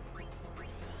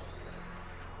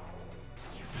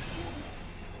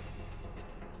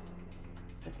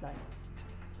 This knife.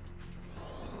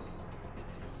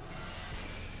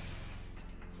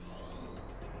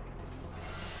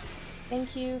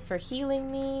 Thank you for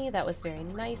healing me. That was very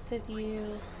nice of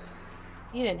you.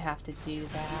 You didn't have to do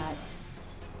that.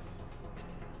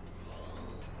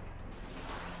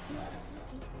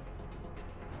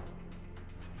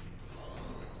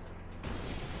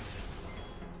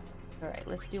 Alright,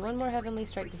 let's do one more Heavenly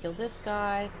Strike to heal this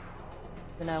guy.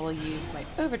 Then I will use my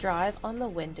Overdrive on the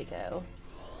Wendigo.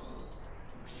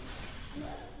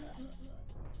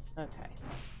 Okay.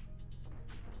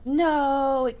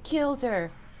 No! It killed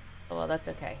her! Oh, well, that's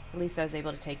okay. At least I was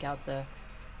able to take out the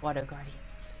Water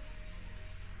Guardians.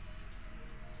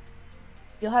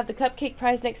 You'll have the cupcake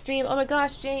prize next stream. Oh my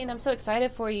gosh, Jane, I'm so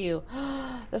excited for you.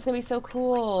 That's gonna be so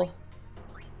cool.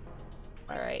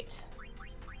 Alright.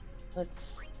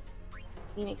 Let's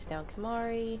Phoenix down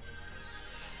Kimahri.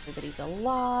 Everybody's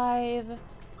alive.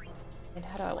 And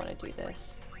how do I want to do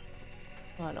this?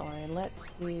 Come on, Auron, let's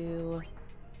do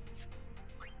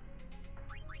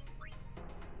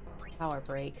power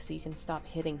break so you can stop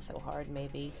hitting so hard,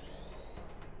 maybe.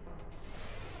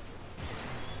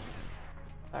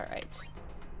 Alright.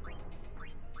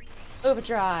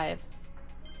 Overdrive!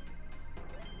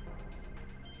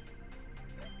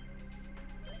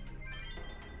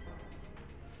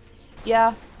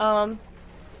 Yeah,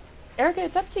 Erica,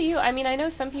 it's up to you. I mean, I know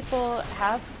some people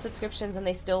have subscriptions and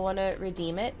they still want to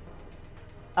redeem it.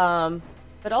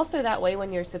 But also that way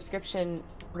when your subscription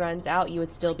runs out, you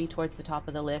would still be towards the top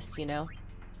of the list, you know?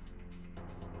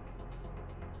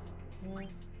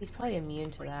 He's probably immune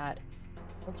to that.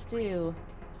 Let's do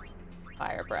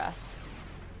Fire Breath.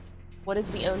 What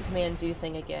does the own command do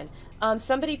thing again?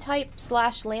 Somebody type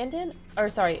 /Landon,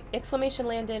 or sorry, exclamation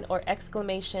Landon or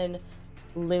exclamation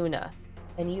Luna,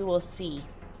 and you will see.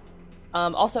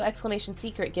 Also, exclamation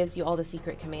secret gives you all the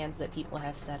secret commands that people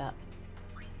have set up.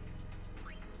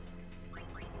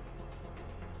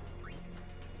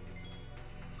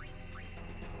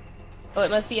 Oh,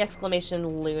 it must be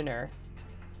exclamation lunar,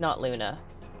 not Luna.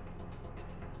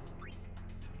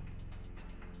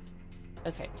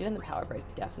 Okay, doing the power break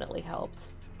definitely helped.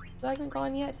 Who hasn't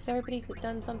gone yet? Has everybody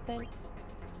done something?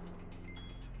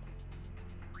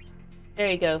 There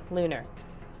you go, lunar.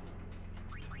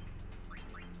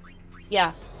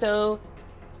 Yeah, so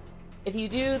if you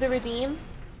do the redeem,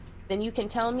 then you can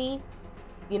tell me,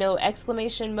 you know,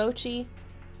 exclamation mochi.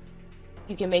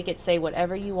 You can make it say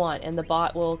whatever you want, and the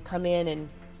bot will come in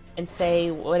and say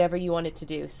whatever you want it to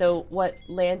do. So what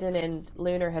Landon and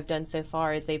Lunar have done so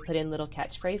far is they put in little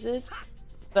catchphrases,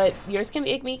 but yours can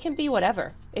be, it can be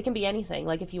whatever. It can be anything.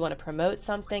 Like if you want to promote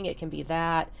something, it can be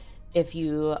that. If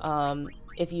you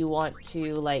want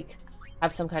to like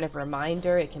have some kind of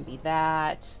reminder, it can be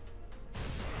that.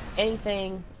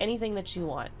 Anything that you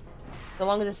want, so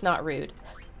long as it's not rude.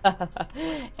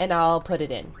 And I'll put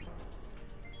it in.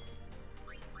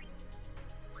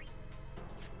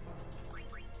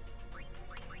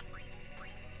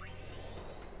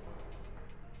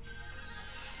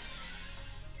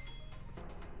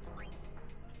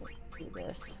 Do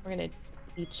this. We're gonna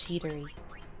be cheatery.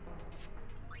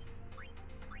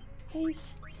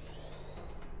 Haste.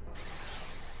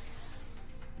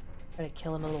 Try to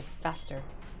kill him a little faster.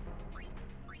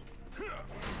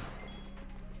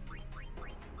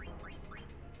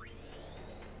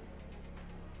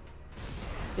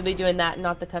 You'll be doing that,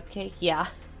 not the cupcake? Yeah.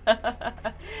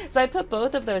 So I put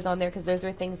both of those on there because those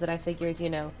are things that I figured, you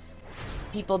know,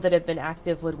 people that have been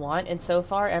active would want. And so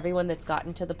far, everyone that's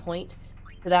gotten to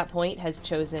that point has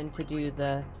chosen to do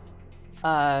the,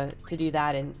 to do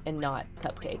that and not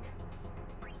cupcake.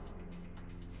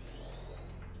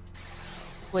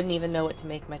 Wouldn't even know what to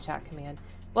make my chat command.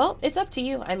 Well, it's up to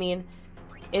you. I mean,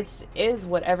 is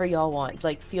whatever y'all want.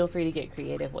 Like, feel free to get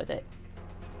creative with it.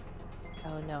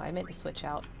 Oh no, I meant to switch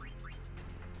out.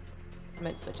 I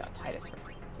meant to switch out Titus for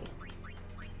me.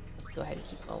 Let's go ahead and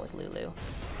keep going with Lulu.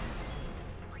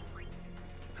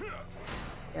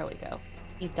 There we go.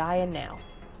 He's dying now.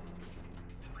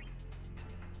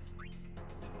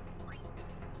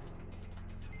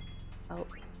 Oh,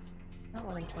 not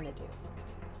what I'm trying to do.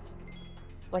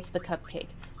 What's the cupcake?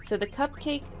 So the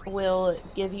cupcake will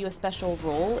give you a special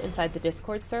role inside the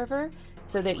Discord server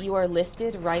so that you are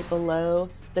listed right below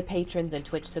the patrons and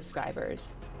Twitch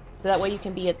subscribers. So that way you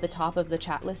can be at the top of the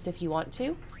chat list if you want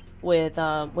to, with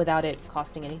without it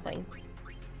costing anything.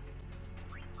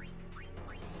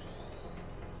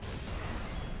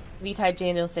 If you type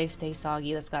Jane, it'll say stay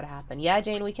soggy. That's gotta happen. Yeah,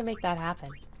 Jane, we can make that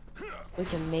happen. We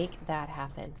can make that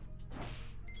happen.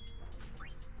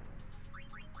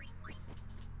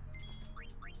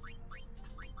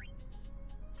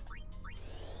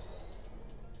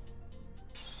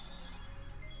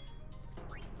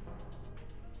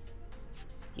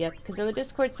 Yep, because in the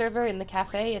Discord server, in the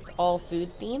cafe, it's all food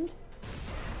themed.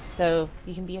 So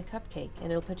you can be a cupcake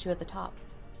and it'll put you at the top.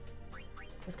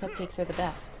 Those cupcakes are the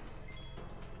best.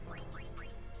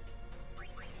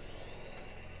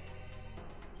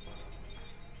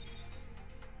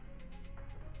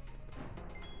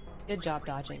 Good job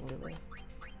dodging, Lulu.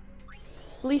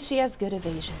 At least she has good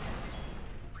evasion.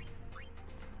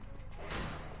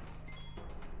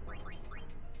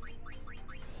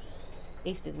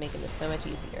 Haste is making this so much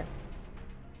easier.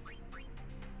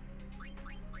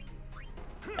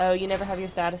 Oh, you never have your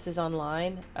statuses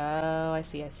online? Oh, I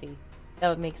see, I see. That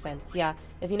would make sense. Yeah,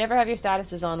 if you never have your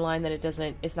statuses online, then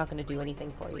it's not going to do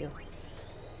anything for you.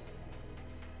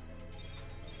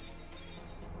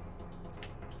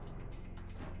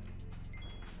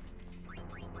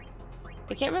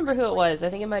 I can't remember who it was. I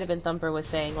think it might have been Thumper was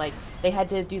saying, like, they had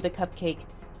to do the cupcake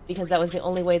because that was the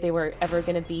only way they were ever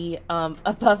going to be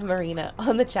above Marina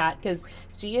on the chat, because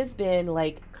she has been,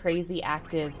 like, crazy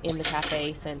active in the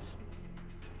cafe since...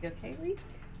 You okay, Reek?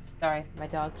 Sorry, my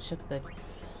dog shook the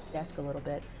desk a little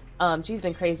bit. She's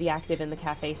been crazy active in the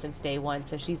cafe since day one,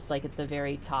 so she's, like, at the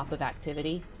very top of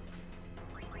activity.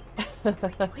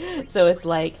 So it's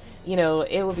like, you know,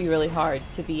 it will be really hard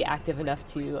to be active enough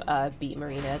to beat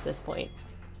Marina at this point.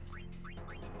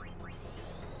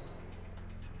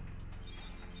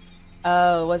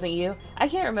 Oh, wasn't you? I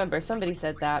can't remember. Somebody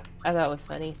said that. I thought it was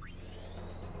funny.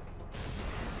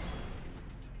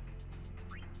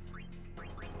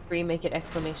 Free, make it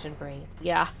exclamation brain.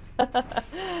 Yeah.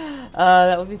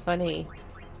 That would be funny.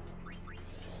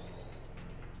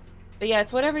 But yeah,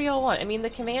 it's whatever y'all want. I mean, the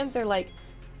commands are like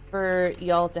for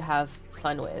y'all to have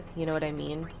fun with. You know what I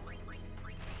mean?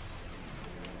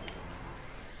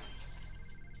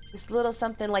 Just a little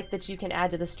something like that you can add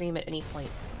to the stream at any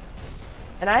point.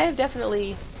 And I have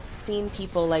definitely seen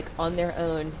people, like, on their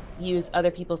own use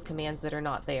other people's commands that are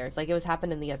not theirs. Like, it was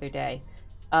happening the other day.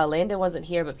 Landon wasn't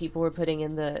here, but people were putting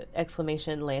in the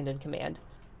exclamation Landon command.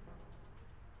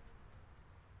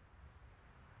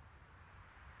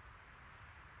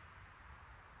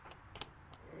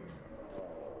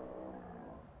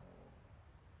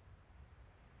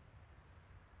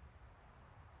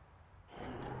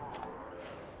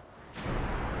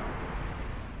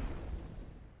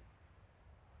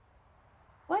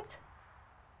 What?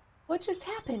 What just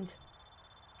happened?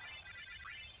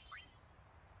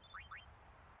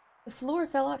 The floor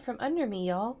fell out from under me,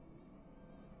 y'all.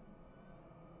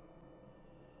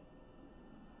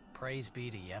 Praise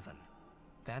be to Yevon.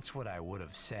 That's what I would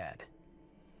have said,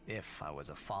 if I was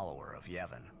a follower of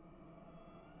Yevon.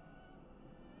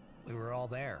 We were all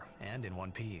there, and in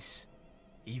one piece.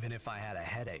 Even if I had a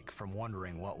headache from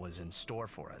wondering what was in store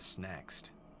for us next.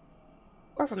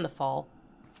 Or from the fall.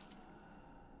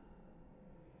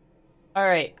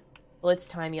 Alright. Well, it's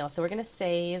time, y'all. So we're gonna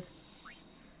save.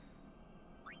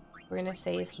 We're gonna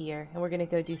save here, and we're gonna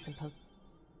go do some poke.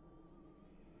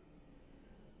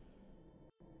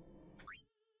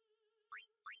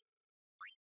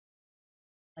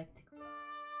 Like to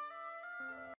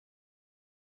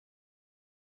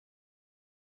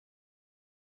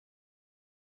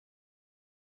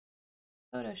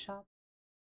Photoshop.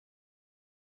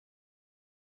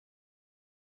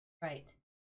 Right.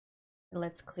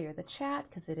 Let's clear the chat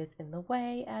because it is in the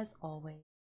way as always.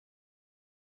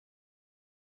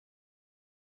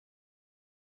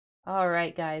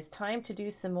 Alright guys, time to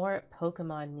do some more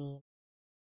Pokemon memes.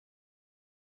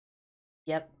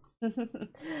 Yep.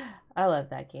 I love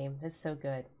that game. It's so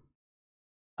good.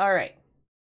 Alright.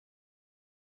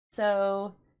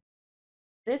 So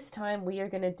this time we are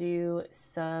going to do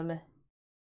some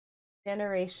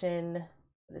Generation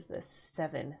what is this?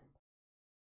 7.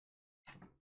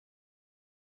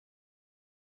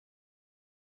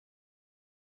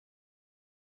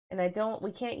 And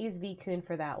we can't use V-Kun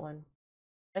for that one,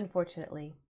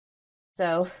 unfortunately.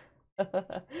 So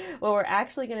what we're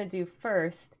actually going to do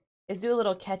first is do a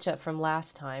little catch up from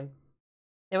last time.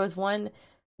 There was one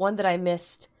that I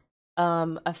missed,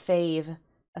 a fave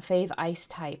ice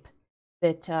type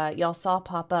that y'all saw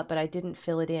pop up, but I didn't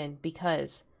fill it in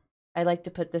because I like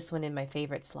to put this one in my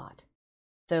favorite slot.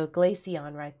 So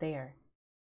Glaceon right there.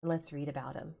 And let's read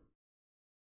about him.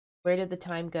 Where did the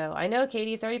time go? I know,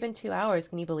 Katie, it's already been 2 hours.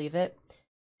 Can you believe it?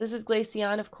 This is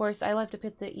Glaceon, of course. I love to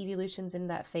put the evolutions in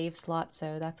that fave slot,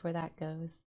 so that's where that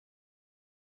goes.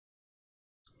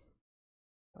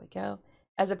 There we go.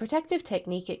 As a protective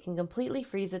technique, it can completely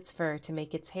freeze its fur to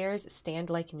make its hairs stand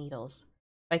like needles.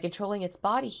 By controlling its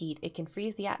body heat, it can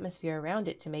freeze the atmosphere around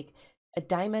it to make a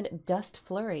diamond dust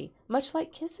flurry, much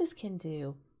like kisses can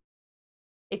do.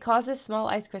 It causes small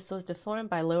ice crystals to form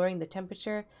by lowering the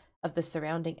temperature of the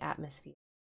surrounding atmosphere.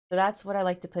 So that's what I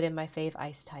like to put in my fave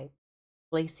ice type.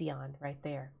 Glaceon right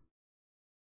there.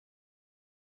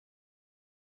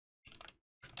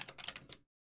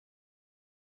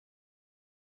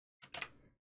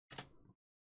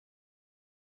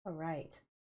 All right.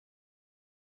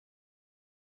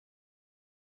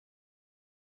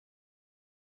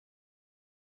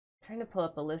 Trying to pull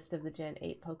up a list of the Gen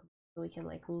 8 Pokemon so we can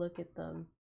like look at them.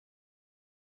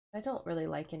 I don't really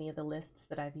like any of the lists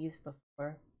that I've used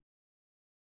before.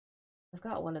 I've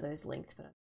got one of those linked, but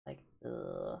I'm like,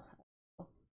 ugh.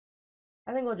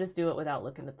 I think we'll just do it without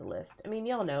looking at the list. I mean,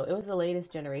 y'all know, it was the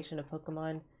latest generation of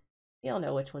Pokemon. Y'all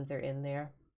know which ones are in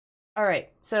there. Alright,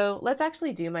 so let's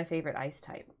actually do my favorite ice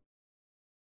type.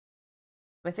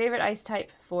 My favorite ice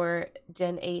type for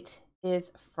Gen 8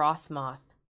 is Frostmoth.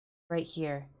 Right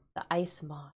here, the Ice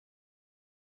Moth.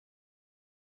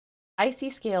 Icy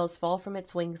scales fall from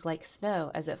its wings like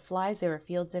snow as it flies over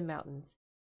fields and mountains.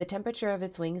 The temperature of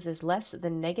its wings is less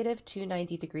than negative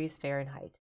 290 degrees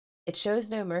Fahrenheit. It shows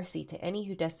no mercy to any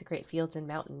who desecrate fields and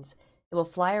mountains. It will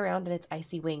fly around on its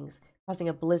icy wings, causing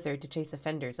a blizzard to chase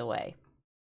offenders away.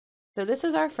 So this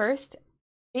is our first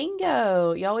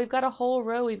bingo! Y'all, we've got a whole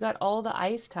row. We've got all the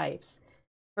ice types.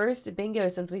 First bingo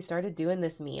since we started doing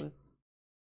this meme.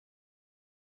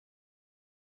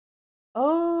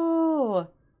 Oh!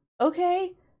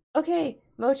 Okay, okay,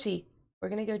 Mochi, we're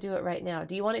gonna go do it right now.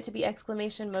 Do you want it to be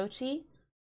exclamation Mochi?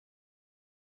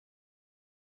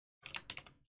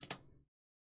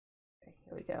 Okay,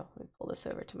 here we go. Let me pull this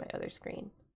over to my other screen.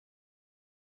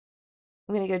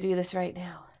 I'm gonna go do this right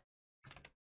now.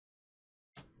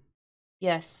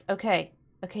 Yes, okay,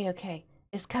 okay.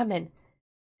 It's coming.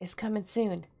 It's coming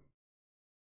soon.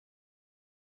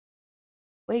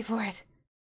 Wait for it.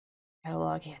 I gotta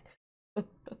log in.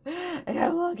 I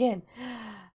gotta log in.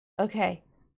 Okay.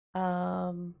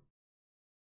 Commands.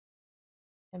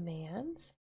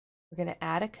 We're gonna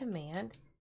add a command.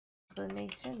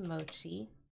 Exclamation Mochi.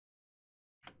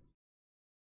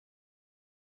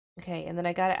 Okay, and then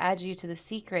I gotta add you to the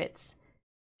secrets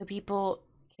so people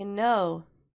can know.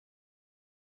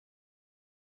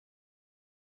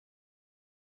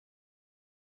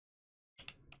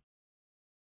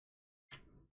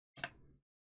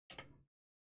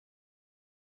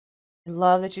 I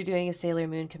love that you're doing a Sailor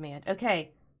Moon command.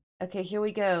 Okay. Okay, here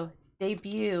we go.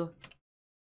 Debut.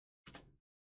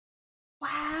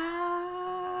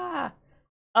 Wow!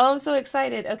 Oh, I'm so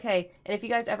excited. Okay, and if you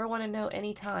guys ever want to know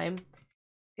anytime,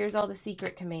 here's all the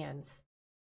secret commands.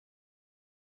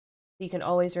 You can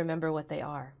always remember what they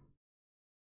are.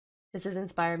 This has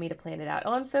inspired me to plan it out.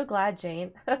 Oh, I'm so glad,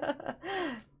 Jane.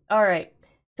 All right,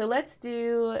 so let's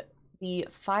do the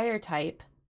fire type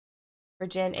for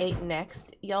Gen 8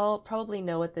 next. Y'all probably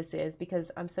know what this is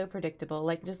because I'm so predictable.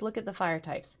 Like, just look at the fire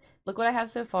types. Look what I have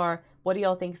so far. What do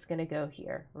y'all think is going to go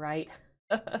here, right?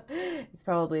 It's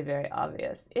probably very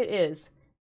obvious. It is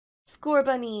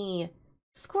Scorbunny!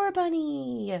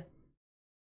 Scorbunny!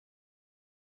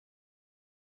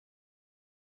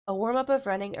 A warm-up of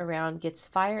running around gets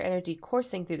fire energy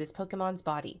coursing through this Pokemon's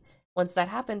body. Once that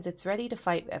happens, it's ready to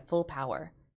fight at full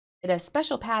power. It has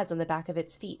special pads on the back of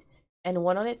its feet, and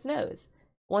one on its nose.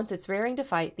 Once it's raring to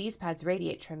fight, these pads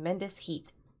radiate tremendous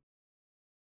heat.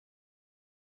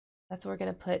 That's what we're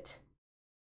going to put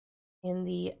in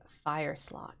the fire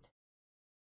slot.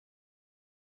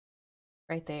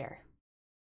 Right there.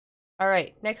 All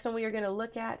right, next one we are going to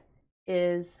look at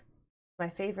is my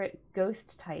favorite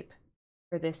ghost type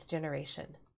for this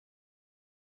generation.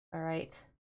 All right.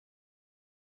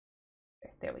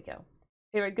 There we go.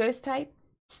 Favorite ghost type?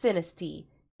 Sinistea.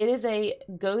 It is a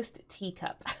ghost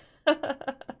teacup.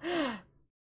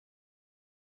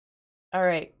 All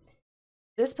right.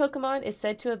 This Pokemon is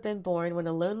said to have been born when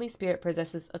a lonely spirit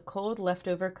possesses a cold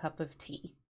leftover cup of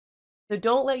tea. So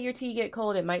don't let your tea get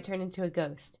cold, it might turn into a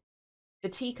ghost. The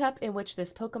teacup in which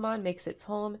this Pokemon makes its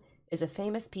home is a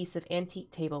famous piece of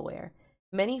antique tableware.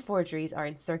 Many forgeries are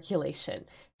in circulation.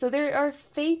 So there are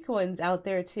fake ones out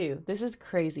there too. This is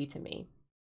crazy to me.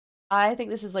 I think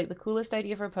this is like the coolest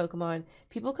idea for Pokemon.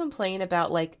 People complain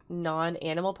about like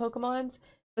non-animal Pokemons,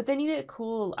 but then you get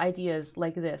cool ideas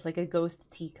like this, like a ghost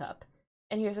teacup.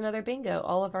 And here's another bingo,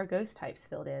 all of our ghost types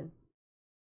filled in.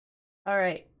 All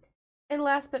right. And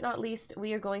last but not least,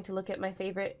 we are going to look at my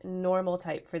favorite normal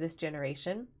type for this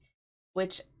generation,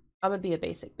 which I'm gonna be a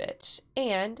basic bitch.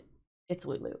 And it's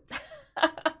Wooloo.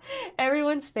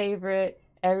 Everyone's favorite.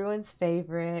 Everyone's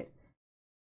favorite.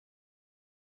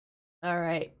 All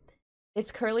right.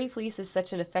 Its curly fleece is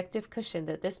such an effective cushion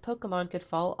that this Pokemon could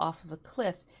fall off of a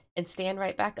cliff and stand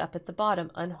right back up at the bottom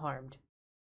unharmed.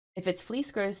 If its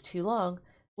fleece grows too long,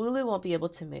 Wooloo won't be able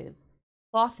to move.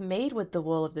 Cloth made with the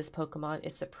wool of this Pokemon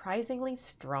is surprisingly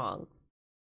strong.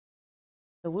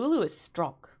 The Wooloo is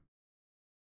strong.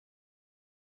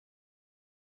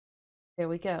 There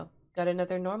we go. Got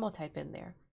another normal type in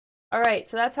there. All right,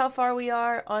 so that's how far we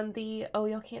are on the... Oh,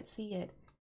 y'all can't see it.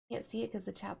 Can't see it because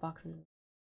the chat box is...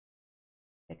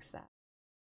 Fix that.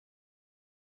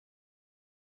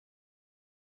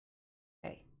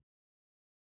 Okay.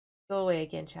 Go away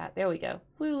again, chat. There we go.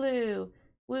 Wooloo!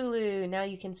 Wooloo! Now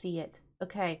you can see it.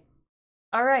 Okay.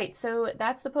 All right, so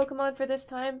that's the Pokemon for this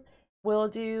time. We'll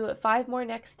do 5 more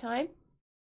next time.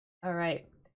 All right.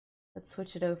 Let's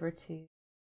switch it over to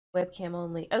webcam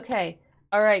only. Okay.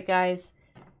 All right, guys.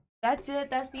 That's it.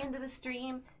 That's the end of the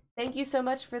stream. Thank you so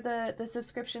much for the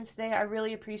subscriptions today. I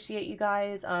really appreciate you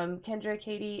guys. Kendra,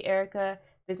 Katie, Erica,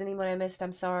 if there's anyone I missed,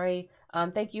 I'm sorry.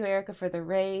 Thank you, Erica, for the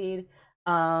raid.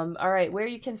 All right, where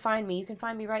you can find me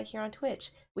right here on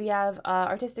Twitch. We have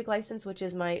Artistic License, which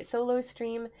is my solo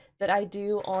stream that I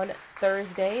do on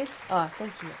Thursdays.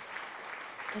 Thank you.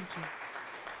 Thank you.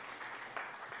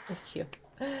 Thank you.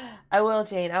 I will,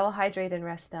 Jane. I will hydrate and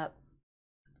rest up.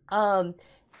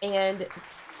 And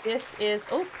this is,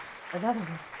 oh, another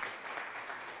one.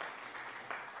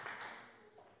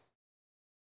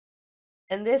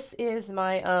 And this is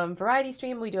my variety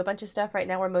stream. We do a bunch of stuff. Right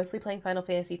now we're mostly playing Final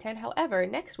Fantasy X. However,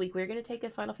 next week we're going to take a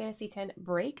Final Fantasy X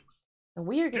break. And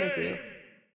we are going to do...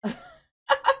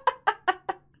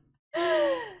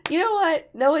 You know what?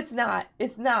 No, it's not.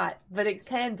 It's not. But it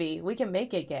can be. We can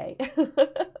make it gay.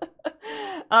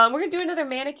 We're going to do another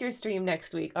manicure stream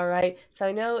next week, all right? So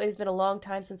I know it's been a long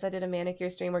time since I did a manicure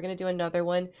stream. We're going to do another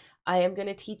one. I am going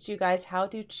to teach you guys how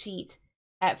to cheat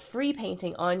at free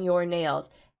painting on your nails.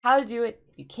 How to do it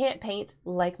if you can't paint,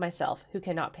 like myself, who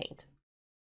cannot paint.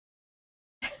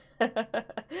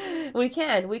 We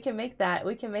can make that.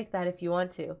 We can make that if you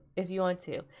want to.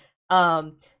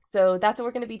 So that's what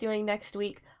we're going to be doing next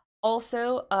week.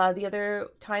 Also, the other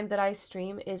time that I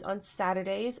stream is on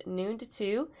Saturdays, noon to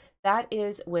 2. That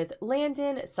is with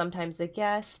Landon, sometimes a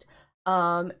guest.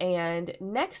 And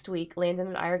next week, Landon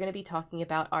and I are going to be talking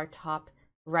about our top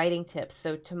writing tips.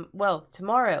 So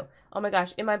tomorrow, oh my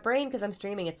gosh, in my brain, because I'm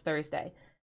streaming, it's Thursday.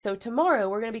 So tomorrow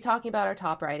we're going to be talking about our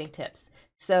top writing tips.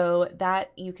 So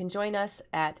that you can join us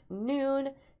at noon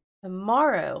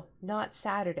tomorrow, not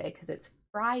Saturday, because it's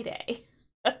Friday.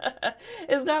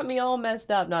 It's got me all messed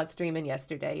up not streaming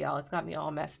yesterday, y'all. It's got me all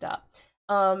messed up.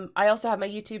 I also have my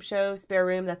YouTube show, Spare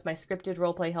Room. That's my scripted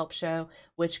roleplay help show,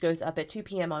 which goes up at 2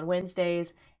 p.m. on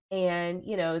Wednesdays. And,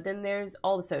 you know, then there's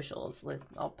all the socials.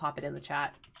 I'll pop it in the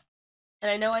chat. And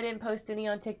I know I didn't post any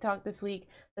on TikTok this week.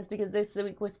 That's because this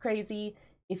week was crazy.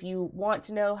 If you want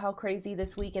to know how crazy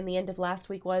this week and the end of last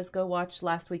week was, go watch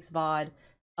last week's VOD.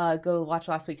 Go watch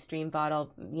last week's stream VOD.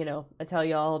 I'll tell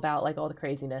you all about, like, all the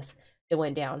craziness that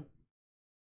went down.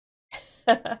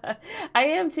 I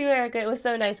am too, Erica. It was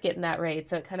so nice getting that raid,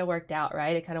 so it kind of worked out,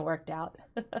 right? It kind of worked out.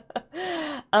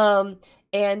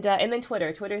 And then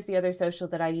Twitter. Twitter is the other social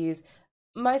that I use.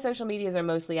 My social medias are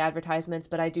mostly advertisements,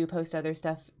 but I do post other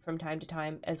stuff from time to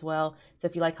time as well. So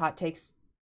if you like hot takes,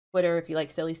 Twitter. If you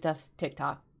like silly stuff,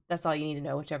 TikTok. That's all you need to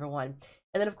know, whichever one.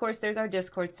 And then, of course, there's our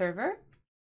Discord server.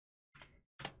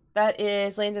 That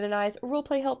is Landon and I's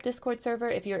Roleplay Help Discord server.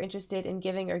 If you're interested in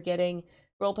giving or getting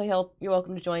roleplay help, you're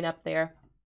welcome to join up there.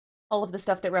 All of the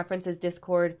stuff that references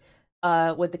Discord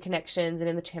with the connections and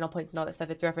in the channel points and all that stuff,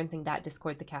 it's referencing that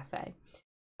Discord, the cafe.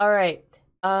 All right.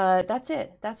 That's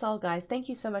it. That's all, guys. Thank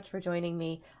you so much for joining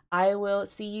me. I will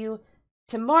see you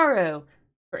tomorrow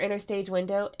for Interstage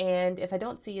Window. And if I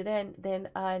don't see you then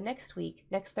next week,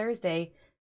 next Thursday,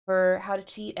 for how to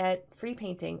cheat at free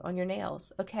painting on your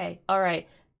nails. Okay. All right.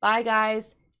 Bye, guys.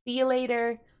 See you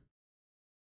later.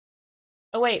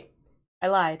 Oh, wait. I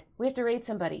lied. We have to raid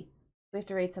somebody. We have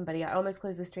to raid somebody. I almost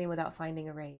closed the stream without finding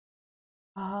a raid.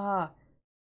 Ah.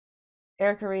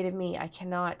 Erica raided me. I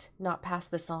cannot not pass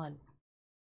this on.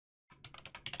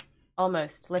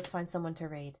 Almost. Let's find someone to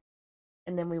raid.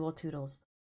 And then we will toodles.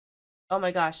 Oh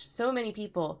my gosh. So many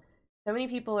people. So many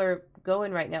people are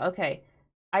going right now. Okay.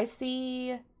 I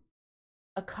see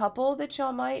a couple that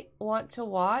y'all might want to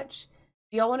watch.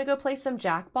 Do y'all want to go play some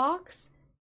Jackbox?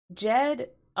 Jed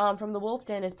from the Wolf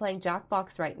Den is playing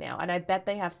Jackbox right now, and I bet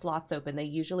they have slots open. They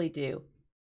usually do.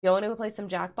 Y'all want to go play some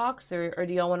Jackbox, or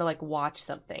do y'all want to like watch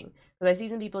something? Because I see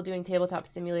some people doing Tabletop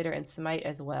Simulator and Smite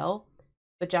as well,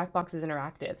 but Jackbox is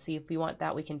interactive. So if we want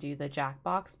that, we can do the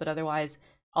Jackbox, but otherwise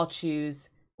I'll choose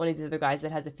one of these other guys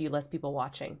that has a few less people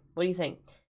watching. What do you think?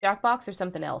 Jackbox or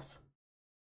something else?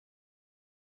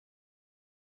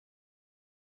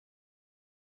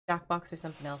 Jackbox or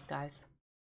something else, guys.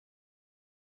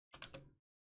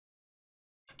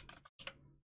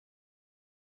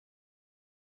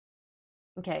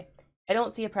 Okay, I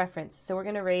don't see a preference, so we're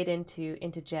gonna raid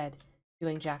into Jed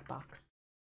doing Jackbox.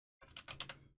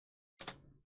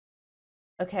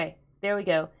 Okay, there we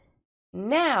go.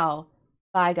 Now,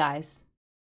 bye guys.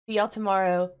 See y'all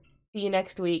tomorrow. See you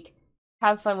next week.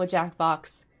 Have fun with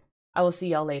Jackbox. I will see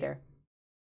y'all later.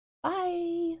 Bye.